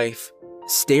came to life,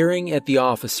 staring at the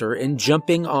officer and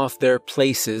jumping off their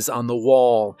places on the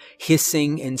wall,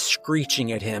 hissing and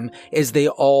screeching at him as they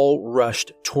all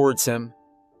rushed towards him.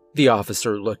 The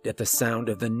officer looked at the sound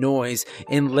of the noise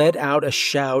and let out a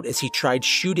shout as he tried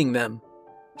shooting them.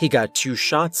 He got 2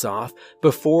 shots off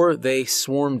before they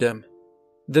swarmed him.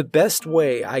 The best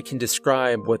way I can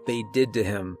describe what they did to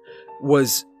him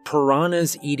was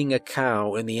piranhas eating a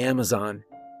cow in the Amazon.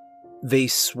 They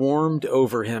swarmed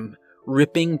over him,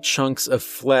 ripping chunks of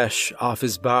flesh off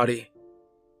his body.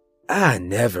 "I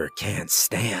never can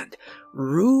stand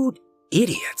rude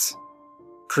idiots,"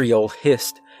 Creole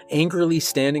hissed, angrily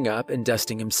standing up and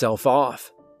dusting himself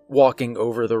off, walking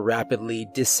over the rapidly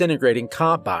disintegrating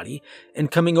cop body and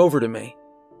coming over to me.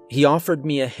 He offered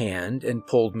me a hand and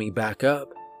pulled me back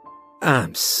up.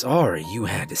 "I'm sorry you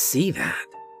had to see that."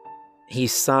 He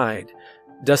sighed,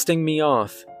 dusting me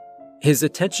off. His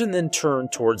attention then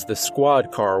turned towards the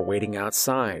squad car waiting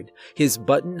outside, his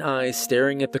button eyes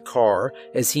staring at the car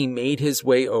as he made his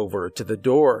way over to the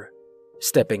door.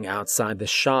 Stepping outside the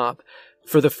shop,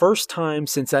 for the first time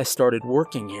since I started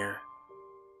working here,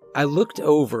 I looked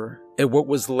over at what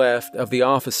was left of the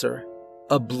officer,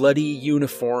 a bloody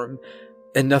uniform,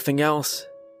 and nothing else.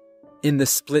 In the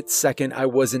split second I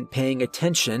wasn't paying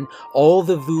attention, all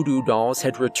the voodoo dolls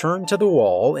had returned to the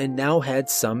wall and now had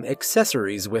some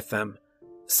accessories with them.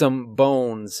 Some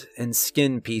bones and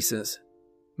skin pieces.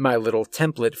 My little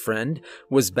template friend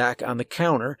was back on the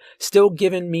counter, still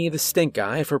giving me the stink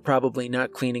eye for probably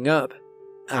not cleaning up.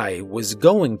 I was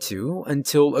going to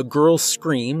until a girl's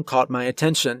scream caught my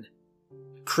attention.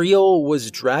 Creole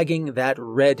was dragging that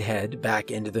redhead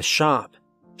back into the shop.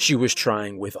 She was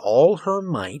trying with all her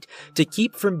might to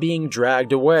keep from being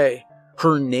dragged away,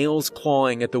 her nails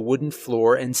clawing at the wooden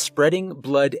floor and spreading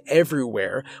blood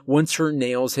everywhere once her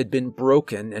nails had been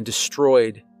broken and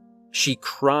destroyed. She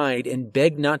cried and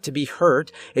begged not to be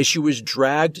hurt as she was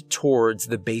dragged towards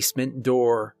the basement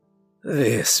door.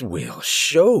 "This will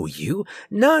show you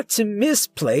not to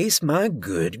misplace my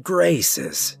good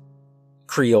graces,"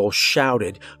 Creole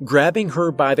shouted, grabbing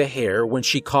her by the hair when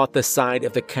she caught the side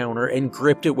of the counter and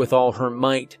gripped it with all her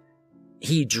might.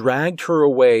 He dragged her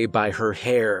away by her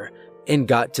hair and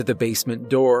got to the basement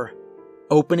door,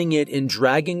 opening it and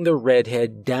dragging the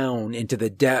redhead down into the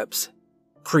depths.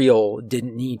 Creole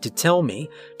didn't need to tell me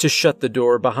to shut the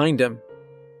door behind him.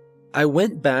 I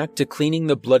went back to cleaning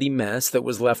the bloody mess that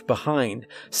was left behind,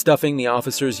 stuffing the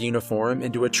officer's uniform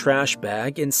into a trash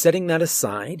bag and setting that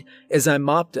aside as I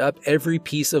mopped up every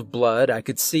piece of blood I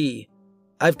could see.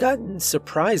 I've gotten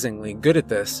surprisingly good at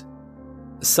this.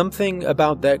 Something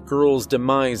about that girl's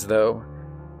demise, though,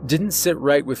 didn't sit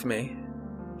right with me.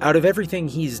 Out of everything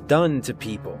he's done to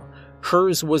people,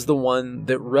 hers was the one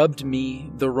that rubbed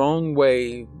me the wrong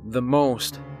way the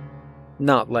most.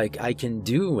 Not like I can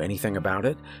do anything about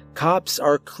it. Cops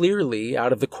are clearly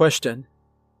out of the question.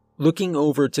 Looking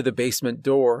over to the basement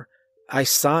door, I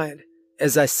sighed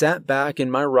as I sat back in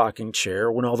my rocking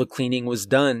chair when all the cleaning was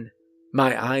done,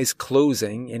 my eyes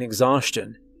closing in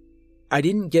exhaustion. I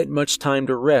didn't get much time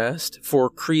to rest, for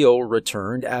Creole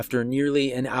returned after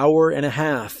nearly an hour and a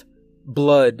half,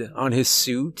 blood on his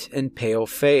suit and pale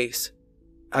face.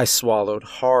 I swallowed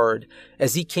hard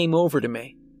as he came over to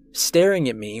me, staring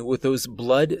at me with those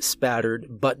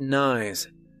blood-spattered button eyes.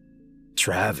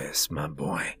 "Travis, my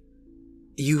boy,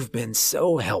 you've been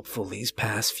so helpful these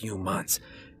past few months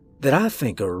that I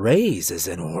think a raise is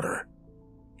in order."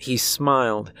 He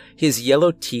smiled, his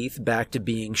yellow teeth back to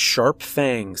being sharp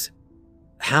fangs.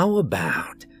 "How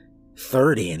about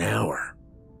 30 an hour?"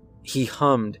 He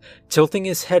hummed, tilting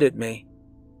his head at me.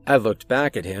 I looked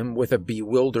back at him with a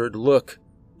bewildered look,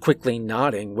 quickly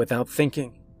nodding without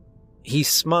thinking. He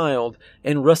smiled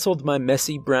and rustled my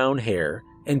messy brown hair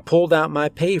and pulled out my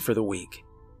pay for the week.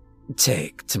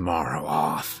 "Take tomorrow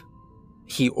off,"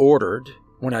 he ordered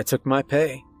when I took my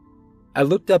pay. I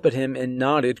looked up at him and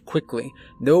nodded quickly.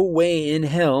 No way in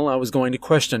hell I was going to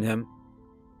question him.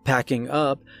 Packing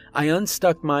up, I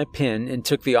unstuck my pin and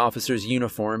took the officer's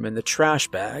uniform in the trash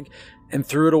bag and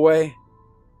threw it away.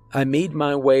 I made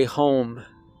my way home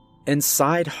and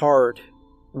sighed hard,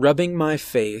 rubbing my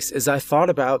face as I thought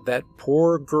about that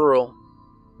poor girl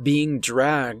being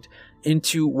dragged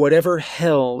into whatever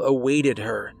hell awaited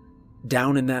her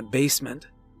down in that basement.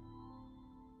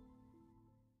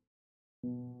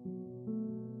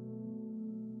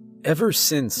 Ever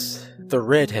since the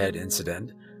redhead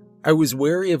incident, I was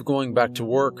wary of going back to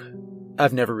work.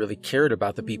 I've never really cared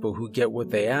about the people who get what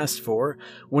they asked for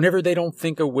whenever they don't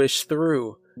think a wish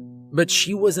through. But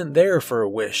she wasn't there for a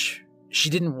wish. She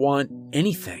didn't want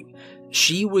anything.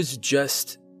 She was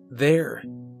just there.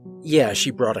 Yeah,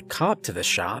 she brought a cop to the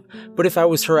shop, but if I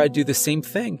was her, I'd do the same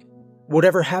thing.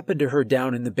 Whatever happened to her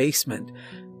down in the basement,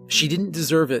 she didn't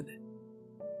deserve it.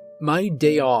 My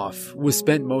day off was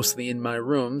spent mostly in my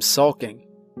room, sulking,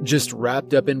 just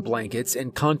wrapped up in blankets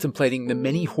and contemplating the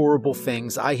many horrible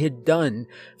things I had done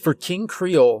for King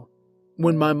Creole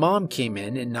when my mom came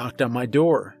in and knocked on my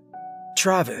door.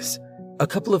 "Travis, a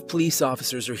couple of police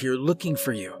officers are here looking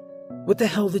for you. What the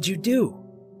hell did you do?"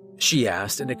 she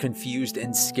asked in a confused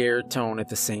and scared tone at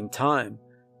the same time.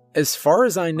 As far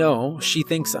as I know, she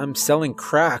thinks I'm selling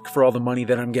crack for all the money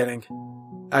that I'm getting.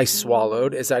 I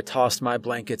swallowed as I tossed my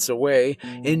blankets away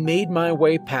and made my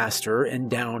way past her and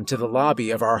down to the lobby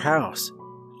of our house.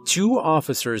 2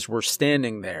 officers were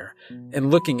standing there and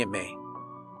looking at me.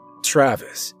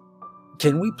 "Travis,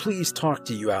 can we please talk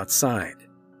to you outside?"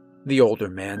 the older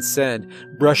man said,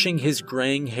 brushing his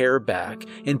graying hair back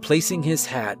and placing his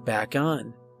hat back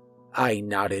on. I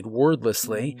nodded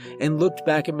wordlessly and looked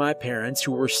back at my parents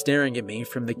who were staring at me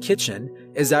from the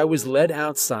kitchen as I was led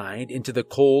outside into the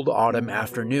cold autumn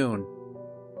afternoon.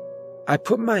 I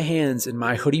put my hands in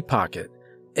my hoodie pocket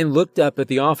and looked up at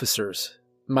the officers,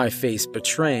 my face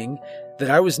betraying that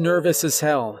I was nervous as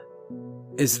hell.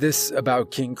 "Is this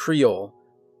about King Creole?"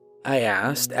 I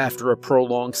asked after a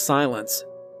prolonged silence.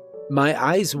 My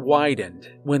eyes widened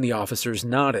when the officers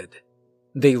nodded.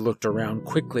 They looked around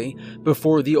quickly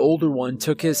before the older one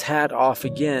took his hat off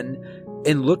again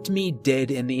and looked me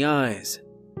dead in the eyes.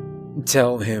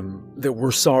 "Tell him that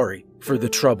we're sorry for the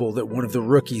trouble that one of the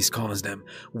rookies caused him.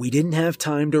 We didn't have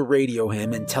time to radio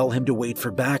him and tell him to wait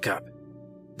for backup,"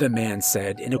 the man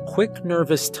said in a quick,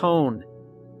 nervous tone.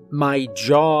 My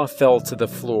jaw fell to the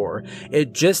floor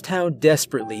at just how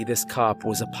desperately this cop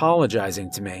was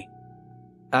apologizing to me.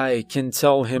 "I can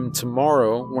tell him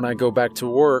tomorrow when I go back to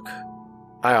work,"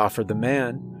 I offered the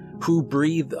man, who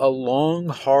breathed a long,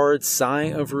 hard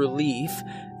sigh of relief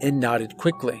and nodded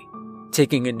quickly,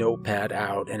 taking a notepad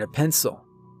out and a pencil.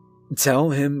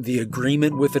 "Tell him the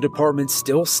agreement with the department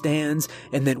still stands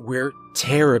and that we're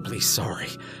terribly sorry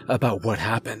about what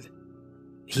happened,"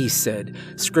 he said,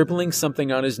 scribbling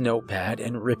something on his notepad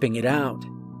and ripping it out.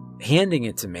 Handing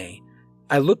it to me,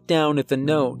 I looked down at the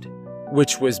note,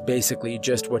 which was basically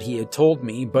just what he had told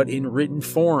me but in written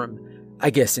form, I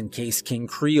guess in case King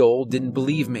Creole didn't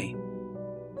believe me.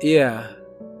 "Yeah,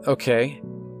 okay."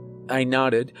 I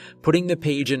nodded, putting the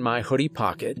page in my hoodie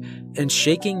pocket and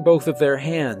shaking both of their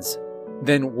hands,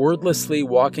 then wordlessly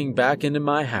walking back into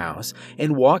my house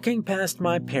and walking past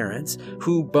my parents,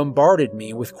 who bombarded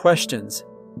me with questions.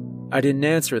 I didn't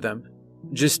answer them,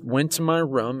 just went to my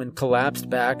room and collapsed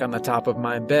back on the top of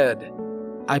my bed.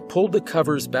 I pulled the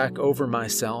covers back over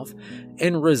myself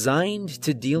and resigned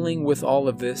to dealing with all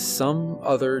of this some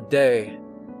other day.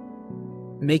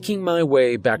 Making my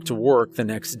way back to work the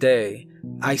next day,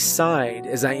 I sighed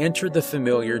as I entered the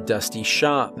familiar dusty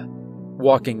shop.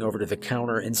 Walking over to the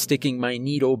counter and sticking my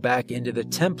needle back into the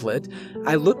template,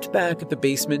 I looked back at the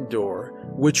basement door,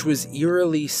 which was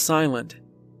eerily silent.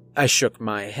 I shook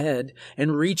my head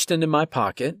and reached into my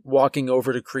pocket, walking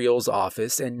over to Creole's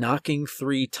office and knocking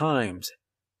 3 times.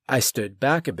 I stood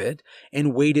back a bit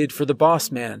and waited for the boss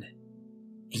man.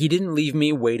 He didn't leave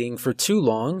me waiting for too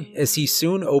long, as he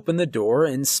soon opened the door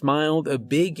and smiled a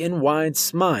big and wide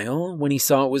smile when he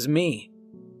saw it was me.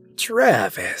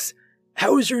 "Travis,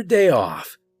 how was your day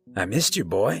off? I missed you,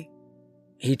 boy."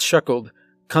 He chuckled,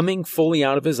 coming fully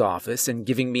out of his office and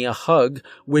giving me a hug,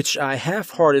 which I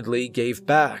half-heartedly gave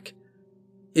back.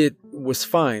 "It was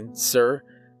fine, sir.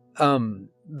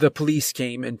 The police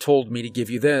came and told me to give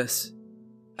you this,"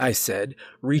 I said,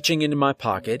 reaching into my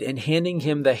pocket and handing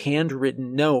him the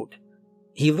handwritten note.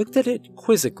 He looked at it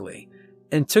quizzically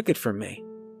and took it from me,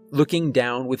 looking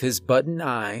down with his button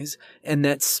eyes and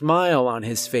that smile on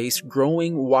his face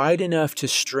growing wide enough to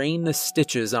strain the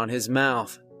stitches on his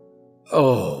mouth.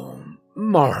 "Oh,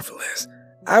 marvelous.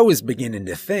 I was beginning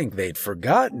to think they'd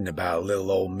forgotten about little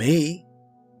old me."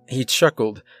 He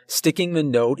chuckled, sticking the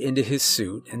note into his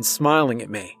suit and smiling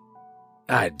at me.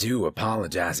 "I do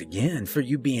apologize again for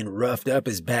you being roughed up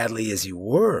as badly as you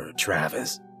were,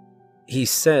 Travis," he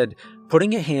said,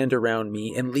 putting a hand around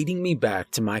me and leading me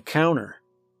back to my counter.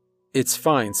 "It's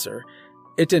fine, sir.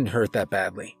 It didn't hurt that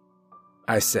badly,"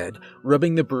 I said,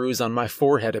 rubbing the bruise on my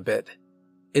forehead a bit.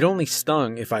 "It only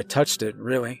stung if I touched it,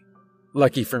 really.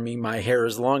 Lucky for me, my hair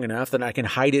is long enough that I can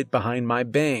hide it behind my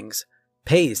bangs.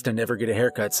 Pays to never get a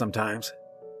haircut sometimes."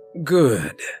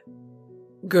 Good.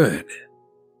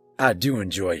 I do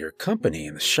enjoy your company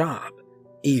in the shop.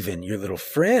 Even your little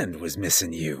friend was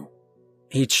missing you."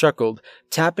 He chuckled,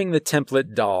 tapping the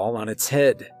template doll on its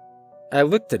head. I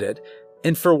looked at it,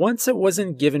 and for once it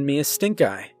wasn't giving me a stink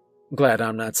eye. Glad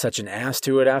I'm not such an ass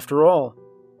to it after all.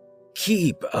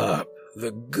 "Keep up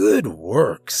the good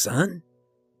work, son,"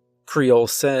 Creole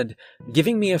said,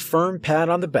 giving me a firm pat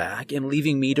on the back and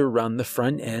leaving me to run the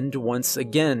front end once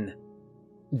again.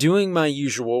 Doing my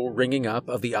usual ringing up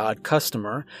of the odd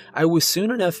customer, I was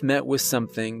soon enough met with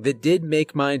something that did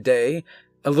make my day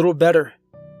a little better.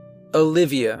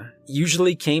 Olivia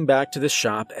usually came back to the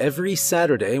shop every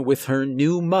Saturday with her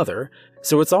new mother,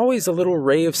 so it's always a little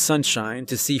ray of sunshine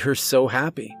to see her so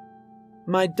happy.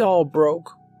 "My doll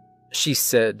broke," she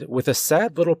said with a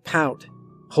sad little pout,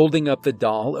 holding up the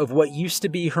doll of what used to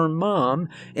be her mom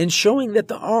and showing that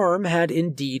the arm had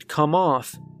indeed come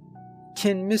off.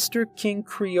 "Can Mr. King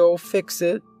Creole fix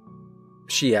it?"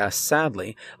 she asked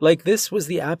sadly, like this was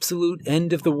the absolute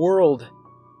end of the world.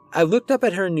 I looked up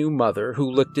at her new mother,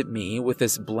 who looked at me with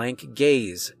this blank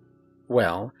gaze.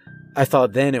 Well, I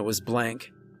thought then it was blank.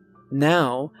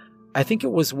 Now, I think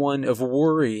it was one of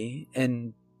worry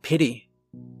and pity.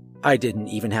 I didn't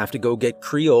even have to go get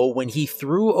Creole when he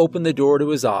threw open the door to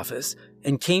his office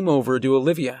and came over to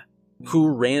Olivia, who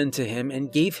ran to him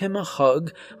and gave him a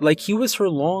hug like he was her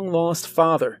long-lost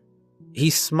father. He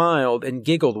smiled and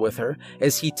giggled with her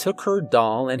as he took her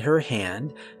doll in her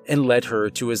hand and led her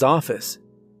to his office.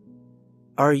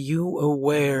 Are you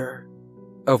aware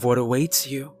of what awaits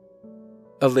you?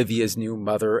 Olivia's new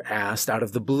mother asked out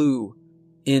of the blue,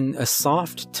 in a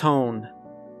soft tone.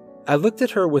 I looked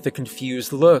at her with a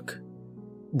confused look.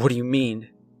 What do you mean?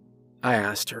 I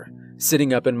asked her,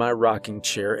 sitting up in my rocking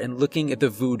chair and looking at the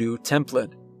VOODOO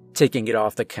template, taking it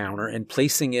off the counter and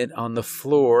placing it on the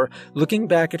floor, looking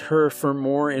back at her for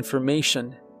more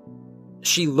information.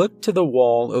 She looked to the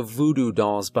wall of VOODOO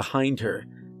dolls behind her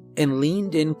and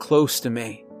leaned in close to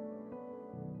me.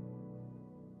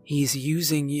 He's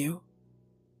using you.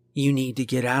 You need to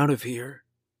get out of here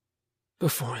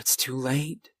before it's too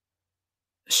late,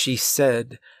 she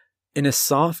said in a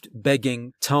soft,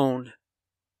 begging tone.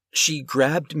 She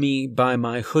grabbed me by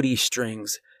my hoodie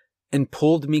strings and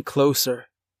pulled me closer.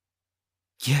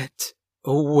 Get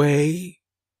away,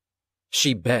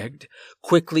 she begged,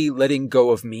 quickly letting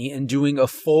go of me and doing a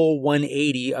full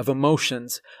 180 of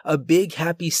emotions, a big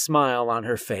happy smile on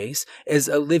her face as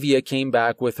Olivia came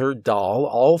back with her doll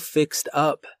all fixed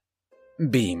up.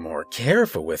 Be more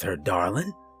careful with her,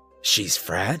 darling. She's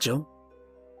fragile,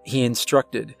 he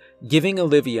instructed, giving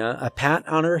Olivia a pat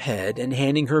on her head and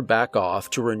handing her back off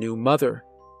to her new mother.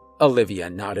 Olivia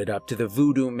nodded up to the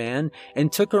VOODOO man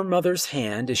and took her mother's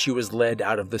hand as she was led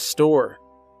out of the store.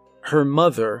 Her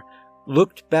mother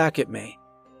looked back at me,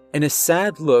 and a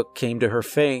sad look came to her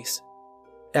face.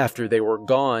 After they were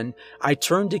gone, I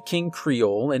turned to King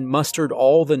Creole and mustered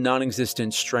all the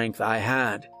non-existent strength I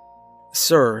had.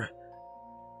 Sir,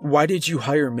 why did you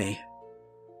hire me?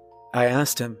 I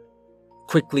asked him,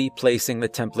 quickly placing the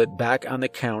template back on the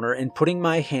counter and putting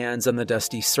my hands on the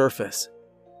dusty surface.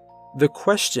 The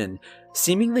question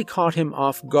seemingly caught him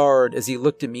off guard as he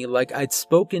looked at me like I'd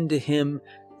spoken to him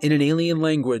in an alien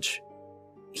language.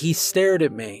 He stared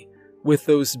at me with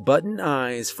those button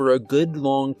eyes for a good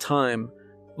long time,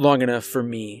 long enough for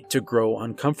me to grow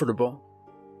uncomfortable.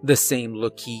 The same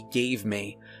look he gave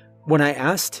me when I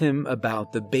asked him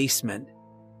about the basement.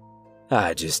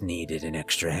 I just needed an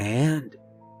extra hand,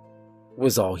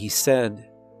 was all he said.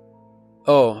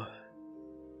 Oh,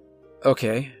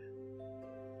 okay.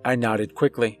 I nodded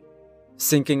quickly,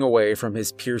 sinking away from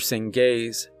his piercing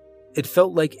gaze. It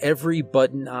felt like every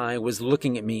button eye was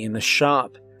looking at me in the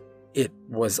shop. It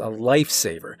was a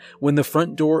lifesaver when the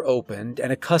front door opened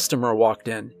and a customer walked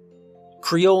in.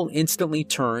 Creole instantly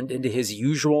turned into his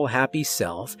usual happy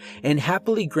self and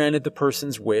happily granted the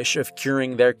person's wish of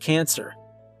curing their cancer.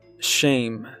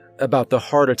 Shame about the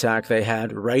heart attack they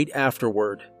had right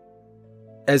afterward.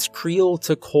 As Creole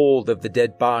took hold of the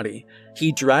dead body,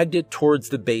 he dragged it towards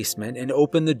the basement and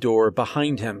opened the door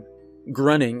behind him,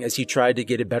 grunting as he tried to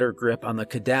get a better grip on the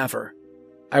cadaver.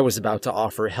 I was about to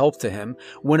offer help to him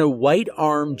when a white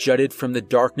arm jutted from the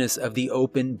darkness of the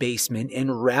open basement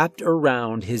and wrapped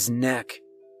around his neck.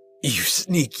 You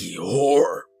sneaky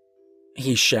whore,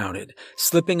 he shouted,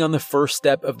 slipping on the first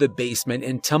step of the basement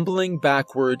and tumbling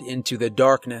backward into the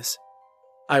darkness.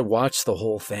 I watched the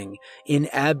whole thing in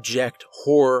abject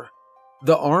horror.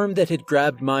 The arm that had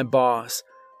grabbed my boss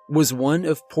was one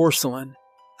of porcelain.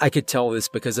 I could tell this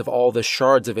because of all the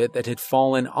shards of it that had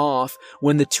fallen off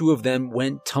when the two of them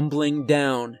went tumbling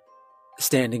down.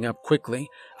 Standing up quickly,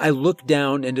 I looked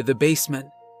down into the basement.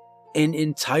 An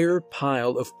entire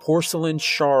pile of porcelain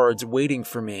shards waiting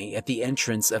for me at the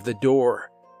entrance of the door.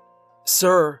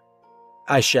 Sir,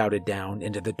 I shouted down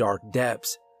into the dark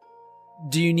depths.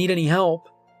 Do you need any help?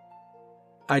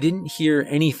 I didn't hear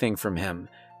anything from him,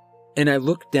 and I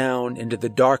looked down into the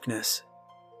darkness.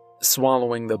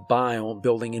 Swallowing the bile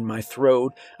building in my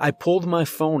throat, I pulled my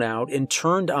phone out and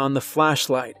turned on the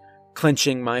flashlight,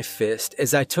 clenching my fist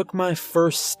as I took my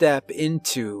first step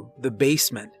into the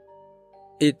basement.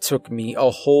 It took me a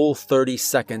whole 30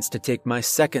 seconds to take my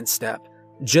second step,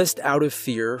 just out of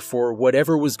fear for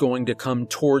whatever was going to come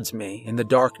towards me in the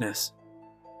darkness.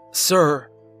 Sir,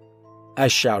 I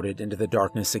shouted into the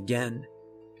darkness again,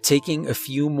 taking a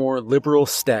few more liberal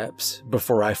steps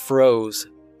before I froze.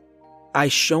 I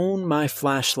shone my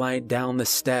flashlight down the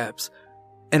steps,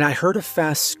 and I heard a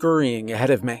fast scurrying ahead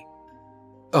of me.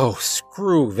 Oh,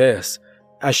 screw this,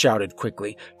 I shouted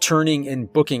quickly, turning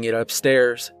and booking it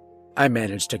upstairs. I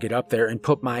managed to get up there and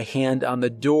put my hand on the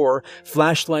door,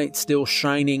 flashlight still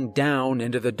shining down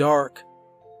into the dark.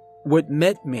 What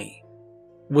met me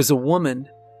was a woman,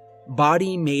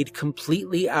 body made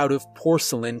completely out of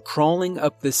porcelain, crawling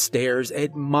up the stairs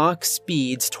at mock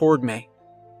speeds toward me.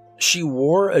 She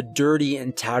wore a dirty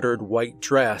and tattered white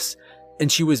dress,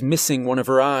 and she was missing one of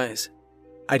her eyes.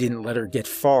 I didn't let her get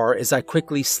far as I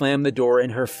quickly slammed the door in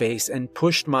her face and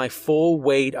pushed my full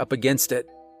weight up against it.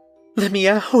 Let me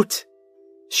out,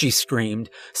 she screamed,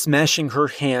 smashing her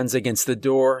hands against the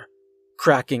door.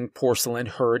 cracking porcelain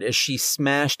heard as she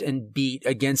smashed and beat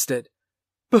against it.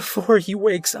 "Before he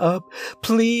wakes up,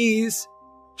 please,"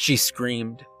 she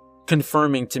screamed,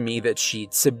 confirming to me that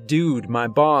she'd subdued my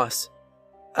boss.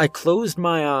 I closed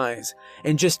my eyes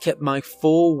and just kept my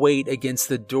full weight against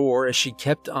the door as she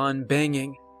kept on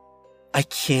banging. "I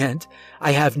can't.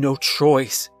 I have no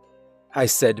choice," I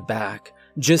said back,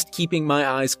 just keeping my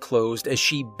eyes closed as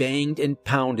she banged and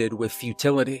pounded with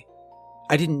futility.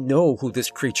 I didn't know who this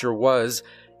creature was,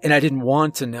 and I didn't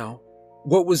want to know.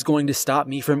 What was going to stop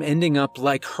me from ending up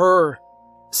like her?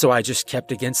 So I just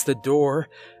kept against the door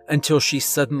until she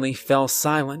suddenly fell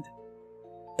silent.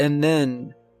 And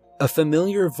then a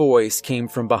familiar voice came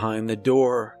from behind the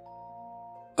door.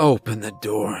 "Open the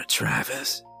door,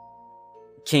 Travis,"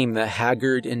 came the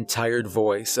haggard and tired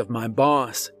voice of my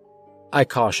boss. I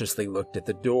cautiously looked at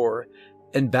the door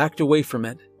and backed away from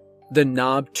it, the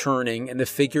knob turning and the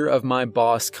figure of my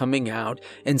boss coming out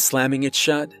and slamming it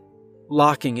shut,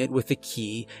 locking it with the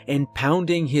key and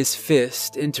pounding his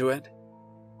fist into it.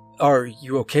 "Are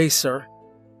you okay, sir?"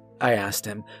 I asked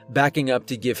him, backing up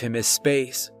to give him his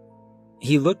space.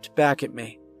 He looked back at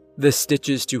me, the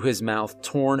stitches to his mouth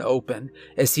torn open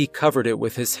as he covered it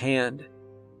with his hand.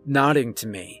 Nodding to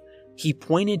me, he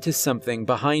pointed to something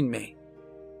behind me.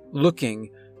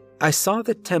 Looking, I saw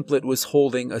the template was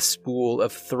holding a spool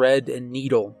of thread and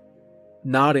needle.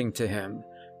 Nodding to him,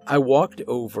 I walked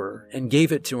over and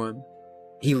gave it to him.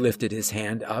 He lifted his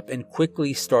hand up and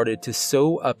quickly started to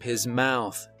sew up his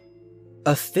mouth.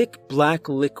 A thick black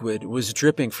liquid was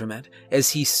dripping from it as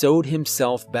he sewed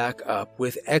himself back up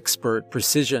with expert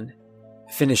precision,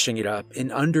 finishing it up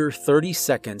in under 30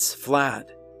 seconds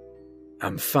flat.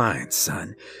 "I'm fine,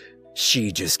 son.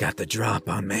 She just got the drop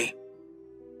on me,"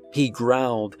 he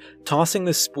growled, tossing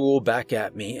the spool back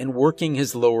at me and working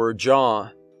his lower jaw.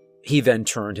 He then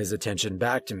turned his attention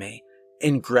back to me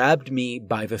and grabbed me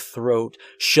by the throat,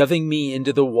 shoving me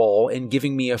into the wall and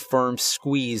giving me a firm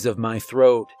squeeze of my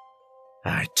throat.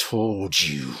 "I told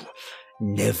you,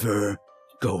 never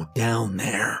go down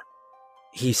there,"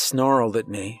 he snarled at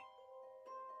me.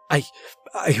 I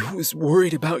was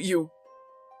worried about you,"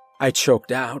 I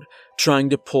choked out, trying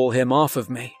to pull him off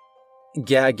of me,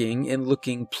 gagging and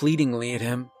looking pleadingly at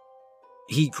him.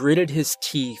 He gritted his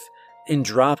teeth and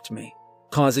dropped me,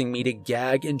 causing me to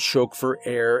gag and choke for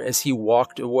air as he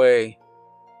walked away.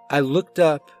 I looked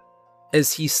up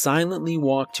as he silently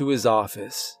walked to his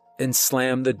office and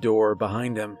slammed the door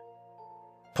behind him.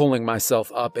 Pulling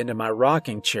myself up into my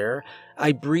rocking chair,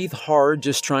 I breathed hard,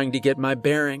 just trying to get my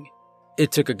bearing.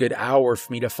 It took a good hour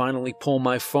for me to finally pull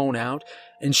my phone out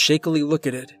and shakily look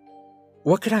at it.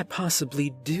 What could I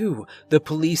possibly do? The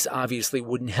police obviously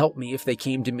wouldn't help me if they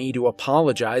came to me to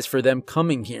apologize for them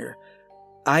coming here.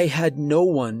 I had no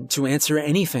one to answer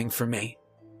anything for me.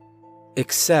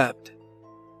 Except,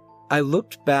 I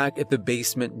looked back at the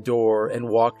basement door and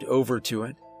walked over to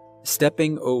it,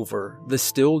 stepping over the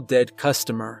still dead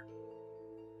customer.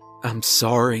 "I'm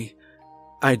sorry.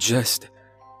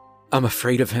 I'm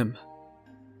afraid of him.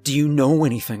 Do you know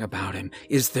anything about him?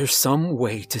 Is there some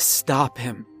way to stop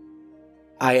him?"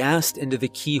 I asked into the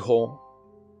keyhole.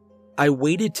 I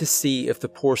waited to see if the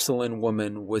porcelain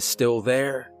woman was still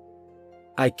there.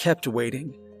 I kept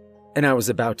waiting, and I was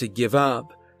about to give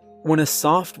up when a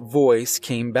soft voice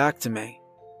came back to me.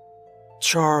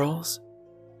 "Charles,"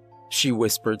 she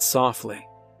whispered softly.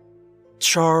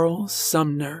 "Charles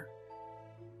Sumner,"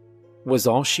 was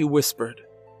all she whispered.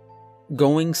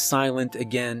 Going silent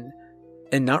again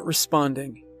and not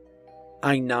responding,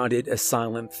 I nodded a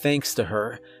silent thanks to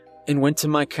her and went to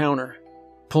my counter,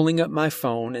 pulling up my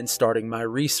phone and starting my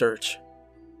research.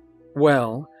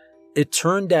 Well, it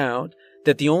turned out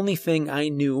that the only thing I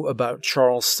knew about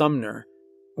Charles Sumner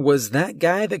was that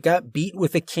guy that got beat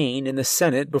with a cane in the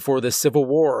Senate before the Civil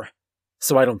War,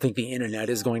 so I don't think the internet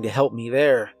is going to help me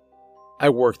there. I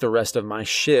worked the rest of my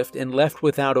shift and left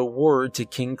without a word to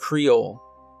King Creole.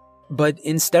 But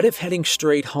instead of heading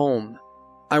straight home,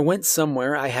 I went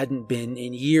somewhere I hadn't been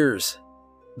in years.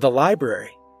 The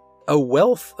library. A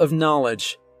wealth of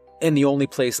knowledge, and the only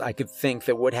place I could think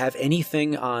that would have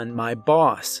anything on my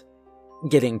boss.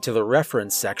 Getting to the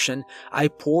reference section, I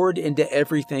poured into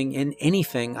everything and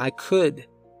anything I could.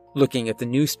 Looking at the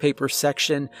newspaper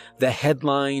section, the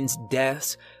headlines,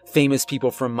 deaths, famous people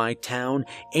from my town,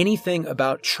 anything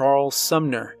about Charles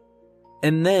Sumner.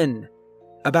 And then,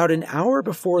 about an hour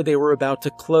before they were about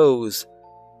to close,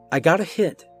 I got a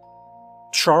hit.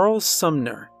 Charles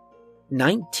Sumner,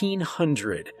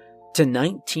 1900 to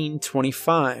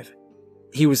 1925.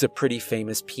 He was a pretty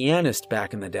famous pianist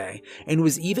back in the day, and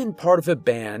was even part of a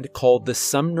band called the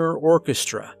Sumner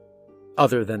Orchestra.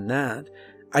 Other than that,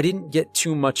 I didn't get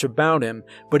too much about him,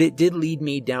 but it did lead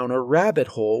me down a rabbit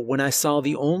hole when I saw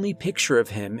the only picture of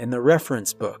him in the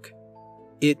reference book.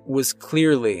 It was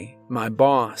clearly my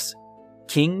boss,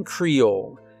 King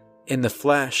Creole, in the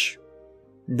flesh.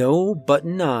 No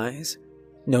button eyes,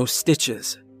 no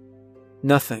stitches,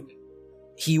 nothing.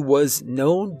 He was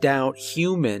no doubt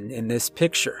human in this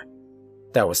picture.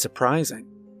 That was surprising.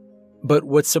 But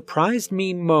what surprised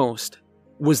me most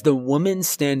was the woman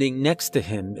standing next to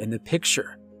him in the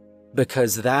picture,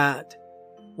 because that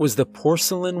was the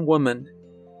porcelain woman.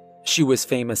 She was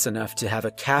famous enough to have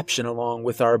a caption along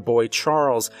with our boy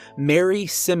Charles, Mary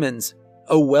Simmons,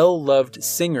 a well-loved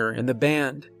singer in the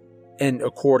band, and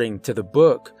according to the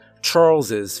book,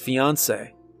 Charles's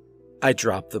fiancée. I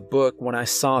dropped the book when I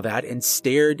saw that and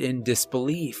stared in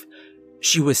disbelief.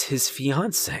 She was his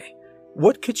fiancée.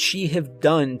 What could she have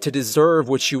done to deserve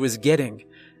what she was getting?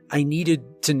 I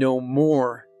needed to know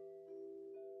more.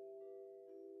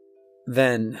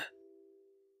 Then,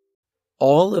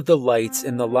 all of the lights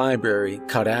in the library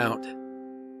cut out.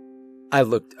 I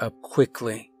looked up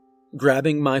quickly,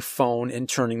 grabbing my phone and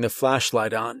turning the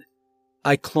flashlight on.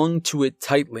 I clung to it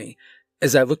tightly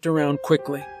as I looked around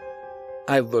quickly.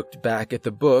 I looked back at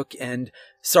the book and,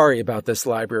 sorry about this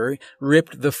library,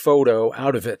 ripped the photo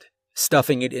out of it,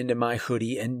 stuffing it into my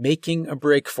hoodie and making a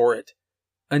break for it,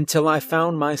 until I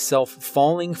found myself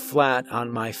falling flat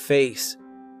on my face.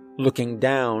 Looking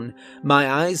down, my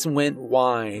eyes went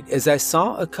wide as I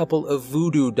saw a couple of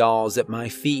voodoo dolls at my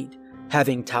feet,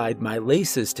 having tied my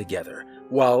laces together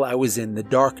while I was in the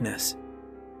darkness.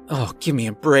 "Oh, give me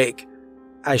a break,"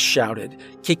 I shouted,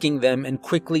 kicking them and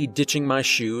quickly ditching my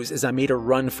shoes as I made a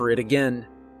run for it again.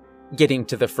 Getting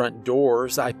to the front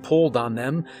doors, I pulled on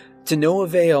them, to no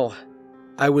avail.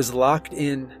 I was locked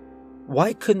in.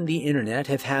 Why couldn't the internet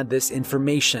have had this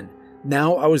information?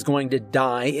 Now I was going to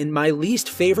die in my least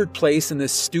favorite place in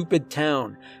this stupid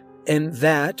town, and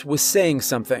that was saying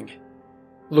something.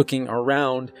 Looking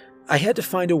around, I had to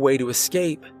find a way to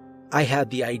escape. I had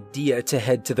the idea to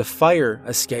head to the fire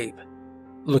escape.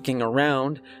 Looking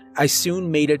around, I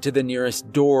soon made it to the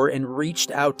nearest door and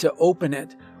reached out to open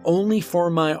it, only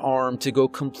for my arm to go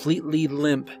completely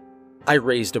limp. I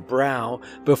raised a brow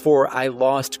before I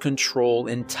lost control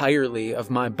entirely of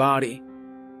my body.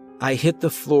 I hit the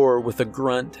floor with a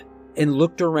grunt and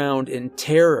looked around in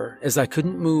terror as I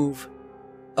couldn't move.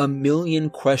 A million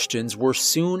questions were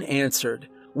soon answered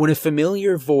when a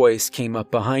familiar voice came up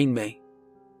behind me.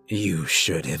 "You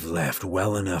should have left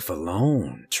well enough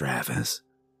alone, Travis."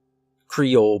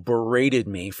 Creole berated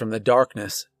me from the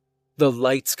darkness, the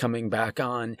lights coming back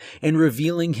on and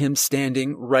revealing him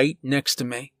standing right next to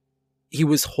me. He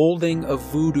was holding a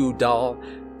voodoo doll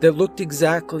that looked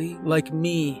exactly like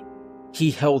me.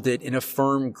 He held it in a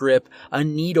firm grip, a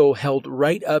needle held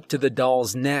right up to the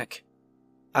doll's neck.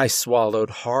 I swallowed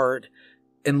hard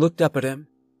and looked up at him.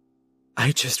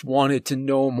 "I just wanted to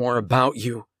know more about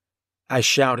you," I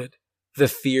shouted, the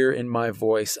fear in my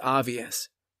voice obvious.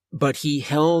 But he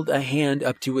held a hand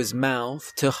up to his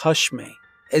mouth to hush me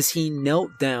as he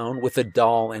knelt down with a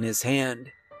doll in his hand.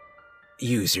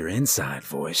 "Use your inside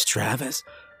voice, Travis.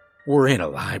 We're in a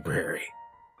library."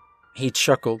 He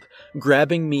chuckled,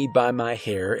 grabbing me by my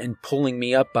hair and pulling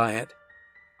me up by it.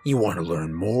 "You want to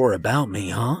learn more about me,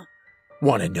 huh?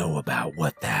 Want to know about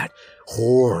what that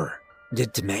whore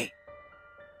did to me?"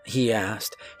 He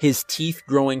asked, his teeth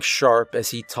growing sharp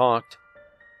as he talked.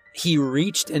 He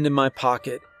reached into my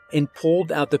pocket and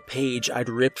pulled out the page I'd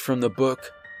ripped from the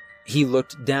book. He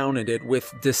looked down at it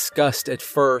with disgust at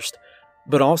first,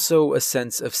 but also a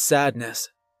sense of sadness.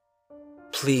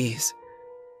 "Please,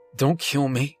 don't kill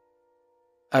me,"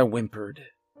 I whimpered,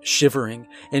 shivering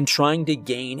and trying to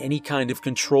gain any kind of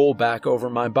control back over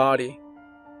my body.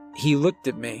 He looked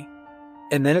at me,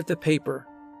 and then at the paper,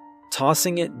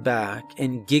 tossing it back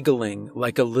and giggling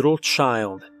like a little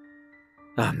child.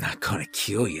 "I'm not gonna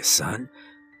kill you, son.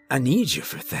 I need you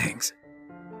for things,"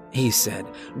 he said,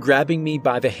 grabbing me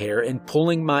by the hair and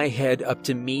pulling my head up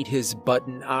to meet his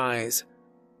button eyes.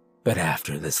 "But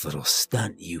after this little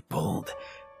stunt you pulled,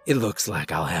 it looks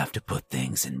like I'll have to put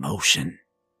things in motion."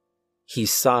 He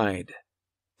sighed,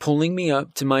 pulling me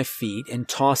up to my feet and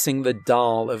tossing the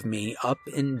doll of me up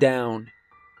and down.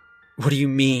 "What do you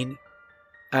mean?"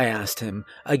 I asked him,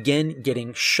 again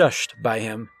getting shushed by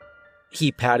him.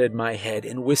 He patted my head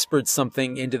and whispered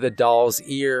something into the doll's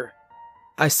ear.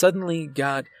 I suddenly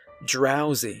got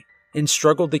drowsy and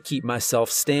struggled to keep myself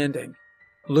standing,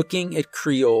 looking at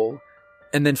Creole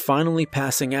and then finally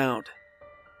passing out.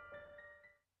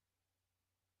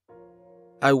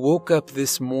 I woke up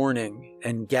this morning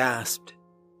and gasped,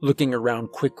 looking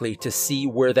around quickly to see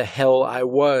where the hell I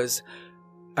was.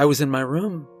 I was in my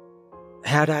room.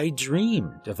 Had I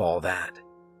dreamed of all that?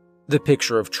 The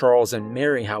picture of Charles and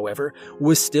Mary, however,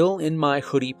 was still in my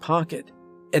hoodie pocket,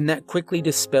 and that quickly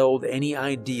dispelled any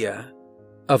idea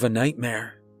of a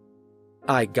nightmare.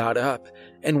 I got up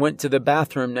and went to the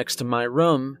bathroom next to my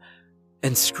room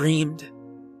and screamed,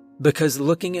 because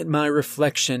looking at my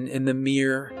reflection in the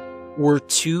mirror were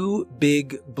 2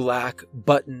 big black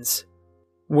buttons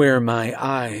where my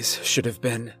eyes should have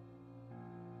been.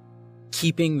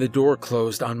 Keeping the door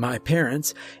closed on my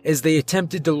parents as they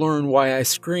attempted to learn why I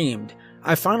screamed,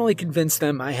 I finally convinced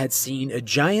them I had seen a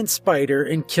giant spider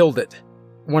and killed it.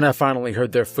 When I finally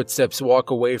heard their footsteps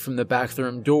walk away from the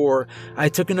bathroom door, I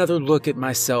took another look at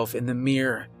myself in the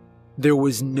mirror. There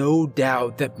was no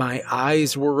doubt that my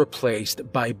eyes were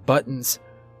replaced by buttons.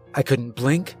 I couldn't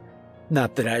blink,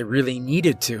 not that I really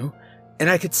needed to, and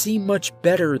I could see much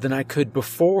better than I could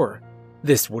before.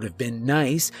 This would have been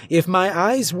nice if my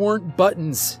eyes weren't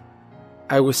buttons.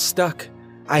 I was stuck.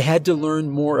 I had to learn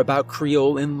more about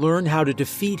Creole and learn how to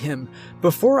defeat him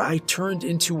before I turned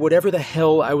into whatever the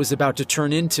hell I was about to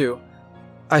turn into.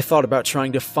 I thought about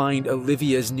trying to find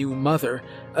Olivia's new mother.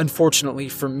 Unfortunately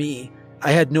for me,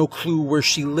 I had no clue where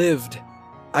she lived.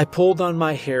 I pulled on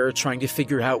my hair trying to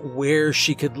figure out where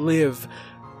she could live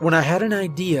when I had an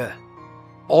idea.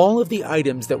 All of the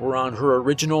items that were on her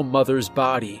original mother's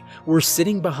body were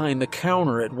sitting behind the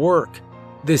counter at work.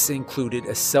 This included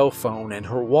a cell phone and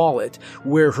her wallet,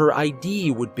 where her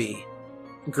ID would be.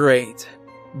 Great.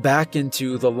 Back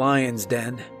into the lion's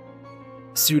den.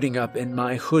 Suiting up in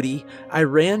my hoodie, I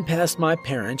ran past my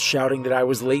parents shouting that I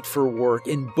was late for work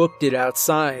and booked it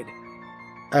outside.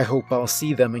 I hope I'll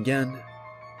see them again.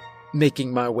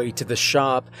 Making my way to the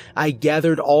shop, I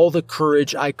gathered all the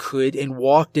courage I could and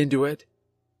walked into it.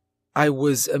 I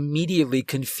was immediately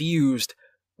confused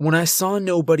when I saw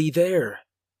nobody there.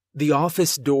 The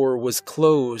office door was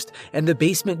closed and the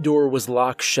basement door was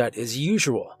locked shut as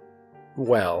usual.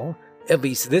 Well, at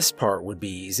least this part would be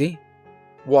easy.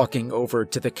 Walking over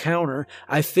to the counter,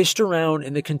 I fished around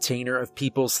in the container of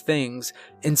people's things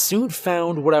and soon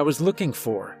found what I was looking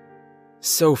for.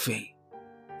 Sophie,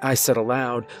 I said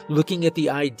aloud, looking at the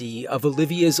ID of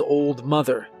Olivia's old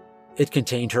mother. It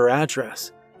contained her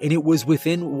address, and it was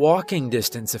within walking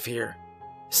distance of here.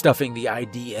 Stuffing the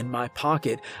ID in my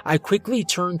pocket, I quickly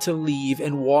turned to leave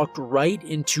and walked right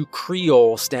into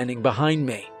Creole standing behind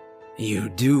me. "You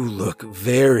do look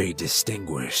very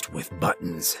distinguished with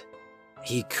buttons,"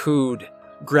 he cooed,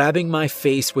 grabbing my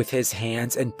face with his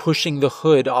hands and pushing the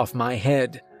hood off my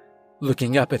head.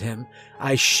 Looking up at him,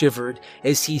 I shivered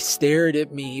as he stared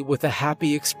at me with a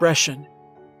happy expression.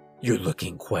 "You're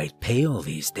looking quite pale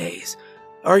these days.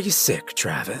 Are you sick,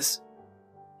 Travis?"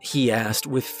 he asked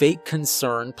with fake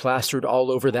concern plastered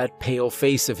all over that pale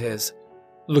face of his.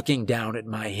 Looking down at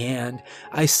my hand,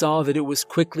 I saw that it was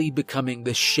quickly becoming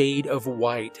the shade of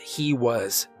white he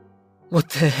was. "What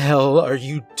the hell are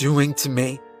you doing to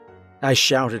me?" I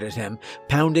shouted at him,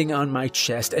 pounding on my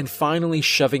chest and finally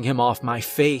shoving him off my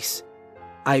face.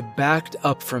 I backed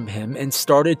up from him and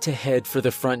started to head for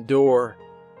the front door.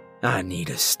 "I need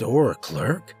a store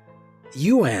clerk.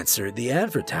 You answered the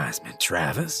advertisement,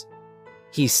 Travis,"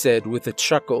 he said with a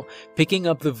chuckle, picking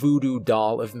up the voodoo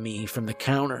doll of me from the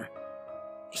counter.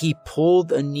 He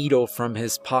pulled a needle from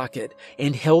his pocket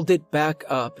and held it back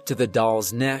up to the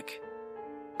doll's neck.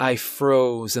 I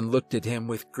froze and looked at him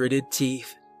with gritted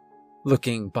teeth.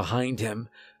 Looking behind him,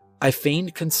 I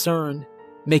feigned concern,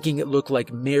 making it look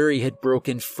like Mary had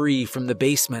broken free from the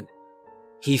basement.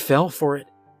 He fell for it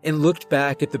and looked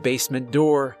back at the basement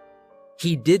door.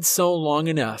 He did so long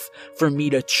enough for me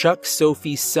to chuck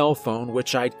Sophie's cell phone,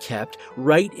 which I'd kept,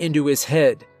 right into his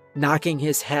head, knocking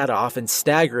his hat off and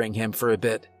staggering him for a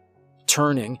bit.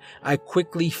 Turning, I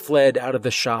quickly fled out of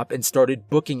the shop and started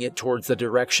booking it towards the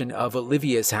direction of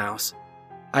Olivia's house.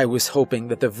 I was hoping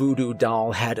that the voodoo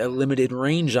doll had a limited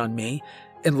range on me,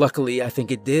 and luckily I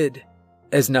think it did,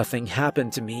 as nothing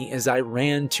happened to me as I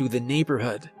ran to the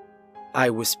neighborhood. I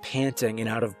was panting and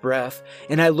out of breath,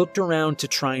 and I looked around to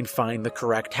try and find the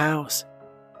correct house.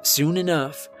 Soon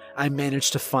enough, I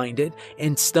managed to find it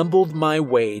and stumbled my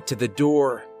way to the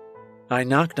door. I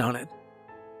knocked on it.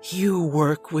 "You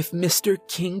work with Mr.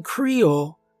 King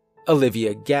Creole,"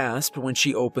 Olivia gasped when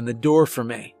she opened the door for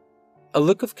me. A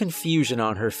look of confusion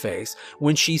on her face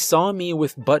when she saw me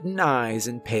with button eyes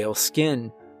and pale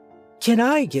skin. "Can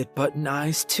I get button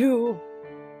eyes too?"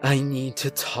 "I need to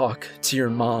talk to your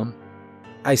mom,"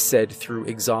 I said through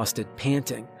exhausted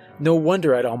panting. No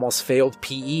wonder I'd almost failed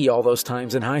PE all those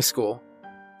times in high school.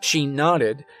 She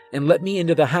nodded and let me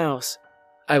into the house.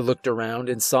 I looked around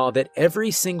and saw that every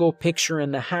single picture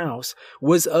in the house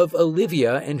was of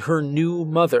Olivia and her new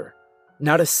mother.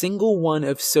 Not a single one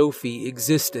of Sophie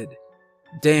existed.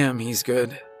 Damn, he's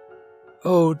good.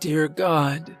 Oh, dear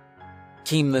God,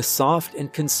 came the soft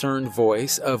and concerned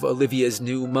voice of Olivia's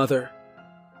new mother.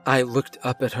 I looked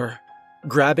up at her,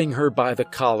 grabbing her by the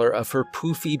collar of her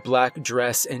poofy black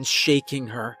dress and shaking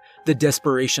her, the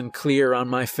desperation clear on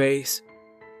my face.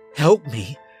 Help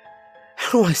me!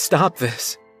 How do I stop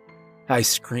this? I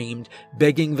screamed,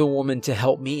 begging the woman to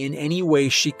help me in any way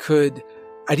she could.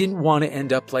 I didn't want to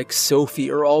end up like Sophie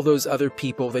or all those other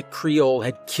people that Creole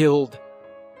had killed.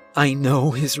 I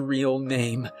know his real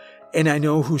name, and I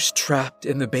know who's trapped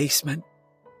in the basement.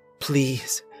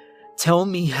 Please, tell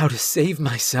me how to save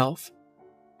myself.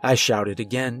 I shouted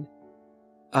again.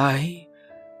 I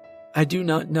do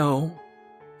not know.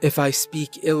 If I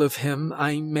speak ill of him,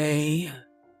 I may.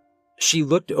 She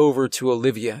looked over to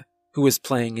Olivia, who was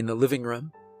playing in the living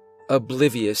room,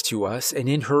 oblivious to us and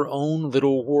in her own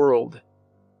little world.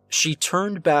 She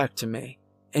turned back to me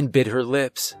and bit her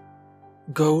lips.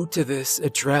 Go to this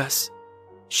address,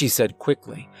 she said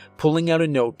quickly, pulling out a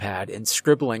notepad and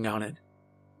scribbling on it.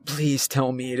 Please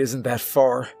tell me it isn't that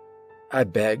far, I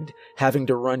begged. Having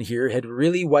to run here had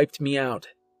really wiped me out.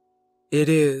 It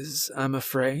is, I'm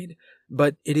afraid,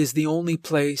 but it is the only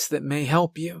place that may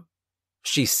help you,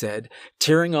 she said,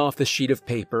 tearing off the sheet of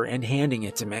paper and handing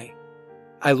it to me.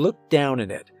 I looked down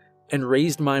at it and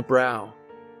raised my brow.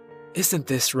 Isn't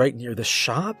this right near the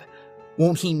shop?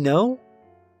 Won't he know?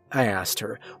 I asked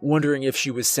her, wondering if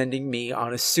she was sending me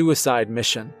on a suicide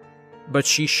mission. But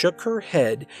she shook her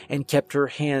head and kept her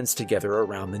hands together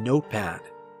around the notepad.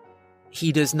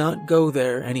 He does not go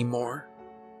there anymore.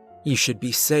 You should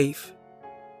be safe,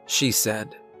 she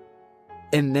said.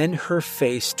 And then her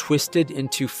face twisted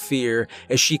into fear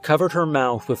as she covered her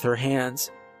mouth with her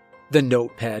hands. The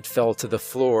notepad fell to the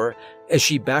floor as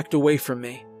she backed away from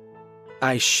me.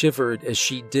 I shivered as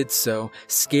she did so,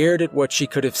 scared at what she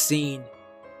could have seen.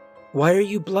 Why are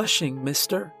you blushing,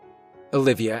 mister?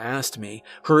 Olivia asked me,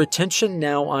 her attention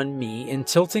now on me and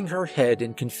tilting her head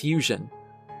in confusion.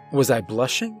 Was I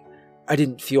blushing? I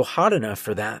didn't feel hot enough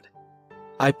for that.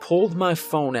 I pulled my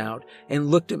phone out and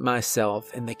looked at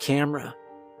myself in the camera,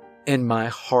 and my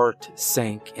heart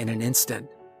sank in an instant.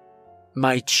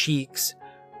 My cheeks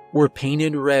were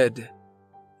painted red,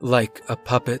 like a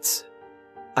puppet's.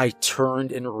 I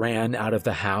turned and ran out of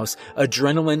the house,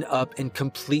 adrenaline up and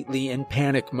completely in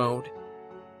panic mode.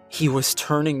 He was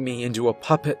turning me into a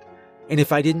puppet, and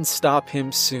if I didn't stop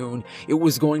him soon, it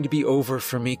was going to be over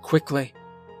for me quickly.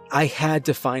 I had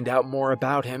to find out more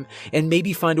about him and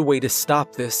maybe find a way to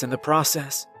stop this in the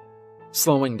process.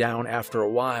 Slowing down after a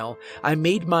while, I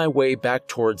made my way back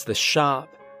towards the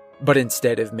shop, but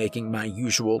instead of making my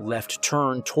usual left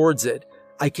turn towards it,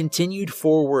 I continued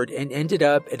forward and ended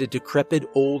up at a decrepit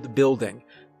old building,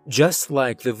 just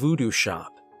like the VOODOO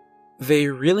shop. They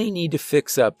really need to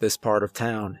fix up this part of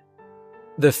town.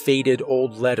 The faded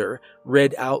old letter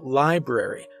read out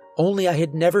library, only I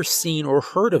had never seen or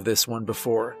heard of this one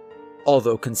before.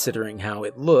 Although considering how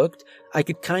it looked, I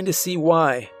could kinda see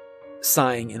why.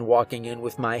 Sighing and walking in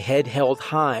with my head held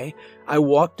high, I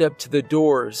walked up to the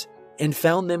doors and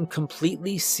found them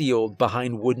completely sealed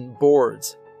behind wooden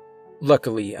boards.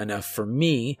 Luckily enough for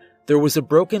me, there was a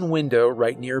broken window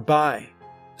right nearby,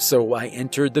 so I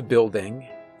entered the building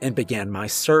and began my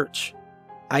search.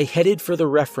 I headed for the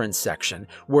reference section,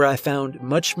 where I found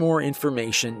much more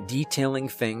information detailing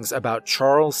things about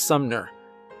Charles Sumner.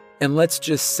 And let's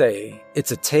just say,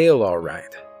 it's a tale all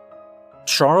right.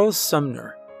 Charles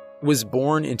Sumner was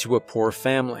born into a poor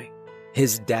family,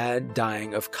 his dad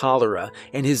dying of cholera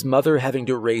and his mother having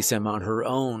to raise him on her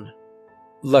own.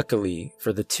 Luckily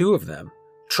for the two of them,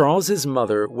 Charles's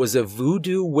mother was a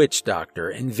voodoo witch doctor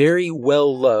and very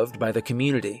well loved by the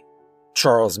community.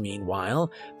 Charles,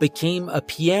 meanwhile, became a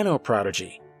piano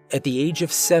prodigy at the age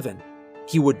of 7.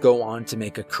 He would go on to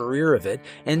make a career of it,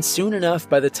 and soon enough,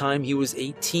 by the time he was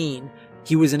 18,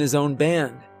 he was in his own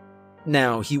band.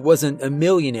 Now, he wasn't a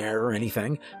millionaire or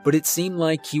anything, but it seemed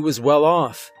like he was well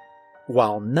off.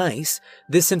 While nice,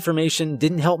 this information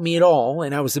didn't help me at all,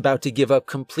 and I was about to give up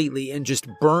completely and just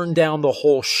burn down the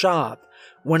whole shop,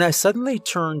 when I suddenly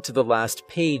turned to the last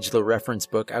page the reference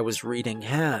book I was reading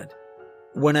had.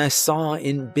 When I saw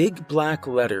in big black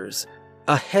letters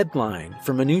a headline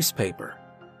from a newspaper,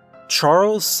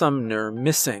 Charles Sumner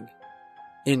missing.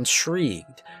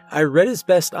 Intrigued, I read as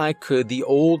best I could the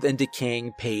old and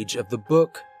decaying page of the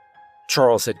book.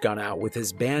 Charles had gone out with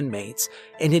his bandmates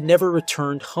and had never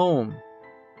returned home.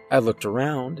 I looked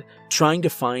around, trying to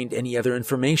find any other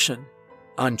information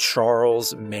on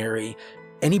Charles, Mary,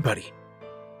 anybody.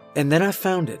 And then I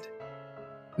found it.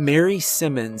 Mary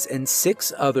Simmons and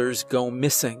 6 others go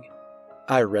missing.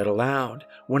 I read aloud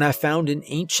when I found an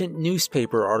ancient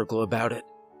newspaper article about it.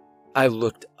 I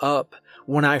looked up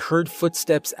when I heard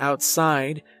footsteps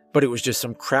outside, but it was just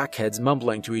some crackheads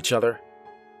mumbling to each other.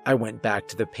 I went back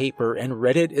to the paper and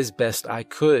read it as best I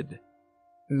could.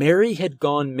 Mary had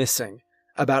gone missing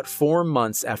about 4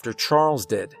 months after Charles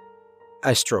did.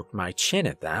 I stroked my chin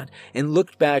at that and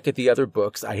looked back at the other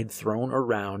books I had thrown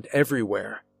around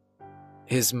everywhere.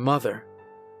 His mother,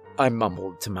 I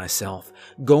mumbled to myself,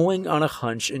 going on a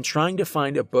hunch and trying to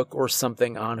find a book or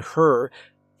something on her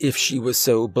if she was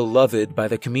so beloved by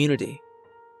the community.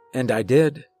 And I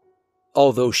did.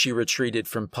 Although she retreated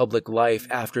from public life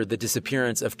after the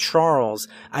disappearance of Charles,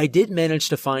 I did manage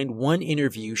to find one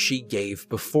interview she gave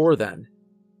before then.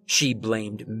 She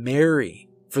blamed Mary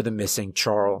for the missing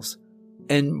Charles,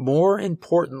 and more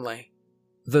importantly,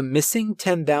 the missing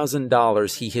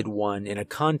 $10,000 he had won in a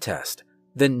contest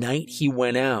the night he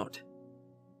went out.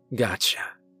 Gotcha,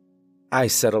 I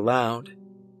said aloud,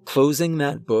 closing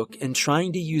that book and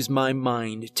trying to use my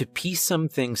mind to piece some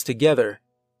things together.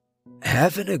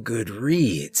 Having a good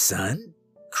read, son?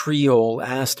 Creole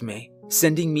asked me,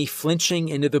 sending me flinching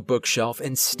into the bookshelf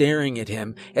and staring at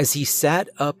him as he sat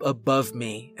up above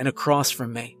me and across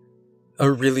from me.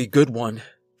 A really good one,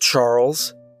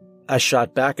 Charles. I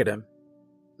shot back at him.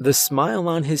 The smile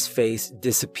on his face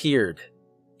disappeared.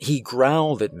 He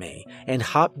growled at me and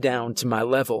hopped down to my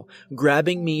level,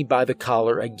 grabbing me by the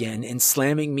collar again and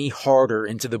slamming me harder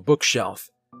into the bookshelf.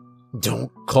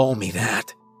 Don't call me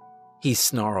that, he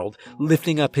snarled,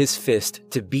 lifting up his fist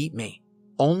to beat me,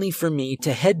 only for me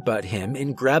to headbutt him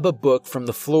and grab a book from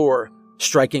the floor,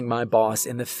 striking my boss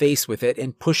in the face with it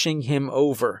and pushing him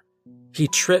over. He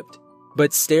tripped,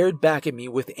 but stared back at me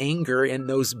with anger in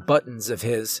those buttons of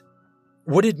his.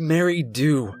 What did Mary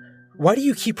do? Why do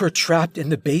you keep her trapped in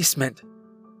the basement?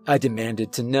 I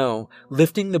demanded to know,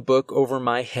 lifting the book over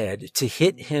my head to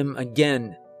hit him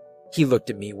again. He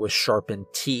looked at me with sharpened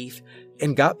teeth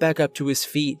and got back up to his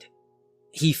feet.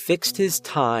 He fixed his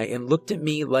tie and looked at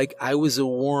me like I was a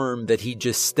worm that he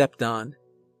just stepped on.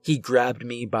 He grabbed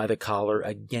me by the collar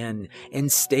again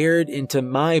and stared into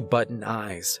my button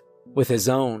eyes with his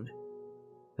own.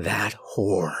 That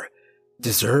whore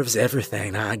deserves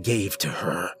everything I gave to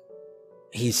her,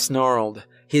 he snarled,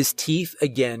 his teeth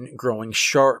again growing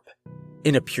sharp.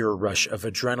 In a pure rush of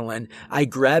adrenaline, I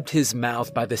grabbed his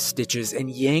mouth by the stitches and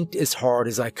yanked as hard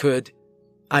as I could.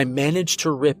 I managed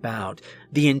to rip out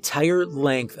the entire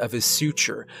length of his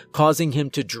suture, causing him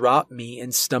to drop me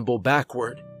and stumble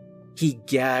backward. He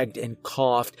gagged and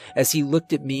coughed as he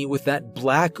looked at me with that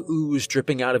black ooze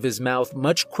dripping out of his mouth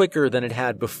much quicker than it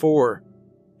had before.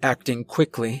 Acting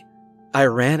quickly, I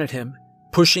ran at him,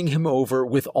 pushing him over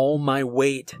with all my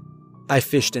weight. I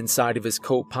fished inside of his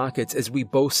coat pockets as we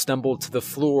both stumbled to the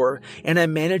floor, and I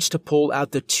managed to pull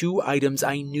out the 2 items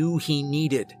I knew he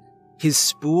needed, his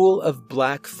spool of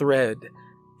black thread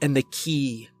and the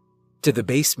key to the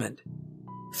basement.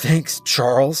 Thanks,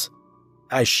 Charles,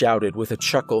 I shouted with a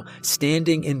chuckle,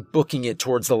 standing and booking it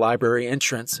towards the library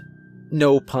entrance.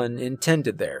 No pun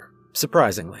intended there,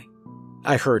 surprisingly.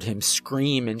 I heard him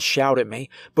scream and shout at me,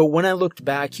 but when I looked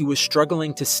back, he was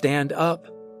struggling to stand up.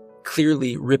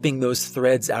 Clearly, ripping those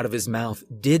threads out of his mouth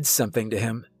did something to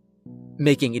him.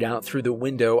 Making it out through the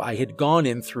window I had gone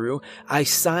in through, I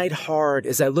sighed hard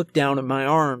as I looked down at my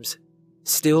arms.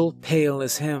 Still pale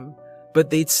as him, but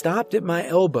they'd stopped at my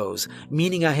elbows,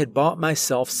 meaning I had bought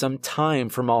myself some time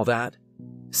from all that.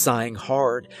 Sighing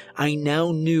hard, I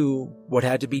now knew what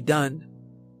had to be done.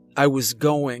 I was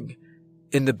going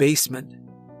in the basement,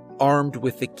 armed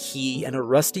with the key and a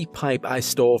rusty pipe I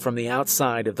stole from the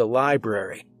outside of the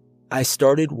library. I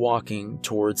started walking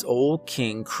towards Old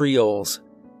King Creole's.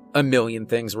 A million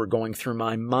things were going through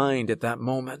my mind at that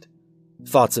moment.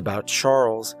 Thoughts about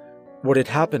Charles, what had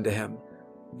happened to him,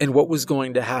 and what was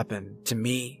going to happen to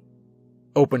me.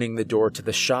 Opening the door to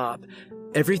the shop,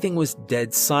 everything was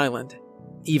dead silent.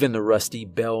 Even the rusty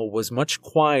bell was much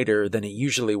quieter than it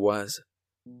usually was.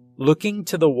 Looking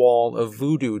to the wall of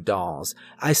voodoo dolls,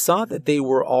 I saw that they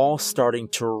were all starting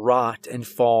to rot and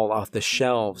fall off the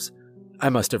shelves. I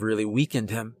must have really weakened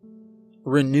him.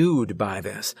 Renewed by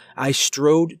this, I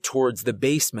strode towards the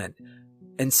basement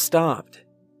and stopped.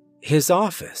 His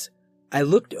office. I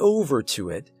looked over to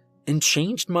it and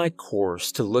changed my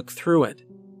course to look through it.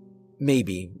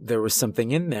 Maybe there was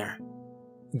something in there.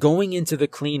 Going into the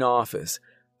clean office,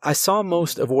 I saw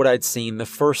most of what I'd seen the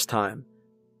first time.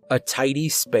 A tidy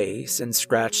space and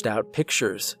scratched out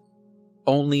pictures.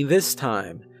 Only this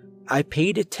time, I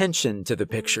paid attention to the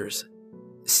pictures,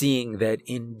 seeing that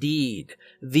indeed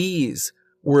these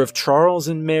were of Charles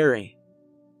and Mary.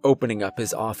 Opening up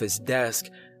his office desk,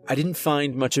 I didn't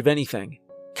find much of anything.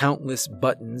 Countless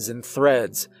buttons and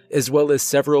threads, as well as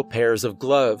several pairs of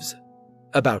gloves.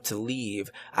 About to leave,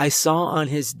 I saw on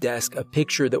his desk a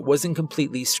picture that wasn't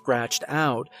completely scratched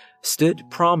out, stood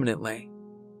prominently.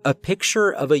 A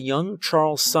picture of a young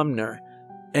Charles Sumner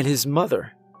and his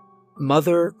mother,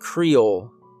 Mother Creole.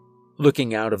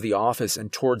 Looking out of the office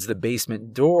and towards the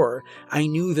basement door, I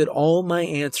knew that all my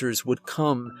answers would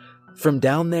come from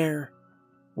down there.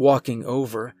 Walking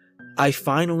over, I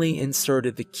finally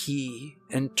inserted the key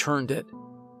and turned it,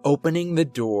 opening the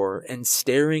door and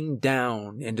staring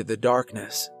down into the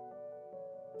darkness.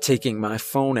 Taking my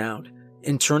phone out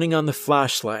and turning on the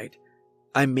flashlight,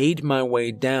 I made my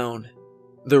way down.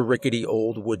 The rickety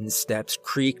old wooden steps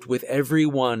creaked with every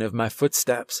one of my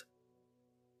footsteps.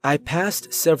 I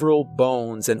passed several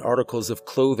bones and articles of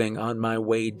clothing on my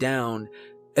way down,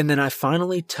 and then I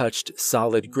finally touched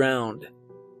solid ground.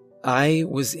 I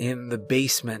was in the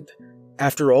basement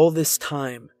after all this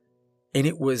time, and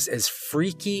it was as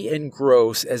freaky and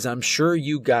gross as I'm sure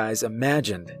you guys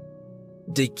imagined.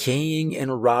 Decaying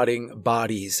and rotting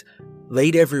bodies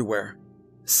laid everywhere,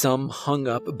 some hung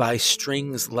up by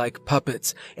strings like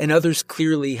puppets, and others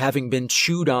clearly having been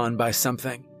chewed on by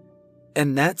something.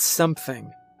 And that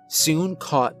something soon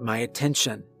caught my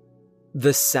attention.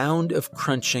 The sound of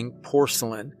crunching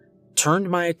porcelain turned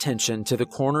my attention to the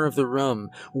corner of the room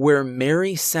where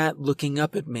Mary sat looking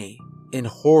up at me in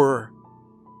horror.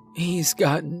 "He's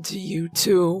gotten to you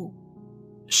too,"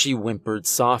 she whimpered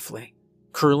softly,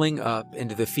 curling up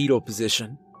into the fetal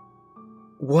position.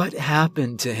 "What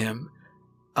happened to him?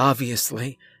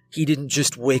 Obviously, he didn't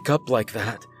just wake up like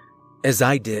that, as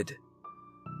I did."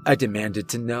 I demanded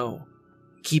to know,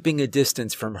 keeping a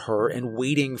distance from her and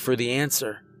waiting for the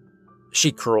answer.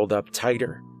 She curled up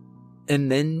tighter,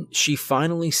 and then she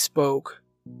finally spoke.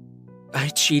 "I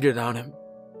cheated on him,"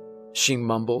 she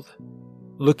mumbled,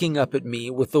 looking up at me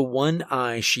with the one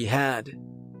eye she had.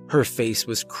 Her face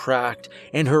was cracked,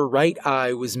 and her right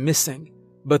eye was missing,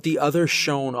 but the other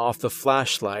shone off the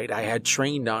flashlight I had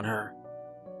trained on her.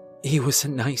 "He was a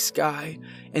nice guy,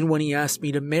 and when he asked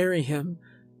me to marry him,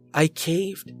 I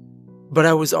caved, but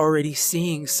I was already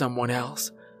seeing someone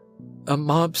else, a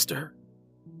mobster,"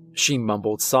 she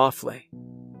mumbled softly.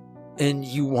 "And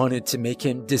you wanted to make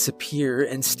him disappear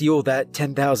and steal that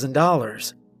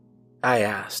 $10,000? I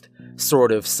asked,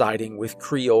 sort of siding with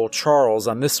Creole Charles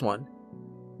on this one.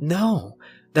 "No,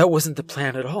 that wasn't the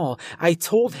plan at all. I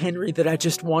told Henry that I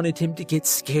just wanted him to get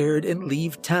scared and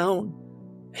leave town.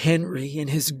 Henry and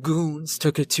his goons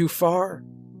took it too far,"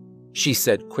 she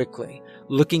said quickly,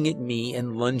 looking at me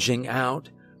and lunging out,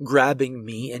 grabbing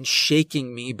me and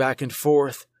shaking me back and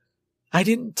forth. "I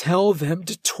didn't tell them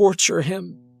to torture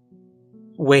him."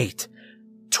 "Wait,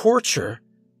 torture?"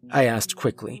 I asked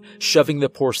quickly, shoving the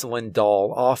porcelain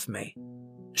doll off me.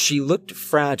 She looked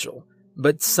fragile,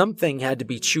 but something had to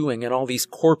be chewing on all these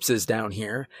corpses down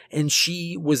here, and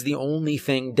she was the only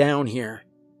thing down here.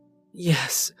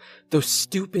 "Yes, those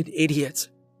stupid idiots,"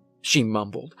 she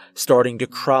mumbled, starting to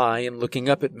cry and looking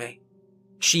up at me.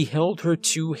 She held her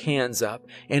two hands up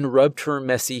and rubbed her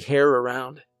messy hair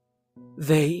around.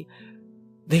 They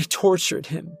tortured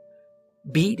him,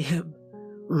 beat him,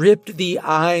 ripped the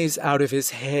eyes out of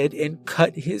his head, and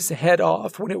cut his head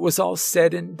off when it was all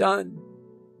said and done,"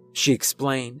 she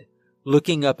explained,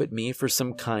 looking up at me for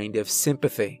some kind of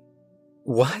sympathy.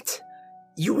 "What?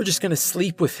 You were just going to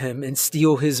sleep with him and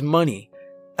steal his money?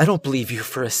 I don't believe you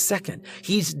for a second.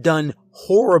 He's done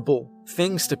horrible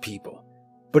things to people.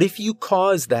 But if you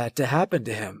caused that to happen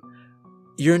to him,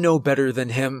 you're no better than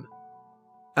him,"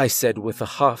 I said with a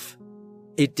huff.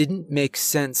 It didn't make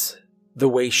sense, the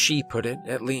way she put it,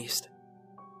 at least.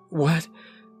 "What?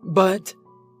 But,"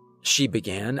 she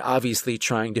began, obviously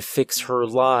trying to fix her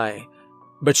lie,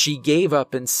 but she gave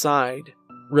up and sighed,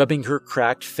 rubbing her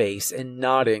cracked face and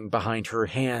nodding behind her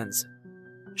hands.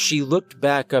 She looked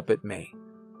back up at me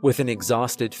with an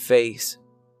exhausted face.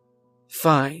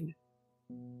 "Fine.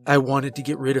 I wanted to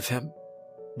get rid of him,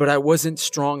 but I wasn't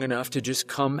strong enough to just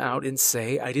come out and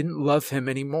say I didn't love him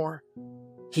anymore.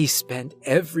 He spent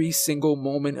every single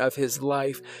moment of his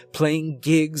life playing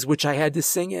gigs which I had to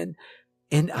sing in,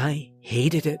 and I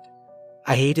hated it.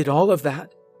 I hated all of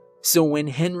that. So when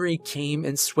Henry came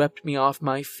and swept me off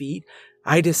my feet,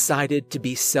 I decided to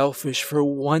be selfish for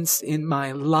once in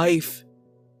my life,"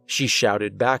 she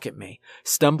shouted back at me,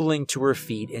 stumbling to her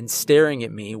feet and staring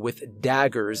at me with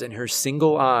daggers in her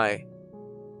single eye.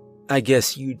 "I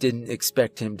guess you didn't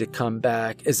expect him to come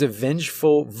back as a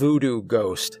vengeful voodoo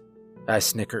ghost," I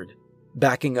snickered,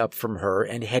 backing up from her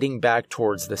and heading back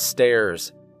towards the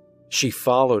stairs. She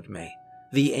followed me,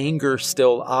 the anger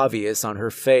still obvious on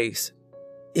her face.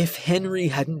 If Henry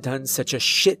hadn't done such a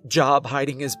shit job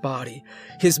hiding his body,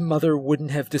 his mother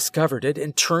wouldn't have discovered it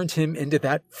and turned him into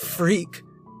that freak,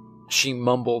 she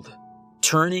mumbled,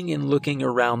 turning and looking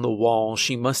around the wall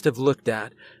she must have looked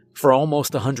at for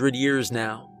almost 100 years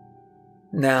now.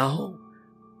 Now,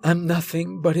 I'm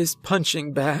nothing but his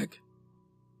punching bag.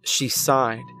 She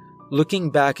sighed, looking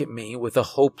back at me with a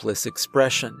hopeless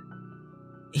expression.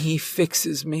 He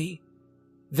fixes me,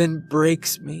 then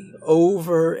breaks me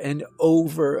over and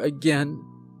over again.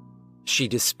 She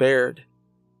despaired.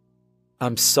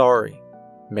 I'm sorry,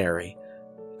 Mary.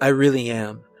 I really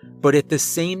am. But at the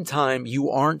same time, you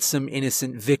aren't some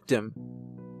innocent victim,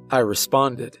 I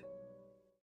responded.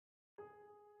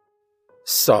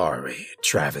 Sorry,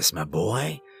 Travis, my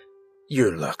boy.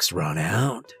 Your luck's run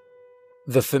out,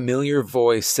 the familiar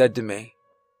voice said to me,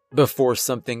 before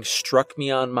something struck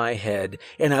me on my head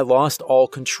and I lost all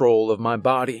control of my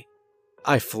body.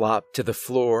 I flopped to the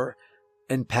floor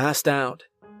and passed out,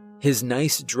 his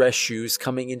nice dress shoes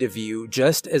coming into view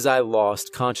just as I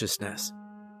lost consciousness.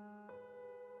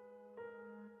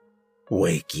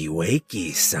 Wakey,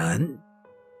 wakey, son,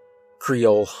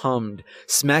 Creole hummed,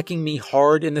 smacking me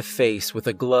hard in the face with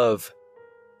a glove.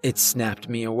 It snapped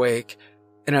me awake,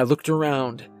 and I looked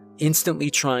around,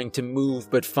 instantly trying to move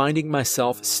but finding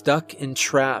myself stuck and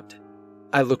trapped.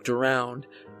 I looked around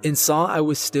and saw I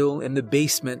was still in the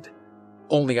basement,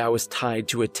 only I was tied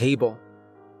to a table.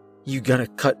 You gonna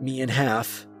cut me in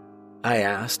half? I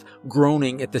asked,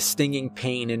 groaning at the stinging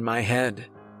pain in my head.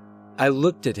 I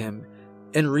looked at him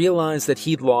and realized that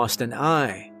he'd lost an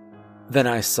eye. Then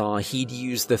I saw he'd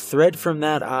used the thread from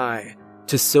that eye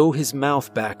to sew his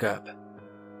mouth back up.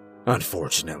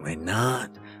 Unfortunately not.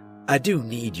 I do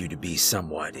need you to be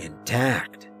somewhat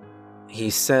intact, he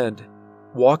said,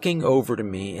 walking over to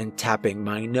me and tapping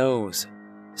my nose,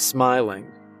 smiling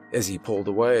as he pulled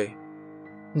away.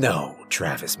 No,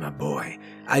 Travis, my boy,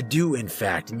 I do in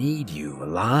fact need you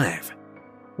alive.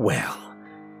 Well,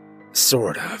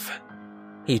 sort of.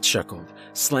 He chuckled,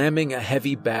 slamming a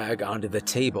heavy bag onto the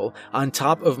table on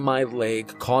top of my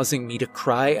leg, causing me to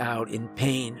cry out in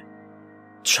pain.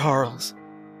 Charles,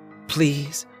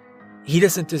 please, he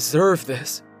doesn't deserve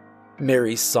this.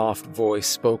 Mary's soft voice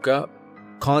spoke up,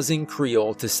 causing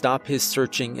Creole to stop his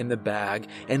searching in the bag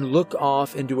and look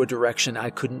off into a direction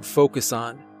I couldn't focus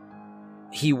on.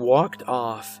 He walked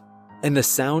off, and the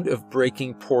sound of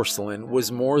breaking porcelain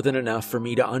was more than enough for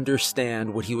me to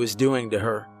understand what he was doing to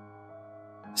her.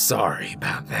 Sorry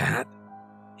about that,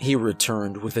 he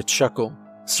returned with a chuckle,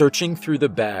 searching through the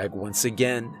bag once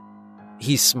again.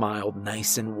 He smiled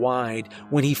nice and wide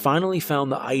when he finally found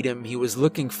the item he was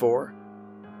looking for.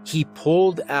 He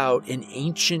pulled out an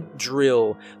ancient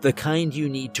drill, the kind you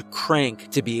need to crank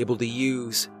to be able to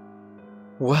use.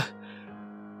 What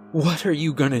are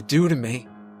you gonna do to me?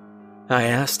 I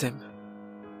asked him.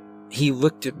 He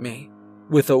looked at me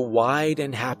with a wide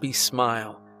and happy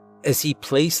smile as he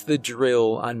placed the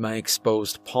drill on my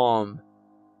exposed palm.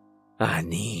 I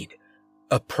need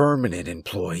a permanent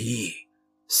employee,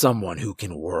 someone who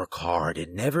can work hard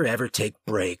and never ever take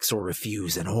breaks or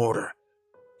refuse an order.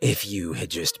 If you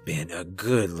had just been a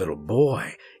good little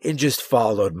boy and just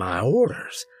followed my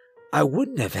orders, I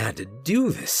wouldn't have had to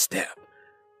do this step.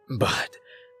 But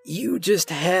you just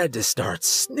had to start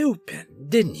snooping,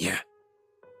 didn't you?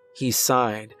 He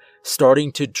sighed,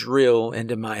 starting to drill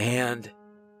into my hand.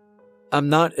 I'm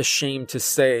not ashamed to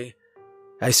say,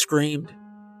 I screamed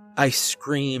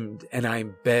and I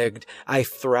begged. I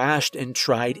thrashed and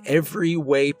tried every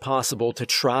way possible to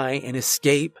try and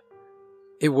escape.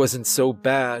 It wasn't so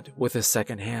bad with a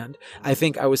second hand. I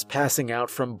think I was passing out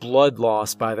from blood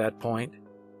loss by that point.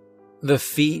 The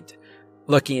feat,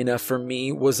 lucky enough for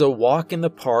me, was a walk in the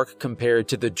park compared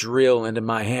to the drill into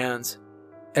my hands.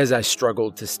 As I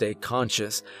struggled to stay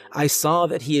conscious, I saw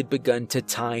that he had begun to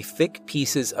tie thick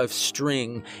pieces of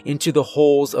string into the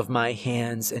holes of my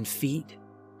hands and feet.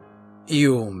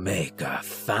 You'll make a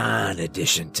fine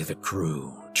addition to the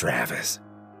crew, Travis.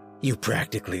 You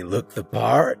practically look the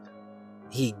part.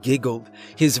 He giggled,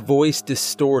 his voice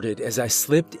distorted as I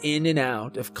slipped in and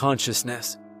out of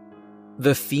consciousness.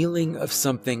 The feeling of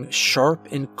something sharp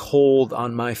and cold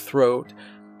on my throat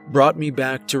brought me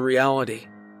back to reality.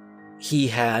 He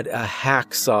had a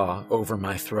hacksaw over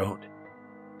my throat.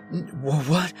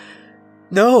 What?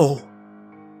 No!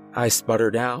 I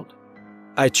sputtered out.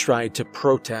 I tried to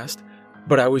protest,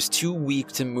 but I was too weak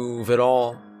to move at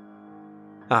all.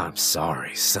 I'm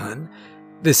sorry, son.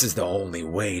 This is the only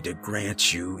way to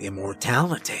grant you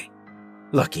immortality.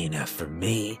 Lucky enough for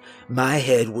me, my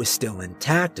head was still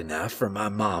intact enough for my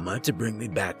mama to bring me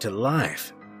back to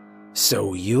life.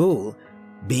 So you'll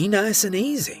Be nice and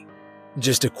easy.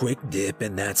 Just a quick dip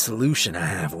in that solution I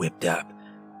have whipped up,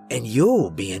 and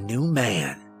you'll be a new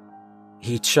man."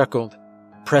 He chuckled,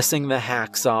 pressing the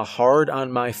hacksaw hard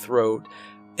on my throat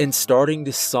and starting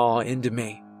to saw into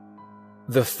me.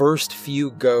 The first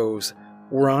few goes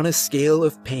were on a scale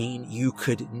of pain you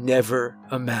could never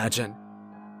imagine.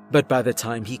 But by the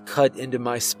time he cut into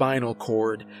my spinal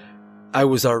cord, I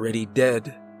was already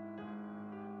dead.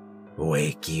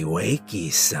 "Wakey,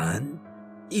 wakey, son.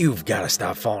 You've got to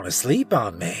stop falling asleep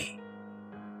on me."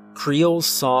 Creel's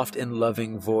soft and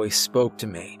loving voice spoke to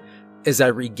me as I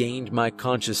regained my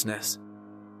consciousness.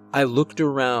 I looked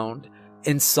around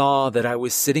and saw that I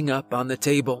was sitting up on the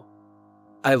table.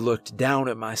 I looked down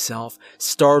at myself,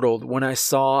 startled when I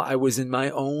saw I was in my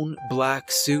own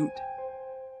black suit.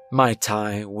 My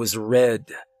tie was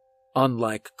red,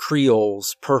 unlike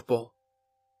Creel's purple.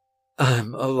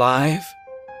 "I'm alive?"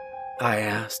 I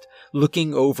asked,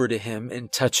 looking over to him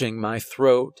and touching my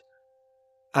throat.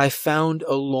 I found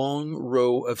a long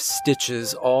row of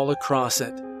stitches all across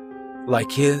it,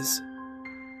 like his.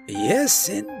 "Yes,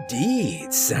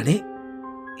 indeed, sonny."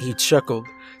 He chuckled,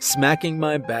 smacking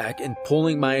my back and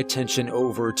pulling my attention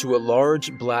over to a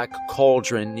large black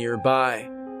cauldron nearby.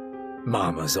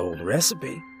 "Mama's old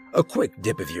recipe. A quick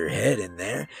dip of your head in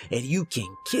there, and you can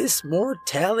kiss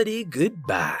mortality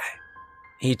goodbye."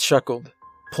 He chuckled,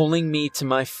 pulling me to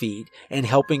my feet and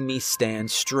helping me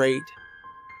stand straight.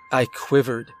 I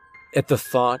quivered at the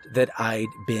thought that I'd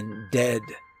been dead,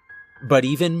 but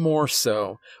even more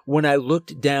so when I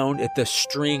looked down at the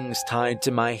strings tied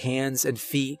to my hands and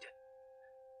feet.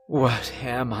 "What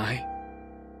am I?"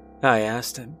 I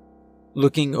asked him,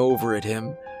 looking over at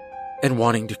him and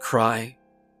wanting to cry,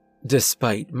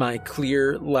 despite my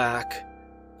clear lack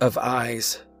of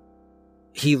eyes.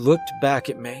 He looked back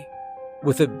at me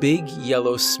with a big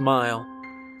yellow smile,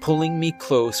 pulling me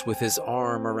close with his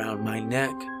arm around my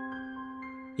neck.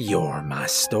 "You're my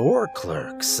store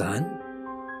clerk, son,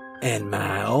 and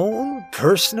my own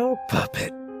personal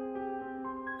puppet."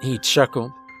 He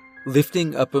chuckled,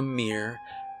 lifting up a mirror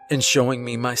and showing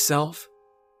me myself.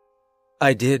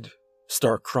 I did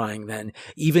start crying then,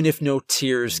 even if no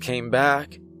tears came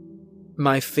back.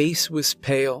 My face was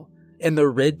pale and the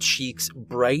red cheeks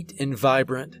bright and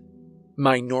vibrant.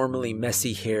 My normally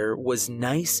messy hair was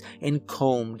nice and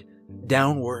combed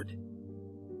downward.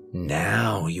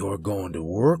 "Now you're going to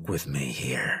work with me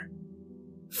here.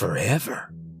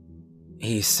 Forever,"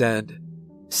 he said,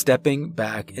 stepping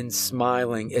back and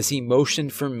smiling as he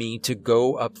motioned for me to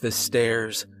go up the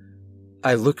stairs.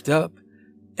 I looked up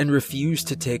and refused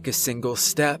to take a single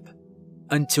step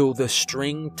until the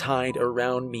string tied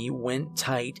around me went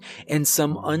tight and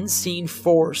some unseen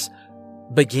force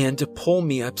began to pull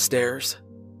me upstairs.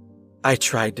 I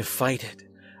tried to fight it.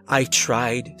 I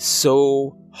tried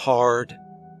so hard.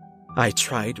 I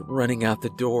tried running out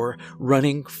the door,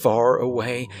 running far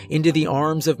away into the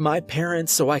arms of my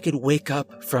parents so I could wake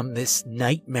up from this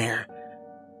nightmare.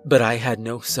 But I had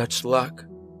no such luck.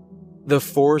 The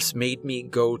force made me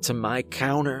go to my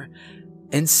counter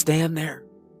and stand there.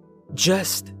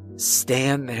 Just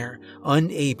stand there,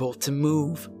 unable to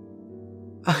move.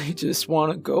 "I just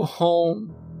want to go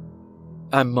home,"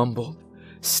 I mumbled,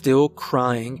 still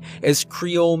crying as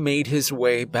Creel made his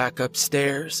way back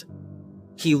upstairs.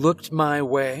 He looked my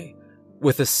way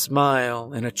with a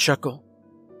smile and a chuckle.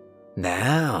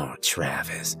 "Now,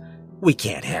 Travis, we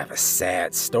can't have a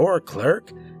sad store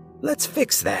clerk. Let's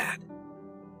fix that."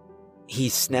 He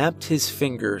snapped his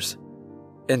fingers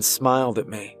and smiled at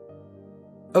me.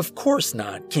 "Of course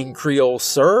not, King Creole,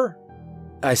 sir,"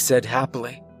 I said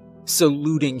happily,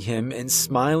 saluting him and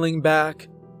smiling back.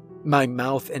 My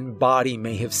mouth and body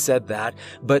may have said that,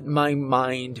 but my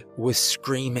mind was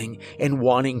screaming and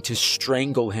wanting to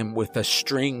strangle him with the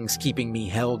strings keeping me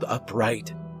held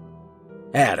upright.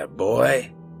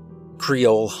 "Attaboy,"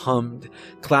 Creole hummed,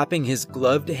 clapping his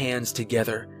gloved hands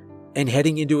together and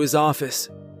heading into his office,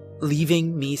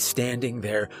 leaving me standing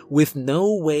there with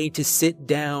no way to sit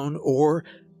down or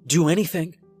do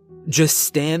anything. Just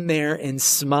stand there and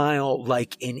smile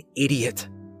like an idiot.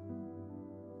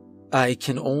 I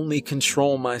can only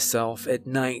control myself at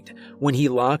night when he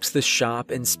locks the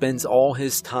shop and spends all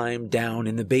his time down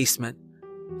in the basement.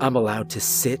 I'm allowed to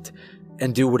sit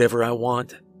and do whatever I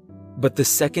want. But the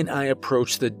second I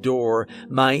approach the door,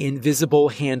 my invisible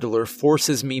handler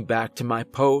forces me back to my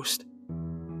post.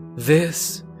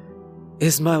 This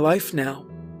is my life now.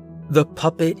 The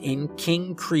puppet in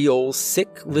King Creole's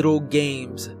sick little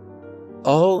games.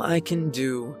 All I can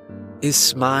do is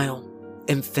smile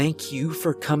and thank you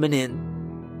for coming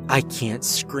in. I can't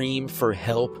scream for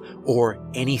help or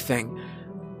anything.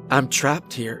 I'm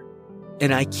trapped here,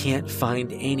 and I can't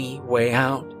find any way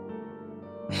out.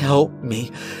 Help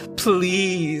me,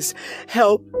 please,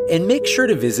 help, and make sure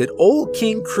to visit Old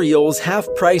King Creole's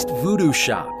half-priced voodoo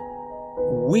shop.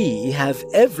 We have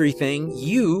everything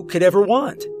you could ever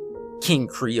want. King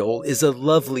Creole is a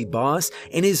lovely boss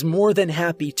and is more than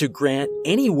happy to grant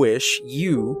any wish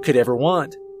you could ever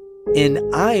want. And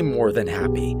I'm more than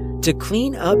happy to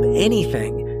clean up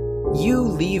anything you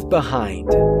leave behind.